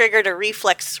somehow triggered a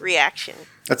reflex reaction.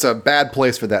 That's a bad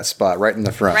place for that spot, right in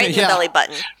the front. Right in the belly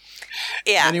button.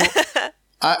 Yeah.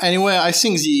 Anyway, I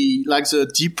think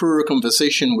the deeper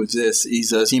conversation with this is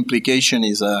the implication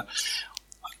is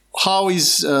how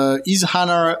is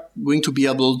Hanarr going to be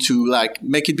able to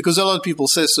make it? Because a lot of people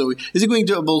say so. Is he going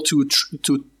to be able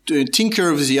to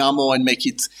tinker with the armor and make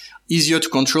it easier to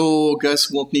control? Gus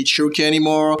won't need Shuriken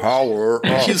anymore. Power.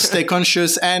 He'll stay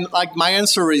conscious. And my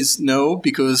answer is no,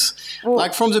 because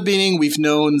from the beginning, we've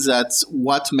known that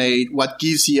what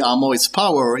gives the armor its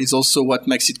power is also what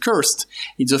makes it cursed.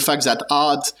 It's the fact that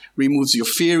art removes your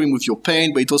fear, removes your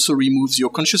pain, but it also removes your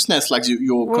consciousness,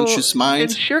 your conscious mind.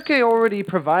 And Shuriken already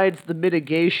provides the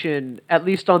mitigation, at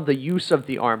least on the use of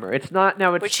the armor. It's not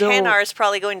now. It's which still, Hanarr is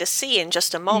probably going to see in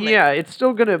just a moment. Yeah, it's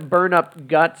still going to burn up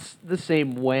Guts the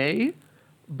same way,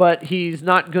 but he's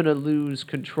not going to lose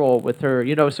control with her.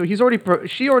 So he's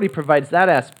she already provides that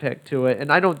aspect to it,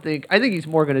 and I think he's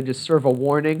more going to just serve a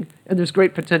warning. And there's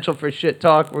great potential for shit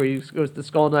talk where he goes to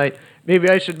Skull Knight. Maybe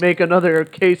I should make another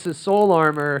case of soul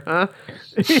armor, huh?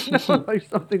 Like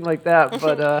something like that.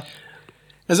 But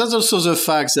and that's also the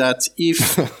fact that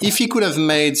if he could have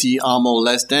made the armor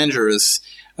less dangerous,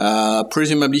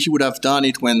 presumably he would have done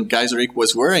it when Geiseric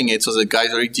was wearing it, so that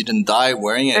Geiseric didn't die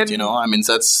wearing it.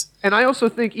 That's. And I also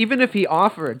think even if he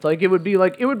offered, it would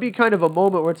be kind of a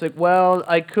moment where it's like, well,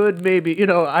 I could maybe,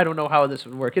 I don't know how this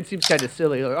would work. It seems kind of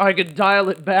silly. I could dial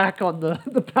it back on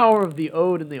the power of the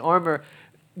ode and the armor.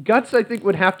 Guts, I think,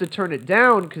 would have to turn it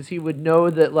down because he would know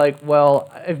that,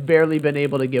 I've barely been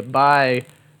able to get by,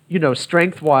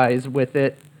 strength-wise with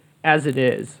it as it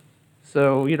is.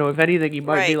 So, if anything, he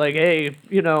might be like, hey,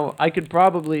 I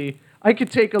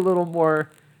could take a little more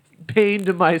pain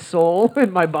to my soul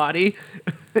and my body,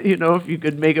 if you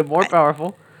could make it more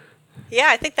powerful. Yeah,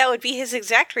 I think that would be his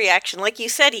exact reaction. Like you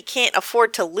said, he can't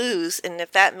afford to lose, and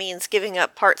if that means giving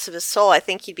up parts of his soul, I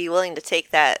think he'd be willing to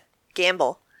take that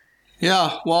gamble.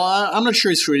 Yeah, well, I'm not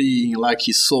sure it's really like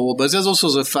his soul, but there's also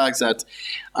the fact that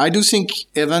I do think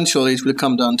eventually it will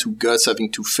come down to Guts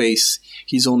having to face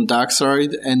his own dark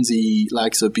side and the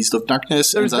Beast of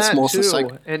Darkness. There's and that's that more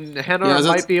too, and Hanarr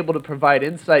might be able to provide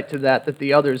insight to that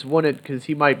the others wouldn't, because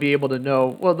he might be able to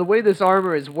know, well, the way this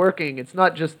armor is working, it's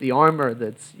not just the armor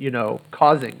that's,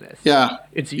 causing this. Yeah.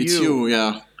 It's you,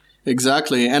 yeah.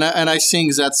 Exactly. And I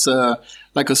think that's a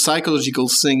psychological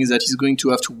thing that he's going to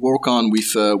have to work on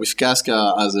with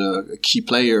Casca as a key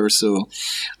player. So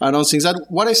I don't think that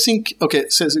what I think. Okay,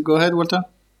 so go ahead, Walter.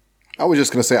 I was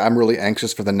just going to say I'm really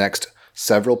anxious for the next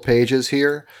several pages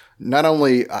here. Not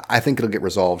only, I think it'll get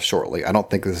resolved shortly. I don't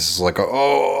think this is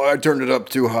I turned it up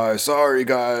too high. Sorry,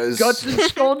 guys. Guts and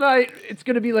Skull Knight. It's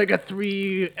going to be like a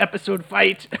 3-episode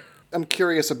fight. I'm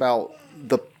curious about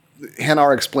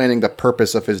Hanarr explaining the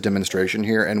purpose of his demonstration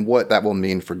here and what that will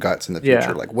mean for Guts in the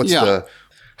future. Yeah.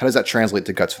 How does that translate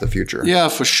to Guts for the future? Yeah,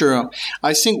 for sure.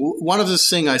 I think one of the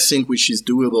things which is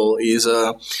doable is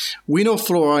we know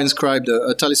Flora inscribed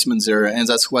a talisman there, and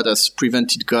that's what has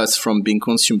prevented Guts from being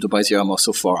consumed by the armor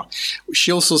so far.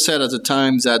 She also said at the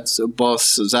time that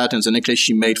that and the necklace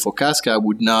she made for Casca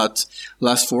would not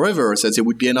last forever, that they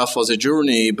would be enough for the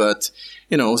journey, but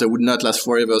they would not last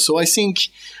forever. So I think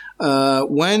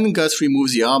when Guts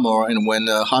removes the armor and when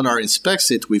Hanarr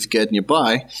inspects it with Ged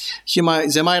nearby, they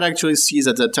might actually see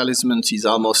that the talisman is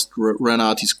almost run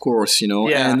out its course,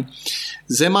 and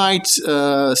they might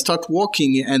start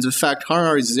walking, and the fact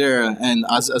Hanarr is there and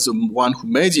as the one who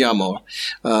made the armor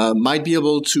might be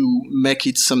able to make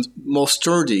it some more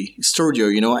sturdier,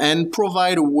 and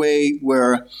provide a way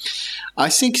where I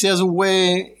think there's a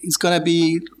way it's going to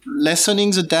be lessening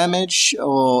the damage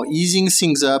or easing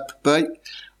things up, but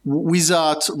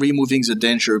without removing the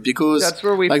danger, because that's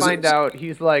where we find out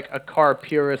he's like a car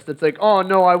purist that's like, oh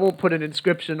no, I won't put an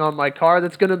inscription on my car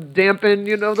that's going to dampen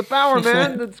the power,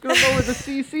 man. That's going to lower the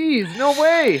CCs. No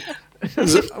way.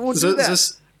 I won't do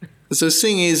that. The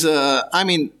thing is,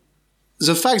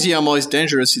 the fact the armor is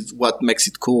dangerous is what makes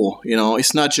it cool.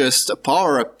 It's not just a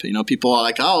power-up. People are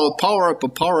like, oh, a power-up.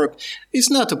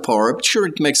 It's not a power-up. Sure,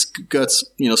 it makes Guts,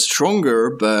 stronger,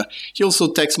 but he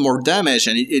also takes more damage,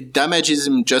 and it damages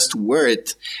him just to wear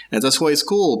it. And that's why it's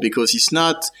cool, because it's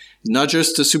not not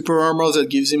just a super armor that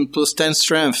gives him plus 10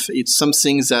 strength. It's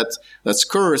something that's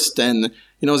cursed, and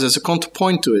there's a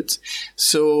counterpoint to it.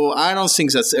 So I don't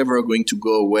think that's ever going to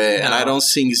go away. No. And I don't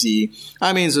think the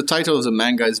title of the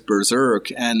manga is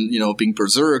Berserk, and being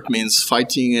Berserk means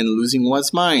fighting and losing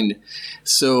one's mind.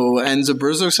 So, and the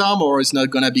Berserk armor is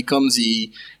not gonna become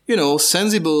the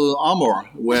sensible armor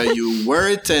where you wear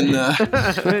it and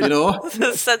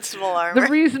the sensible armor, the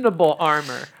reasonable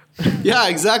armor. Yeah,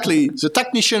 exactly. The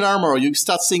technician armor. You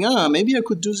start saying, maybe I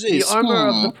could do this. The armor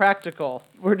of the practical.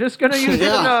 We're just going to use it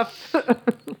enough.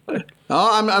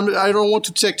 I don't want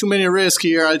to take too many risks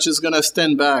here. I'm just going to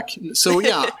stand back. So,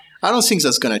 yeah, I don't think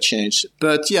that's going to change.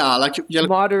 But, yeah,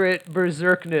 moderate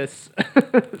berserkness.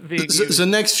 The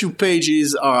next few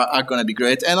pages are going to be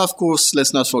great. And, of course,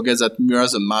 let's not forget that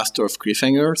Miura's a master of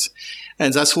cliffhangers.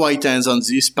 And that's why it ends on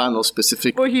this panel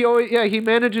specifically. Well, he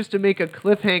manages to make a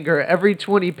cliffhanger every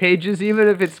 20 pages, even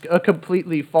if it's a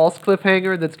completely false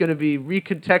cliffhanger that's going to be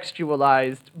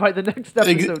recontextualized by the next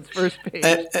episode's first page.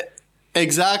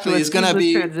 Exactly. So it's going to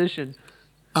be transition.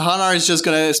 Hanarr is just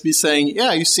going to be saying,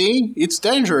 yeah, you see, it's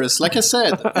dangerous, like I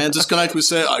said. And just going to will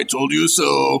say, I told you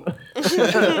so. And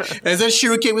then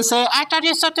Shiruke will say, I told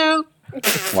you so too.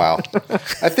 Wow.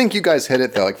 I think you guys hit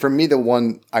it, though. Like, for me, the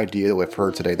one idea that we've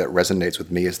heard today that resonates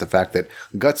with me is the fact that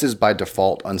Guts is by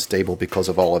default unstable because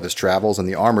of all of his travels, and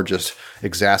the armor just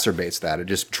exacerbates that. It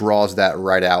just draws that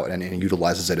right out and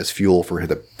utilizes it as fuel for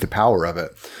the power of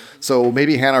it. So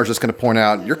maybe Hanar's just going to point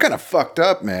out, you're kind of fucked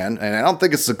up, man, and I don't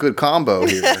think it's a good combo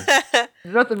here.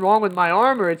 There's nothing wrong with my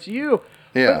armor, it's you.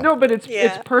 Yeah. But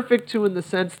it's perfect too in the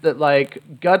sense that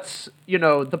Guts,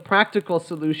 the practical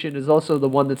solution is also the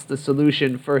one that's the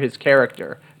solution for his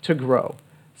character to grow.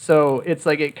 So it's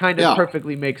it kind of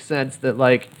perfectly makes sense that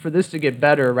for this to get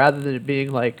better, rather than it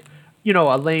being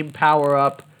a lame power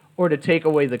up or to take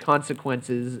away the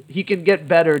consequences, he can get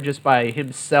better just by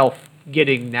himself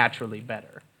getting naturally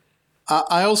better.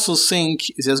 I also think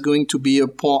there's going to be a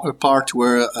part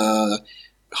where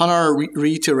Hanarr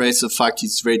reiterates the fact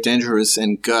it's very dangerous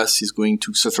and Gus is going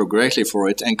to suffer greatly for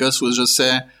it. And Gus will just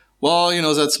say, well,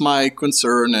 that's my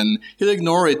concern. And he'll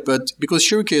ignore it. But because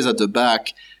Shiruke is at the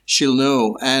back, she'll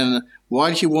know. And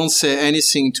while he won't say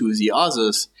anything to the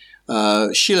others,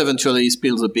 she'll eventually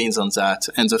spill the beans on that.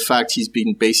 And the fact he's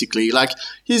been basically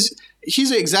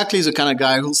he's exactly the kind of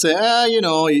guy who'll say,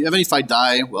 even if I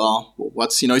die, well,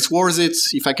 it's worth it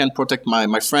if I can protect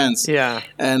my friends. Yeah.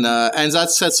 And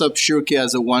that sets up Shiruke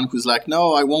as the one who's like,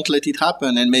 no, I won't let it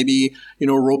happen. And maybe,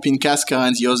 rope in Casca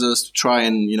and the others to try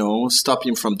and, stop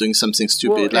him from doing something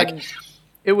stupid. Well,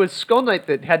 it was Skull Knight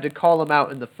that had to call him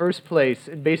out in the first place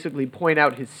and basically point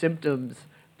out his symptoms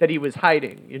that he was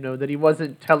hiding, that he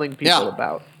wasn't telling people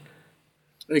about.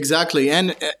 Exactly.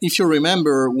 And if you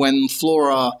remember when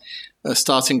Flora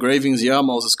starts engraving the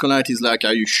armors, the Skull Knight is like,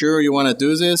 are you sure you want to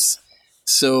do this?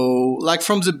 So,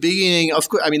 from the beginning, of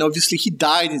course, obviously he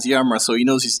died in the armor, so he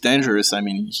knows it's dangerous.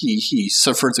 He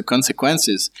suffered the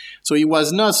consequences. So he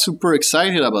was not super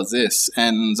excited about this,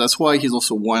 and that's why he's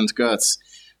also wants Guts.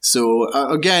 So,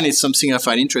 again, it's something I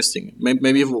find interesting.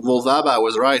 Maybe Volvaba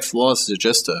was right. Flora's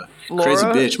just a crazy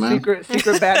bitch, man.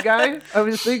 Secret bad guy? I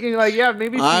was thinking,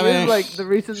 maybe she is, the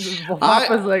reason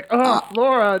Volvaba's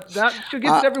Flora, that should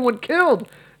get everyone killed.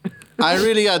 I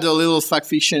really had a little fact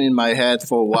fiction in my head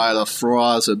for a while of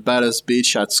Flora as a badass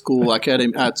bitch at school,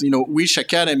 Wish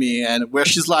Academy, and where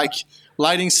she's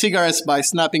lighting cigarettes by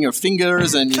snapping her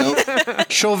fingers and,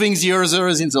 shoving the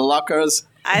others in the lockers.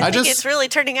 I think it's really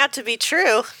turning out to be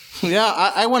true.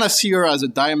 Yeah, I want to see her as a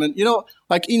diamond. In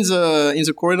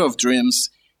the Corridor of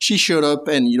Dreams, she showed up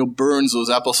and, burns those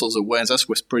apostles away, and that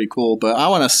was pretty cool. But I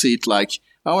want to see it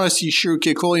I want to see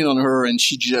Shiruke calling on her, and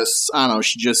she just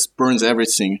burns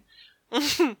everything.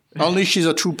 Only she's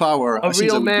a true power. A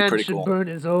real man should burn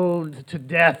his own to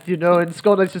death, and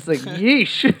Skull Knight's just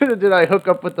yeesh, did I hook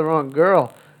up with the wrong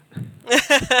girl?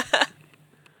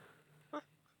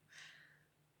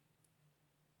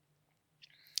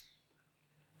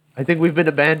 I think we've been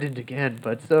abandoned again,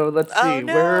 but so let's see.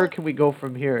 No. Where can we go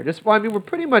from here? We're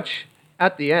pretty much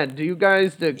at the end. Do you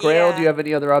guys, Grail, do you have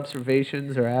any other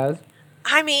observations or as?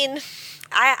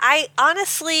 I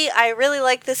honestly, I really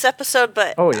like this episode,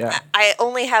 but I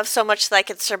only have so much that I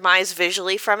can surmise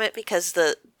visually from it because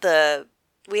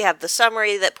we have the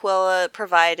summary that Puella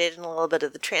provided and a little bit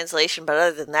of the translation, but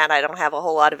other than that, I don't have a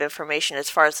whole lot of information as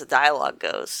far as the dialogue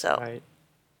goes. So. Right.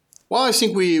 Well, I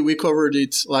think we covered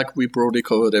it we broadly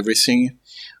covered everything.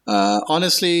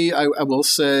 Honestly, I will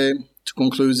say to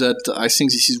conclude that I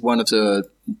think this is one of the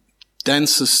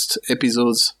densest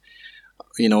episodes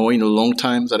in a long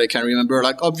time that I can remember.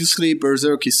 Like, obviously,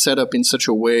 Berserk is set up in such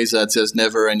a way that there's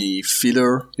never any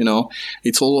filler,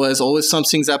 It's always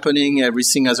something's happening.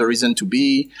 Everything has a reason to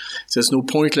be. There's no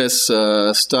pointless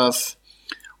stuff.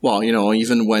 Well,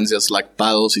 even when there's like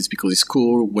battles, it's because it's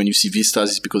cool. When you see vistas,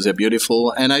 it's because they're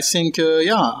beautiful. And I think,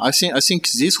 I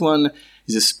think this one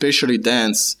is especially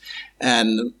dense.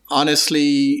 And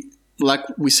honestly, like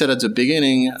we said at the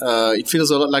beginning, it feels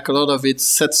a lot of it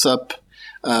sets up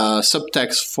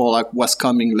subtext for like what's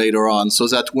coming later on, so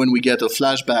that when we get a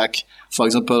flashback, for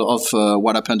example, of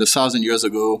what happened 1,000 years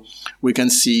ago, we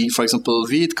can see, for example,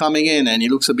 Vid coming in, and he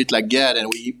looks a bit like Ged, and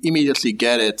we immediately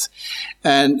get it.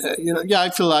 And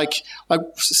I feel like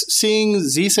seeing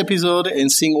this episode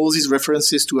and seeing all these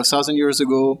references to 1,000 years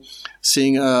ago,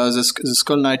 seeing the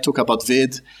Skull Knight talk about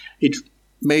Vid, it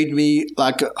made me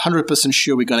like 100%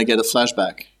 sure we're gonna get a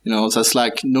flashback. That's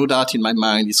like no doubt in my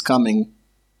mind it's coming.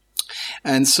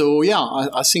 And so,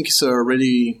 I think it's a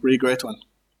really, really great one.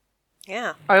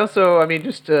 Yeah. I also,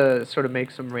 just to sort of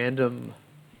make some random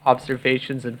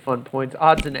observations and fun points,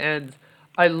 odds and ends,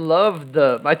 I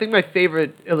think my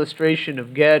favorite illustration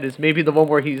of Ged is maybe the one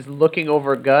where he's looking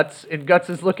over Guts, and Guts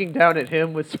is looking down at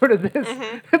him with sort of this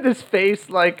this face,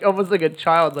 like almost like a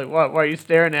child, like, what? Why are you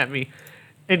staring at me?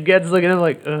 And Ged's looking at him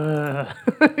like,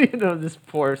 this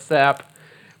poor sap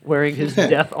wearing his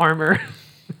death armor.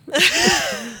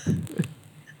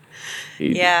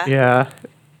 Yeah.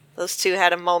 Those two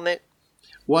had a moment.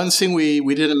 One thing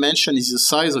we didn't mention is the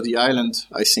size of the island,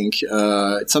 I think.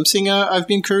 It's something I've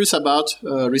been curious about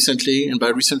recently. And by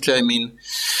recently, I mean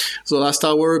the last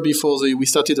hour before we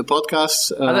started the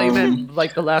podcast. I thought you meant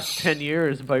like the last 10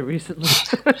 years by recently.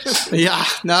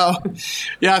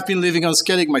 I've been living on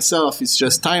Skellig myself. It's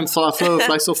just time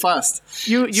flies so fast.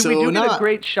 We do get a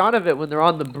great shot of it when they're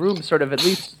on the broom, sort of at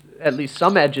least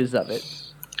some edges of it.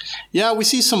 Yeah, we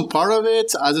see some part of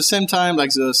it. At the same time,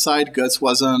 like the side Guts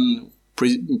wasn't,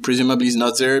 presumably is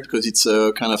not there because it's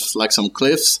kind of like some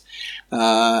cliffs.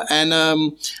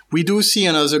 And we do see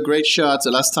another great shot.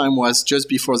 The last time was just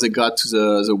before they got to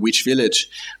the witch village,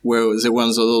 where there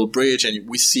was a little bridge, and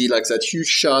we see like that huge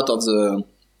shot of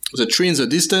the tree in the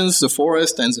distance, the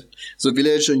forest, and the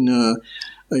village in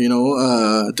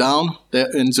down there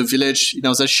in the village.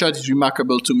 That shot is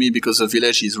remarkable to me because the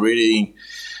village is really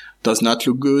does not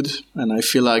look good, and I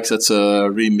feel like that's a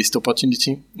really missed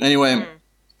opportunity. Anyway.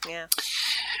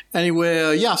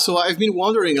 So I've been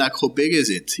wondering, like, how big is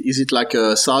it? Is it like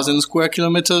 1,000 square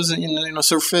kilometers in a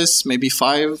surface? Maybe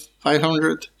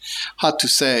 500? Hard to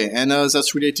say. And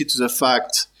that's related to the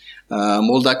fact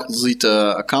Moldak calls it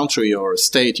a country or a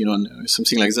state,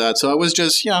 something like that. So I was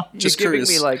just You're curious. Giving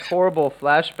me like horrible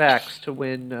flashbacks to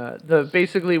when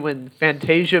when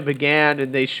Fantasia began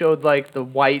and they showed like the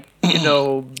white,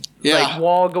 like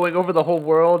wall going over the whole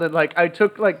world, and like I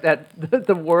took like that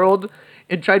the world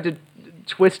and tried to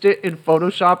twist it in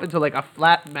Photoshop into like a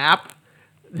flat map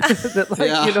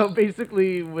that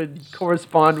basically would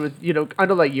correspond with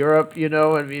kind of like Europe. It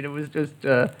was just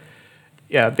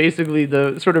basically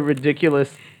the sort of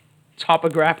ridiculous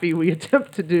topography we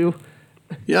attempt to do.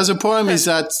 Yeah, the problem is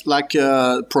that like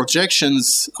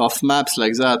projections of maps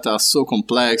like that are so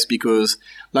complex because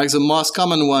like the most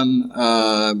common one,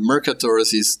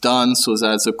 Mercator's, is done so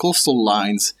that the coastal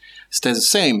lines stay the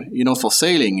same, for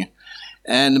sailing.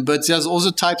 But there's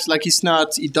other types, like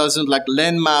it doesn't, like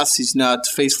landmass is not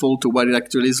faithful to what it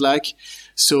actually is like.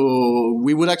 So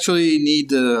we would actually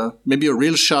need maybe a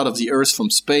real shot of the Earth from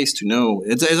space to know.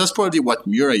 That's probably what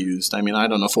Mura used. I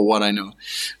don't know for what I know.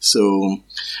 So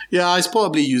yeah, it's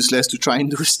probably useless to try and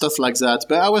do stuff like that.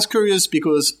 But I was curious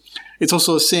because it's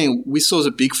also saying we saw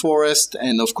the big forest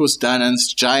and of course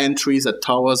Danan's giant trees that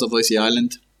towers over the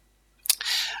island.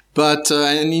 But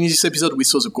and in this episode we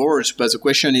saw the gorge. But the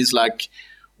question is like,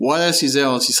 what else is there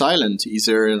on this island?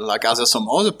 Are there some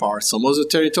other parts, some other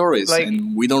territories,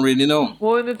 and we don't really know?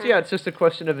 Well, and it's just a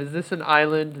question of, is this an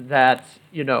island that's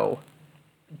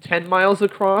 10 miles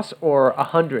across or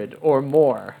 100 or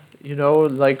more?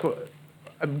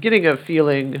 I'm getting a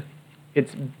feeling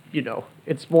it's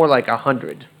more like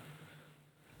 100.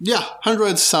 Yeah,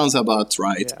 100 sounds about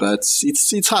right, but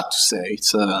it's hard to say.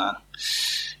 It's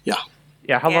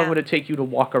Yeah, how long would it take you to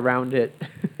walk around it?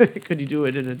 Could you do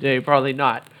it in a day? Probably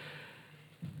not.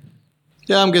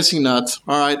 Yeah, I'm guessing not.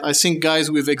 All right, I think, guys,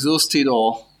 we've exhausted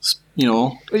all, some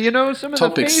of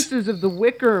topics. The faces of the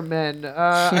Wicker Men.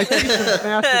 I think it's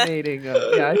fascinating.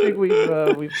 I think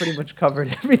we've pretty much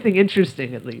covered everything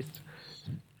interesting, at least.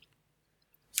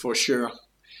 For sure.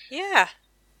 Yeah.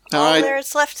 All right.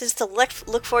 There's left is to look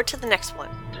forward to the next one.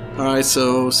 All right,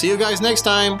 so see you guys next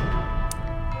time.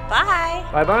 Bye.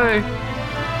 Bye-bye.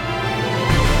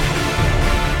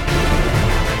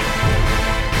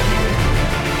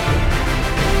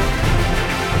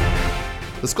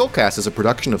 The Skullcast is a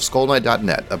production of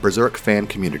SkullKnight.net, a Berserk fan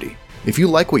community. If you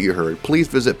like what you heard, please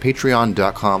visit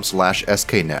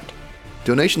patreon.com/sknet.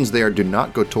 Donations there do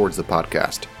not go towards the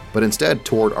podcast, but instead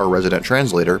toward our resident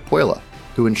translator, Puella,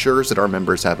 who ensures that our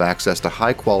members have access to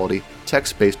high-quality,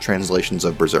 text-based translations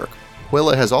of Berserk.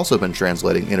 Puella has also been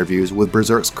translating interviews with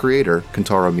Berserk's creator,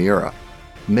 Kentaro Miura.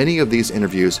 Many of these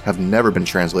interviews have never been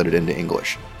translated into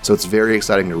English, so it's very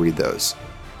exciting to read those.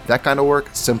 That kind of work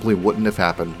simply wouldn't have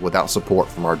happened without support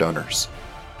from our donors.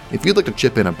 If you'd like to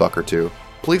chip in a buck or two,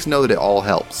 please know that it all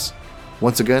helps.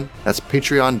 Once again, that's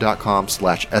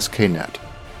patreon.com/sknet.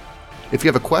 If you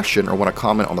have a question or want to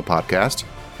comment on the podcast,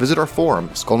 visit our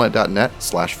forum,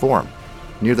 skullknight.net/forum.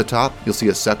 Near the top, you'll see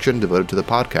a section devoted to the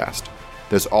podcast.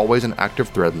 There's always an active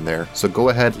thread in there, so go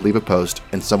ahead, leave a post,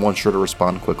 and someone's sure to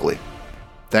respond quickly.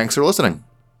 Thanks for listening.